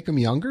do take them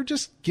younger,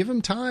 just give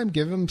them time,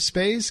 give them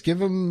space, give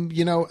them,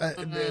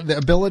 the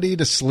ability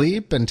to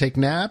sleep and take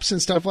naps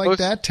and stuff like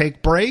that.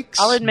 Take breaks.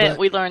 I'll admit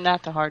we learned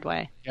that the hard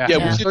way. Yeah,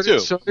 we did too.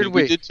 So did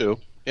we. We did too.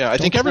 Yeah, I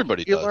think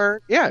everybody does.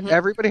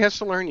 Everybody has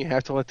to learn. You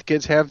have to let the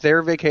kids have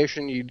their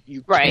vacation.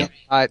 You right.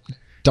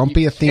 Don't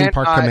be a theme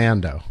park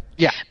commando.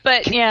 Yeah,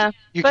 but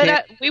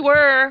we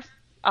were.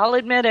 I'll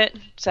admit it.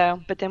 So,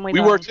 but then we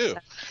were too. So,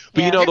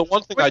 but the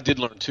one thing I did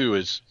learn too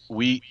is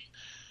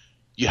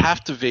you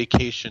have to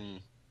vacation.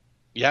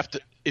 You have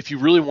to, if you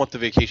really want the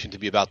vacation to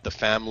be about the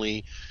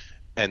family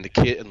and the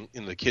kid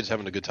and the kids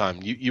having a good time.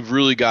 You've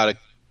really got to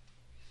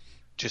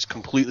just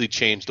completely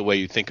change the way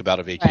you think about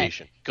a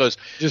vacation, because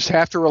just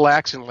have to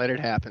relax and let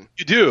it happen.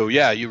 You do,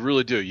 yeah, you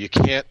really do. You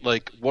can't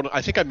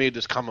I think I made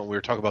this comment when we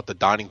were talking about the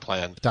dining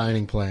plan.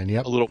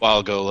 Yep. A little while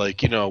ago,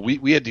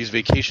 we had these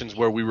vacations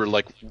where we were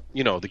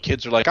the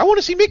kids are like, I want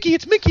to see Mickey.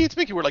 It's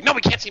Mickey. We're like, no,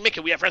 we can't see Mickey.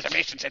 We have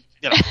reservations. And,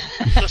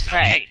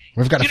 right.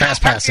 We've got a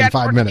fast pass in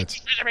 5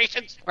 minutes.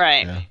 Reservations.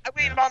 Right. Yeah. I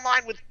waited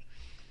online with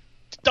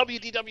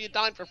WDW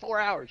Dine for 4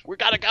 hours. We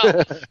gotta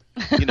go.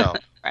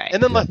 Right.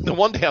 And then the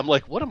one day I'm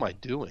like, what am I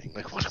doing?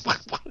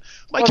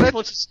 My kid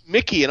wants to see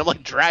Mickey, and I'm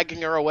like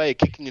dragging her away,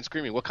 kicking and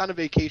screaming. What kind of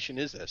vacation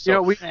is this?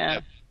 So,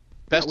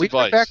 best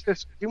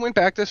advice. We went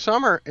back this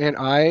summer, and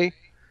I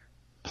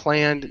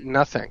planned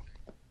nothing.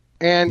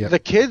 And the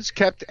kids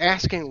kept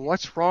asking,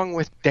 what's wrong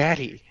with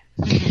Daddy?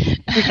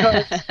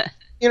 Because,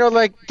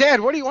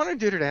 Dad, what do you want to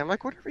do today? I'm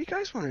like, whatever you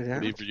guys want to do.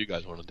 Whatever you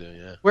guys want to do,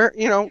 yeah. Where,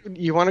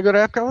 you want to go to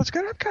Epcot? Let's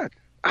go to Epcot.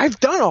 I've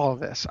done all of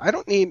this. I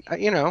don't need,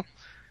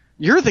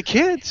 you're the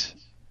kids.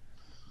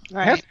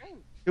 Right.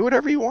 Do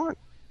whatever you want.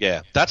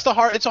 Yeah, it's a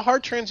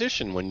hard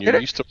transition when you're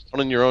used to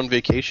running your own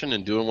vacation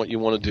and doing what you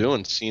want to do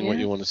and seeing what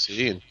you want to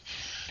see. And,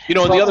 and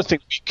the other thing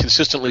we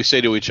consistently say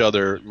to each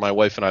other, my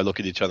wife and I look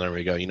at each other and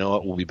we go, you know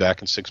what, we'll be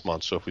back in 6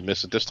 months. So if we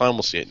miss it this time,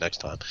 we'll see it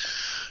next time.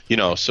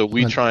 So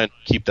we try and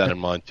keep that in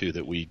mind too,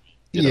 that we,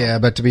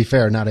 but to be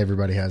fair, not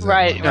everybody has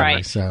that.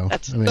 Right. So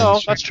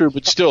that's true.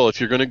 But still,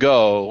 if you're going to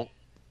go,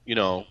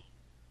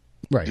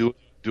 right. do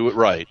it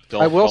right.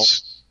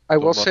 I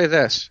will say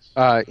this.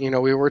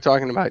 We were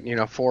talking about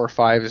 4 or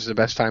 5 is the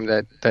best time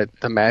that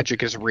the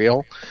magic is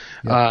real.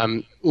 Yeah.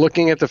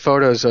 Looking at the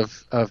photos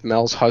of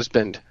Mel's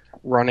husband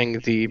running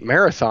the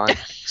marathon,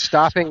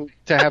 stopping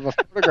to have a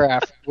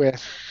photograph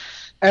with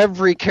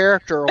every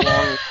character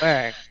along the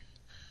way.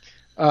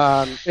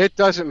 It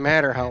doesn't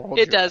matter how old.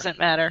 It doesn't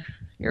matter.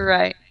 You're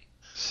right.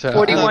 So,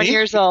 41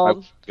 years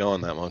old.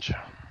 Going that much.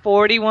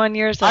 41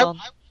 years old.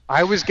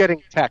 I was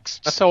getting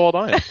texts. That's how old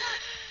I am.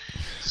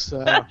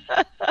 So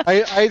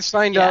I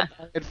signed up.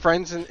 I had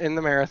friends in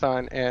the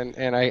marathon,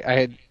 and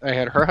I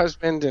had her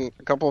husband and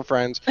a couple of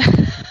friends.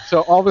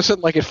 So all of a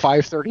sudden, at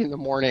 5:30 in the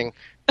morning,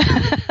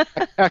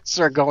 texts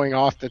are going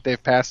off that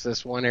they've passed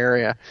this one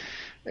area,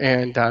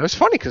 and it was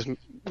funny because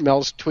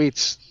Mel's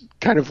tweets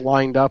kind of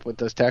lined up with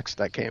those texts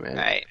that came in.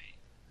 Right.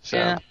 So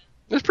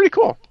it was pretty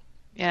cool.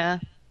 Yeah.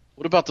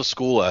 What about the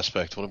school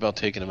aspect? What about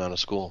taking them out of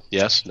school?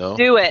 Yes? No?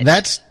 Do it.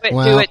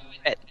 Do it.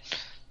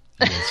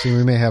 See,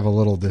 we may have a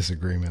little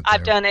disagreement there.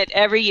 I've done it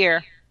every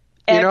year.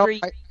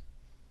 I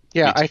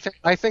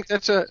think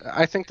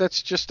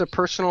that's just a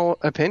personal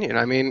opinion.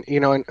 I mean,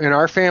 in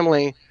our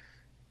family,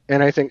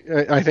 and I think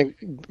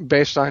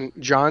based on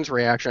John's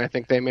reaction, I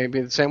think they may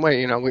be the same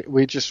way.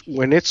 We just,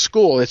 when it's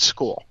school,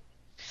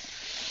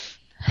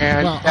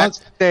 and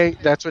that's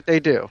what they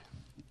do.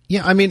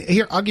 Yeah, I mean,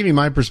 here, I'll give you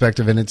my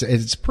perspective, and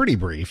it's pretty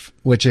brief,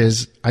 which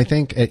is, I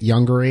think at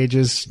younger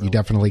ages, you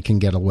definitely can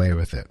get away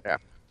with it. Yeah.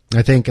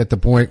 I think at the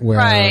point where,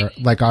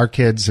 our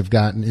kids have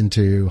gotten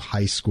into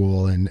high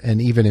school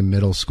and even in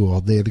middle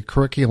school, the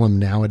curriculum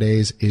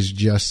nowadays is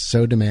just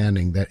so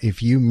demanding that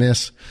if you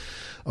miss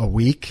a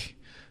week,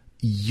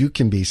 you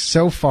can be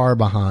so far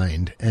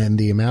behind, and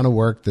the amount of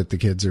work that the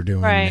kids are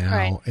doing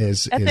now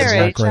is a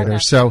lot greater.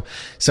 So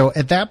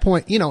at that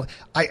point,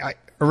 I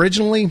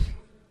originally,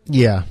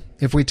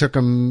 if we took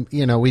them,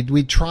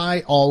 we'd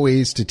try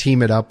always to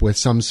team it up with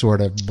some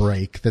sort of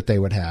break that they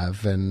would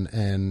have,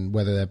 and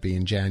whether that be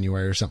in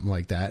January or something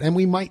like that. And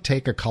we might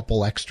take a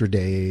couple extra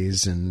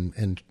days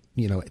and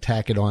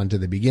tack it on to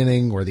the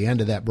beginning or the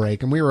end of that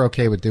break. And we were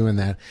okay with doing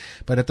that.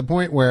 But at the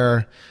point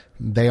where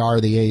they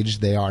are the age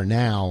they are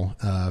now,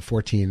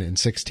 14 and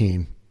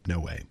 16, no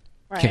way.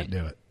 Right. Can't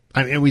do it.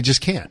 I mean, we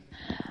just can't.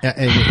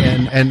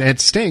 And it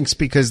stinks,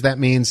 because that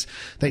means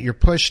that you're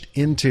pushed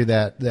into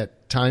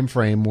that time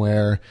frame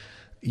where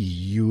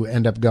you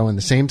end up going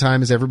the same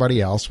time as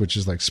everybody else, which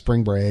is like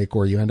spring break,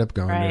 or you end up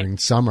going during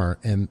summer,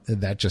 and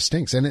that just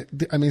stinks. And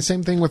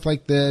same thing with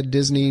the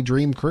Disney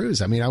Dream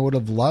Cruise. I mean, I would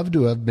have loved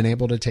to have been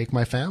able to take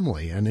my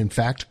family, and in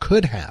fact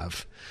could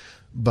have,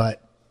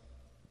 but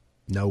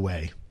no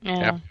way.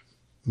 Yeah.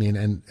 I mean,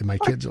 and my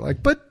kids are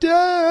like, but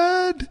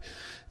Dad,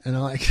 and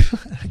I'm like,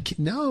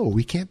 no,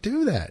 we can't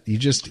do that.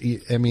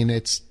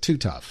 It's too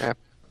tough. Yeah.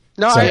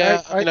 No,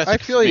 I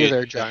feel you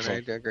there, John. I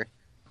agree.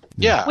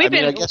 Yeah,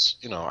 I guess,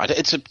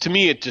 to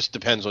me it just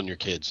depends on your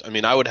kids. I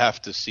mean, I would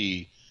have to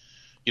see,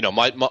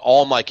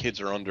 all my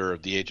kids are under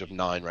the age of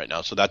 9 right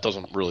now, so that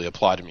doesn't really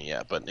apply to me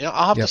yet. But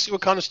I'll have to see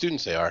what kind of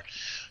students they are.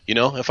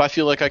 If I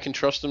feel like I can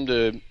trust them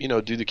to,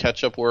 do the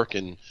catch-up work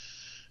and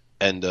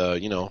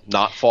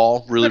not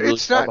fall really.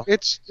 But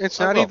it's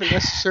not even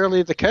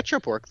necessarily the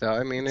catch-up work, though.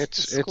 I mean,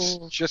 it's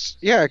just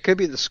it could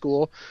be the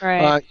school.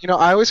 Right.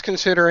 I was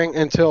considering,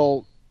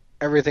 until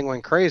everything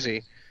went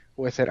crazy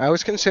with it, I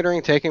was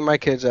considering taking my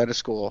kids out of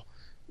school,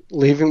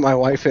 leaving my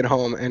wife at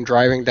home, and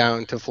driving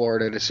down to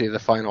Florida to see the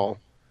final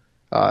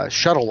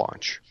shuttle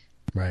launch.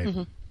 Right.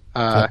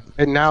 Mm-hmm.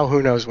 And now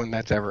who knows when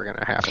that's ever going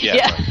to happen.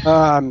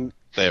 Yeah.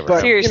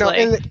 But,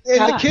 seriously. and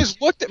the kids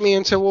looked at me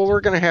and said, well, we're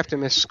going to have to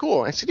miss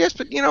school. I said, yes,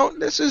 but,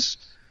 this is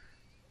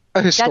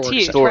a historic. That's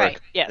huge, story. right.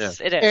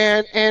 Yes, it is.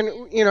 And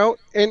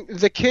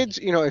the kids,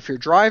 if you're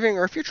driving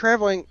or if you're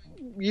traveling,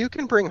 you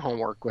can bring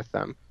homework with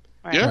them.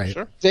 Right. Yeah,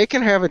 sure. They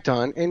can have it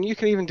done, and you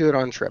can even do it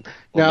on trip.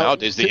 Well,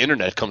 nowadays, the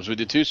internet comes with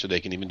it, too, so they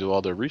can even do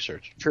all their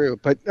research. True.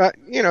 But,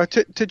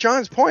 to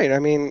John's point, I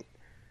mean,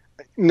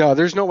 no,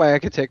 there's no way I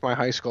could take my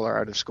high schooler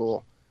out of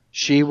school.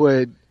 She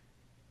would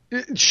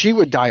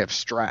die of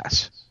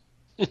stress,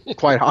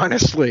 quite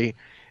honestly.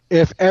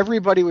 If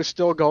everybody was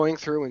still going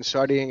through and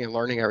studying and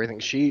learning everything,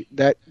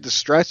 the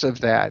stress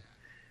of that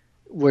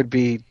would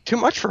be too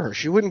much for her.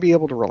 She wouldn't be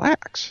able to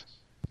relax.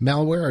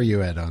 Mel, where are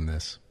you at on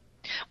this?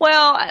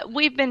 Well,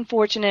 we've been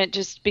fortunate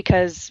just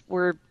because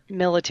we're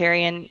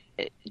military, and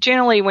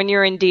generally when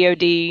you're in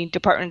DOD,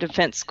 Department of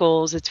Defense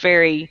schools,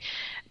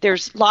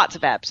 there's lots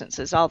of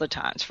absences all the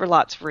times for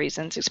lots of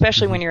reasons,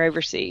 especially when you're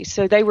overseas.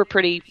 So they were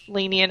pretty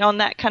lenient on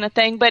that kind of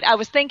thing. But I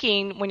was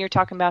thinking, when you're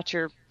talking about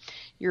your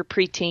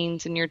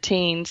preteens and your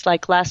teens,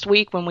 like last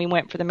week when we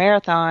went for the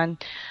marathon,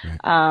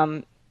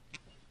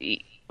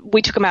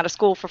 we took them out of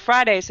school for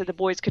Friday so the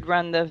boys could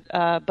run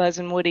the Buzz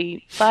and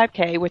Woody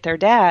 5K with their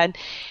dad.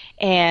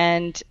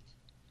 And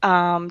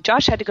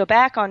Josh had to go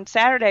back on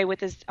Sunday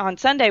with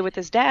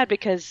his dad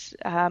because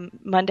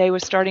Monday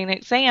was starting an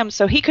exam,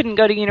 so he couldn't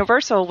go to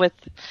Universal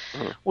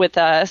with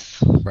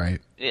us.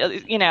 Right.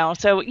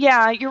 So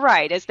yeah, you're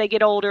right. As they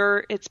get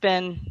older, it's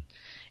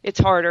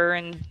harder,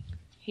 and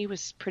he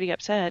was pretty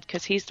upset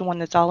because he's the one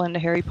that's all into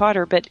Harry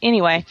Potter. But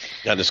anyway.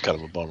 Yeah, that's kind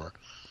of a bummer.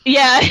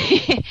 Yeah,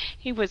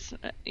 he was.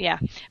 Yeah,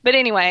 but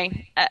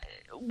anyway.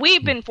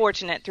 We've been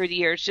fortunate through the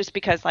years just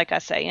because, like I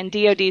say, in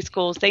DOD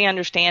schools, they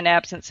understand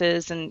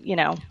absences and,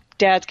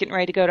 dad's getting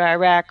ready to go to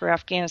Iraq or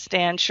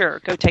Afghanistan.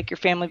 Sure, go take your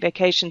family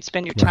vacation,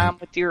 spend your time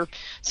with your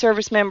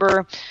service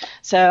member.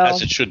 So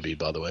as it should be,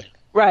 by the way.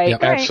 Right,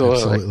 yep, right.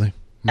 Absolutely.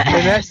 But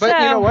you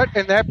know what?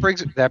 And that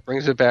brings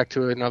it back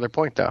to another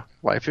point, though.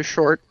 Life is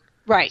short.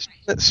 Right.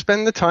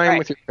 Spend the time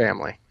with your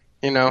family.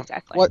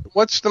 Exactly.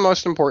 What's the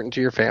most important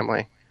to your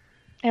family?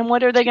 And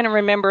what are they going to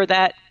remember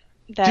that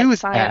do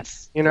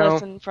science that,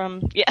 lesson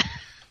from? Yeah,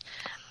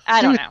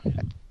 I don't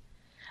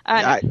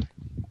know.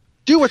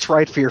 Do what's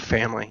right for your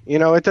family.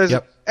 It does.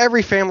 Yep.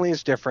 Every family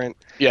is different.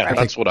 Yeah,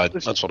 that's what I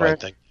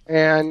think.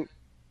 And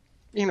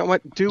you know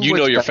what?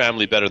 Your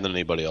family better than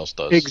anybody else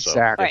does.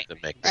 Exactly. So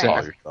make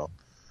yourself.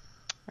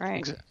 Right.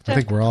 Exactly. I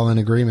think we're all in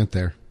agreement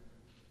there.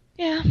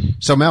 Yeah.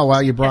 So Mel,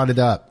 while you brought it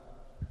up,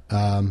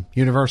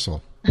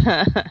 Universal,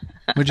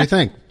 what'd you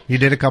think? You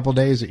did a couple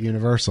days at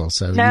Universal,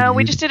 so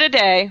we just did a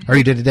day. Or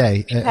you did a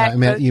day. I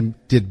mean, you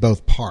did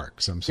both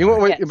parks. I'm sorry. You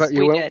went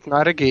with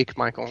Not a Geek,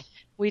 Michael.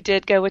 We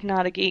did go with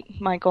Not a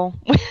Geek, Michael.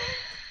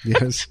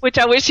 Yes. Which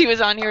I wish he was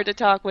on here to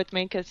talk with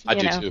me because I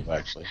do too,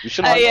 actually. We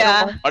should.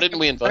 Why didn't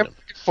we invite him?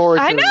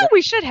 I know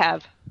we should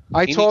have.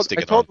 I told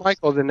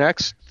Michael the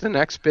next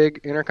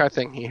big Intercut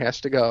thing he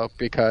has to go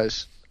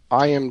because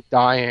I am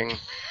dying.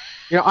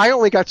 I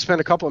only got to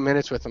spend a couple of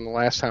minutes with him the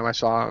last time I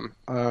saw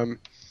him.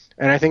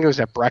 And I think it was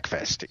at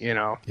breakfast,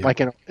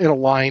 like in a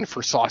line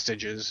for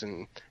sausages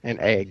and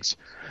eggs.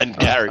 And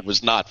Gary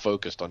was not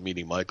focused on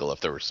meeting Michael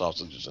if there were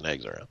sausages and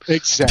eggs around.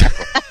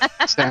 Exactly.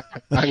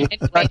 I mean,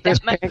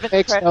 breakfast,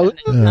 pancakes.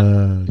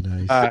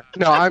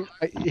 Nice.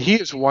 He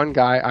is one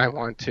guy I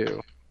want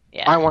to.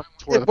 Yeah. I want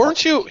to tour the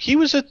weren't you? He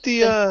was at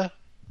the.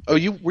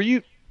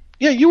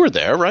 Yeah, you were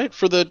there, right,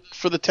 for the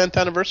 10th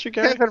anniversary,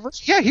 Gary? 10th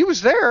anniversary. Yeah, he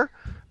was there,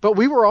 but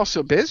we were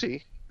also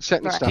busy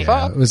setting stuff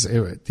up. It was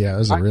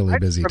a really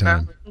busy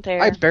time.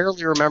 I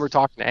barely remember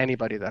talking to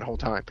anybody that whole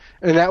time,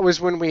 and that was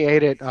when we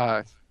ate at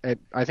I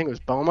think it was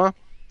Boma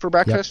for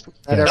breakfast.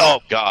 Yep. Oh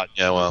God,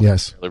 yeah. Well,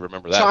 yes. I really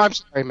remember that. So I'm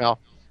sorry, Mel.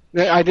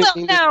 I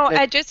didn't.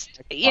 I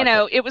just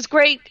it was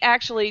great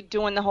actually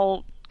doing the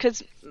whole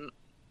because.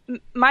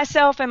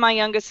 Myself and my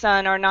youngest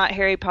son are not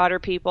Harry Potter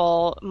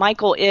people.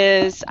 Michael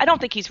is. I don't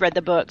think he's read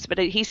the books, but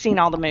he's seen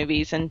all the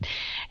movies, and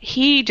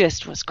he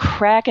just was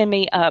cracking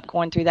me up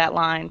going through that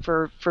line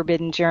for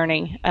Forbidden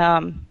Journey.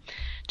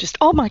 Just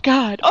oh my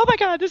god,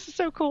 this is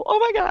so cool. Oh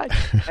my god,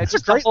 it's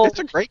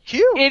a great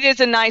cue. It is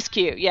a nice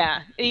cue,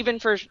 yeah. Even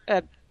for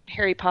a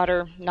Harry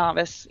Potter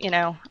novice,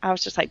 I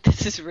was just like,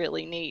 this is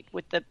really neat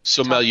with the.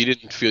 So Mel, you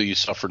didn't feel you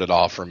suffered at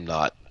all from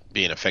not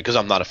being a fan, because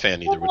I'm not a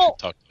fan either, which we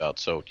talked about.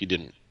 So you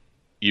didn't.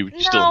 You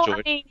still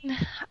enjoyed it?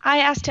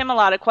 I asked him a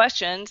lot of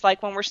questions,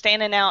 like when we're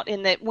standing out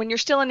when you're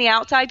still in the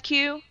outside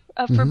queue,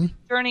 for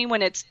Journey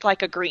when it's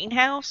like a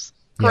greenhouse,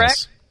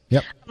 correct? Yes.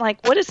 Yep. I'm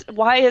like,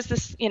 why is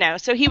this,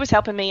 so he was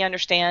helping me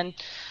understand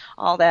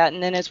all that.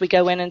 And then as we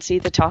go in and see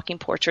the talking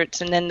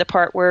portraits, and then the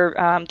part where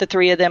the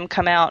three of them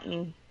come out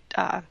and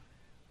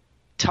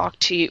talk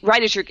to you,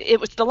 right as it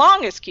was the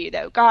longest queue,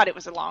 though. God, it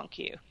was a long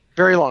queue.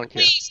 Very long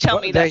queue. Please tell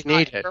me that's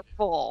not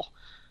full.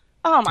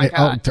 Oh, my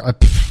God.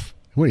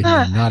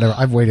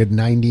 I've waited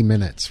 90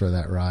 minutes for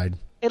that ride.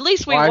 At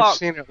least we walked. I've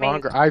seen it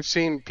longer. I've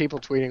seen people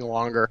tweeting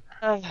longer.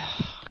 Oh,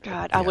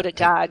 God, I would have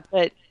died.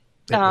 But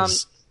I'm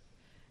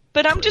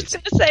just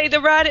going to say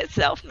the ride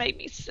itself made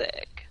me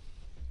sick.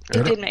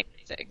 It did make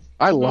me sick.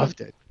 I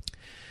loved it.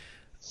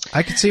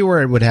 I could see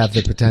where it would have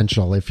the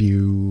potential if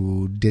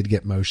you did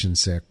get motion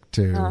sick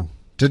to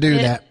do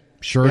that.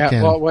 Sure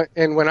can. Well,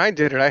 and when I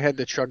did it, I had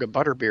to chug a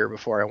butterbeer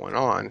before I went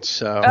on.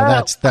 So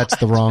that's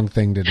the wrong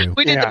thing to do.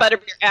 We did the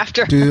butterbeer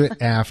after. Do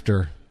it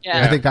after.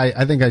 Yeah.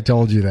 I think I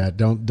told you that.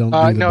 Don't do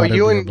the no, butterbeer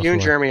you and before.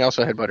 Jeremy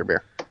also had butterbeer.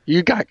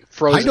 You got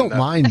frozen. I don't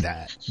mind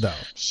that though.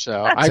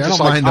 So I don't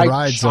mind the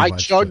ride so much. I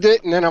chugged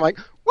it, and then I'm like,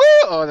 "Woo!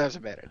 Oh, that was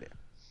a bad idea."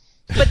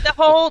 But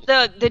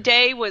the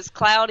day was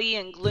cloudy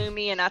and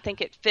gloomy, and I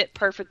think it fit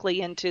perfectly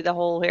into the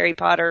whole Harry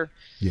Potter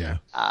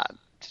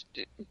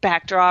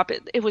backdrop.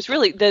 It was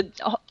really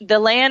the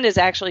land is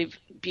actually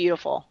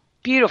beautiful.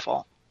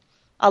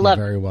 I love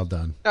it. Very well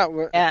done.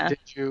 Did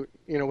you?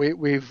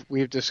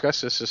 We've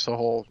discussed this the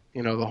whole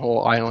the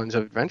whole Islands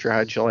of Adventure.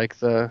 How'd you like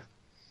the?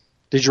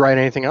 Did you ride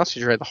anything else? Did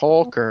you ride the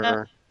Hulk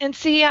or? And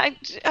see, I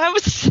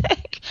was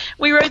sick.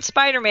 We rode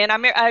Spider-Man.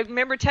 I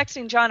remember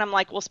texting John. I'm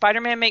like, "Will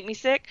Spider-Man make me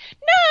sick?"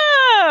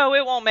 No,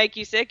 it won't make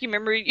you sick. You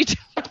remember you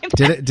told me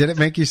that. Did it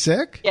make you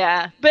sick?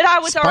 Yeah, but I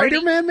was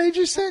Spider-Man made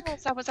you sick?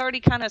 Yes, I was already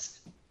kind of.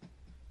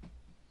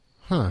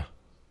 Huh.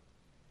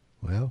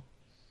 Well.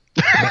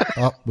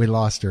 We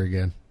lost her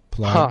again.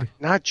 Plug.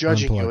 Not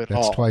judging you at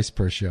all. That's twice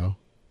per show.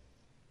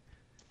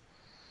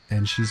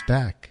 And she's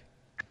back.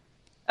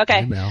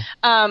 Okay.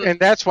 And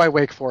that's why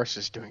Wake Forest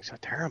is doing so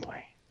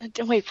terribly.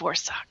 Wake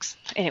Forest sucks.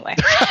 Anyway.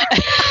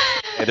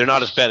 Yeah, they're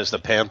not as bad as the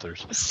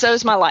Panthers.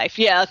 So's my life.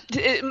 Yeah.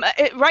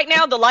 Right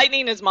now, the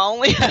Lightning is my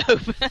only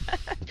hope.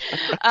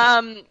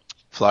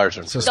 Flyers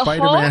are. So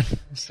Spider-Man.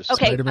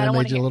 Spider-Man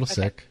made you a little Okay.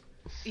 sick.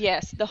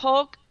 Yes, the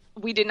Hulk.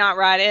 We did not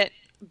ride it,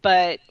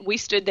 but we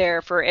stood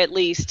there for at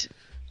least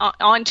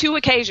on 2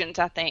 occasions,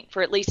 I think,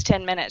 for at least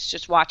 10 minutes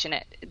just watching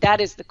it.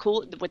 That is the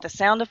cool with the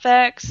sound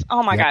effects.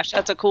 Oh my gosh,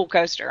 that's a cool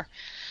coaster.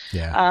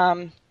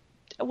 Yeah.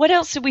 What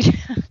else did we?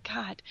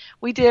 God,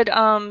 we did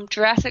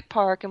Jurassic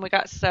Park and we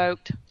got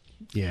soaked.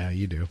 Yeah,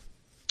 you do.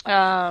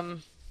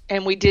 And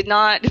we did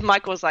not.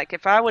 Michael was like,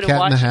 if I would have Cat in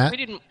the watched, Hat?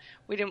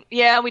 we didn't.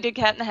 Yeah, we did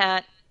Cat in the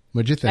Hat.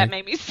 What'd you think? That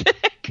made me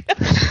sick.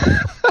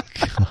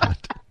 God.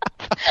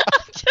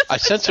 I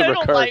sense a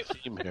recurring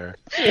theme here.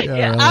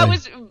 Yeah, really.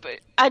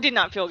 I did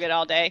not feel good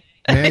all day.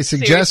 May I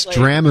suggest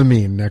Seriously.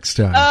 Dramamine next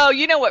time? Oh,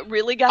 you know what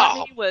really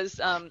got me was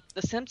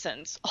The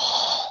Simpsons.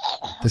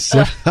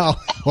 Well,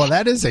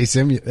 that is a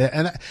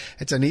and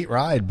it's a neat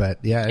ride, but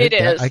yeah, it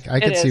is. I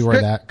could see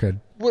where that could.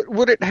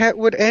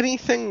 Would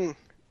anything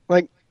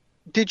like?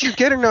 Did you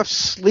get enough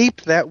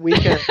sleep that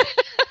weekend?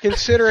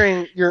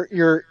 Considering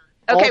your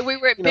okay, we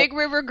were at Big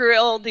River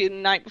Grill the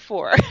night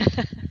before.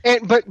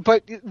 And but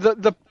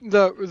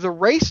the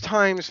race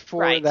times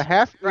for the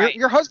half.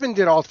 Your husband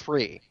did all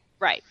 3.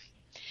 Right.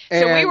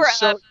 And so we were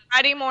up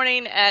Friday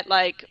morning at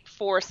like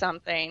 4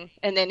 something,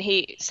 and then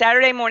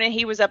Saturday morning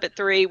he was up at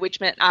 3, which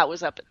meant I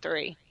was up at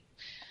 3.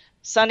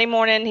 Sunday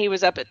morning he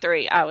was up at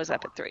 3, I was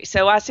up at 3.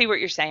 So I see what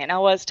you're saying. I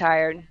was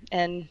tired,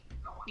 and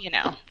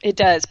it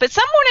does. But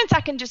some mornings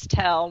I can just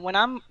tell when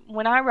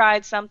I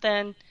ride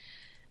something,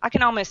 I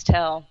can almost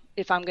tell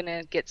if I'm going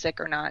to get sick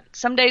or not.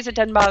 Some days it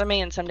doesn't bother me,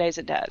 and some days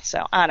it does.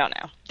 So I don't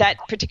know. That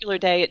particular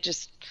day, it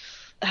just.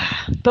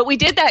 But we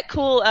did that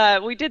cool.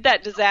 We did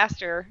that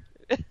disaster.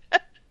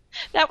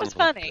 That was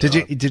funny.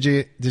 Did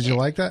you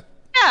like that?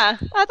 Yeah,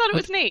 I thought it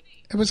was neat.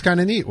 It was kind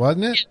of neat,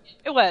 wasn't it?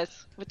 It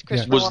was with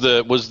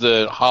Christopher. Was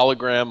the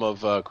hologram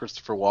of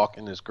Christopher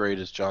Walken as great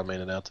as John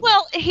made it out to be?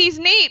 Well, he's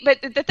neat,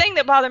 but the thing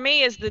that bothered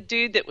me is the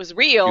dude that was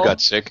real. You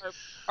got sick.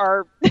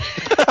 Or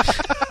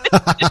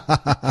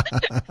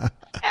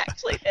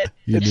actually,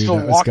 it's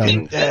the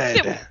Walking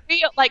Dead.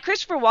 Like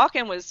Christopher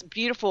Walken was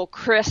beautiful,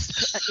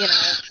 crisp.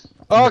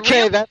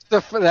 Okay,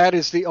 that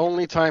is the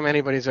only time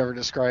anybody's ever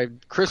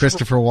described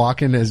Christopher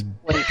Walken as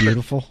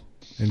beautiful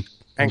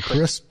and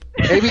crisp.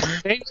 Maybe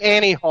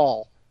Annie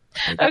Hall.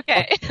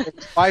 Okay.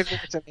 5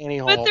 minutes of Annie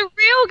Hall. But the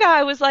real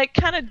guy was like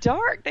kind of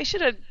dark. They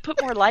should have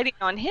put more lighting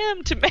on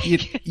him to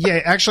make.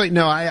 Yeah, actually,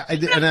 no.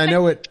 I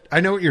know what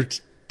you're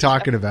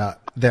talking about.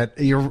 That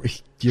you're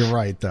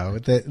right though.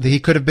 That he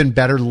could have been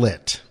better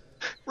lit.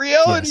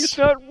 Reality's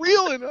not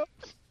real enough.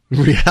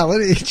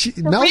 Reality.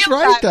 Mel's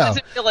right though.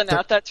 Wasn't real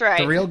enough. That's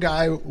right. The real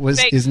guy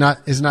is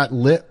not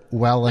lit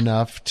well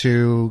enough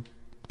to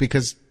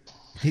because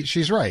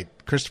she's right.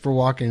 Christopher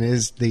Walken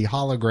is the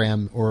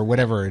hologram or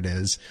whatever it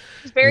is.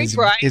 It's very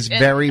bright. Is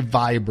very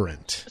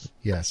vibrant.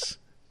 Yes.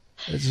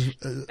 It's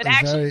but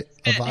actually,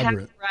 very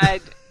vibrant.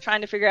 ride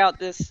trying to figure out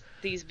these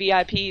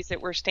VIPs that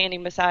were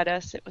standing beside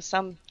us. It was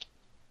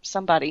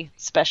somebody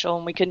special,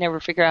 and we could never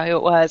figure out who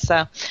it was.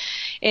 So,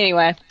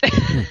 anyway,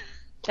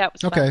 that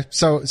was okay.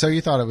 fun. So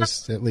you thought it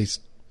was at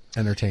least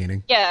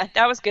entertaining? Yeah,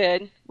 that was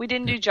good. We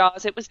didn't do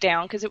Jaws. It was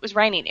down because it was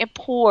raining. It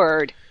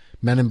poured.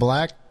 Men in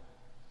Black?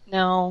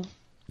 No,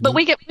 but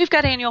we've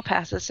got annual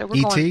passes, so we're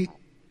E.T.? going.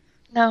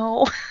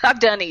 No, I've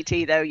done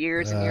E.T. though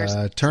years and years.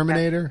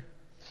 Terminator?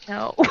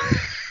 No.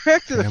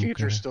 Back to the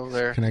Future's still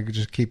there. Can I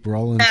just keep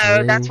rolling No,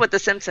 through? that's what The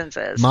Simpsons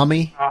is.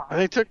 Mummy?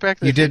 They took Back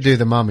to the You Future. did do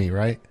the Mummy,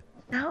 right?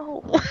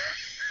 No.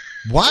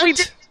 What? We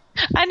did.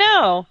 I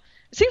know.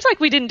 It seems like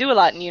we didn't do a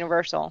lot in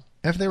Universal.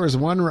 If there was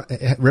one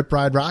Rip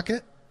Ride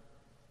Rocket?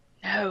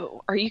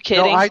 No. Are you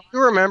kidding? No, I do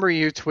remember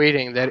you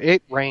tweeting that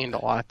it rained a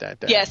lot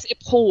that day. Yes, it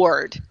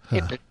poured.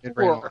 It rained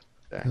a lot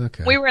that day.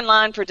 Okay. We were in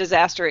line for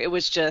Disaster. It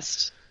was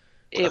just...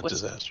 It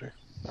was a disaster.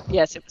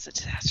 Yes, it was a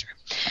disaster.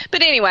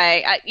 But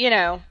anyway,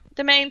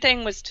 the main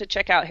thing was to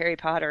check out Harry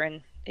Potter,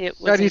 and it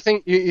was... Now, do you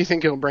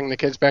think you'll bring the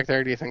kids back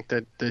there? Do you think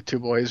that the two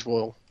boys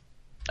will...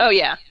 Oh,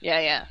 yeah.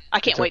 I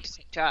can't wait to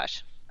take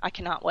Josh. I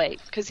cannot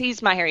wait, because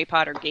he's my Harry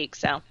Potter geek,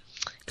 so...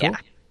 Cool. Yeah.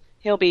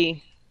 He'll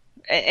be...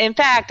 In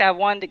fact, I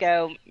wanted to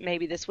go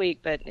maybe this week,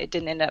 but it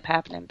didn't end up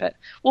happening. But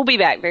we'll be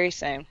back very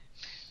soon.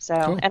 So,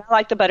 Cool. And I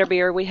like the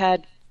butterbeer. We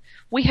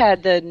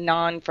had the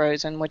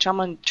non-frozen, which I'm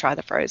going to try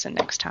the frozen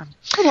next time.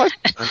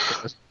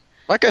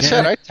 Like I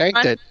said, I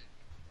tanked it.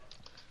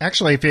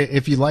 Actually,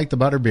 if you like the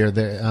butterbeer,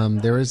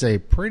 there is a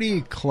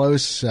pretty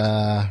close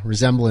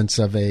resemblance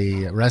of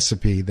a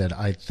recipe that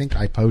I think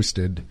I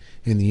posted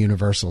in the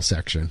Universal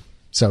section.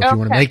 So if you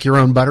want to make your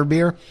own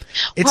butterbeer,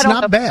 it's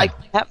not bad.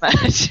 Like that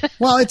much.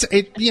 Well,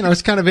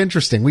 it's kind of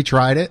interesting. We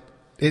tried it.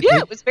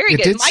 It was very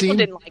good. Michael Seem,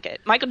 didn't like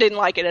it. Michael didn't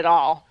like it at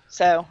all.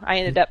 So I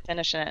ended up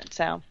finishing it.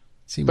 So.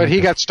 But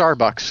he got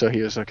Starbucks, so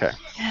he was okay.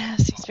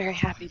 Yes, he's very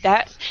happy.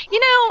 That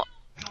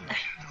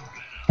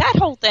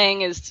whole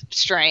thing is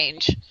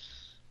strange.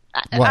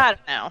 I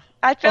don't know.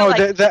 I feel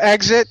like the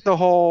exit, the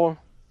whole.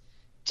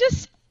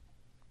 Just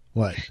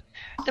what?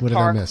 The what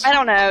park. Did I miss? I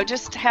don't know.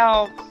 Just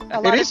how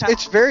a lot of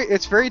times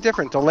it's very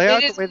different. The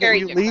layout,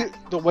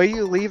 the way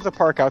you leave the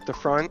park out the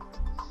front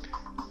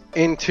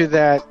into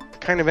that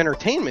kind of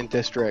entertainment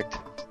district.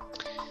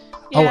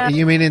 Yeah. Oh,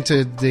 you mean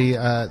into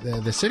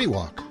the City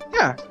Walk?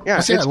 Yeah. Oh,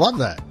 see, I love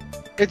that.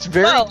 It's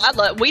very.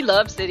 Well, we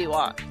love City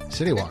Walk.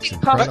 City Walk's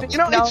incredible.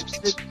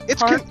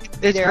 It's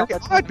very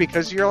odd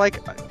because you're like,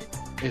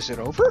 is it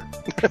over?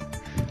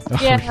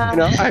 Yeah.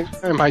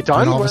 Am I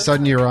done? And all of a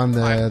sudden you're on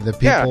the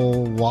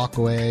people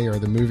walkway or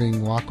the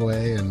moving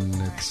walkway, and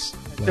it's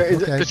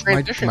like,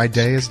 okay, my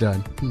day is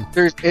done.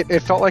 It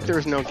felt like there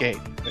was no gate.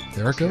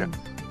 Very good.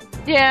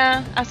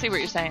 Yeah, I see what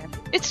you're saying.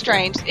 It's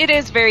strange. It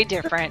is very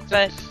different,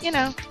 but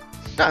No,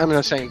 I'm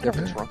not saying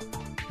difference wrong.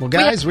 Well,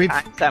 guys, we've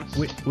brought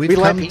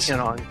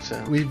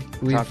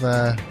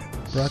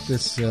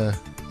this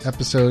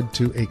episode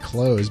to a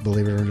close.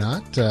 Believe it or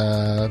not,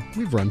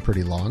 we've run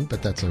pretty long,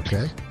 but that's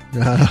okay.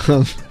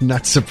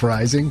 Not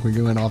surprising.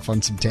 We went off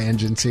on some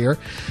tangents here,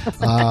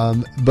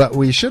 but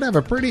we should have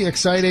a pretty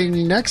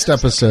exciting next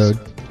episode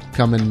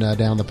coming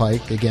down the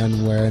pike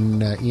again,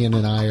 when Ian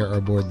and I are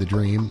aboard the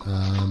Dream.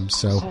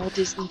 Whole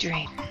Disney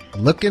Dream.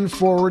 Looking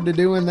forward to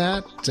doing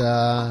that.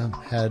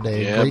 Had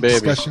a great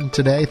discussion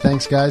today.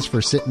 Thanks, guys,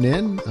 for sitting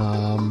in.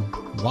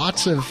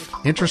 Lots of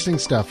interesting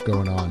stuff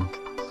going on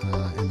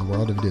in the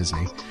world of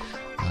Disney,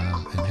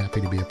 and happy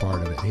to be a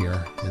part of it here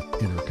at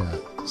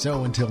Intercut.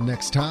 So until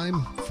next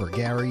time, for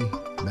Gary,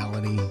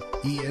 Melanie,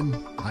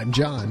 Ian, I'm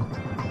John.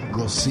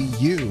 We'll see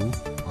you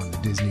on the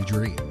Disney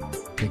Dream.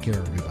 Take care,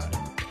 everybody.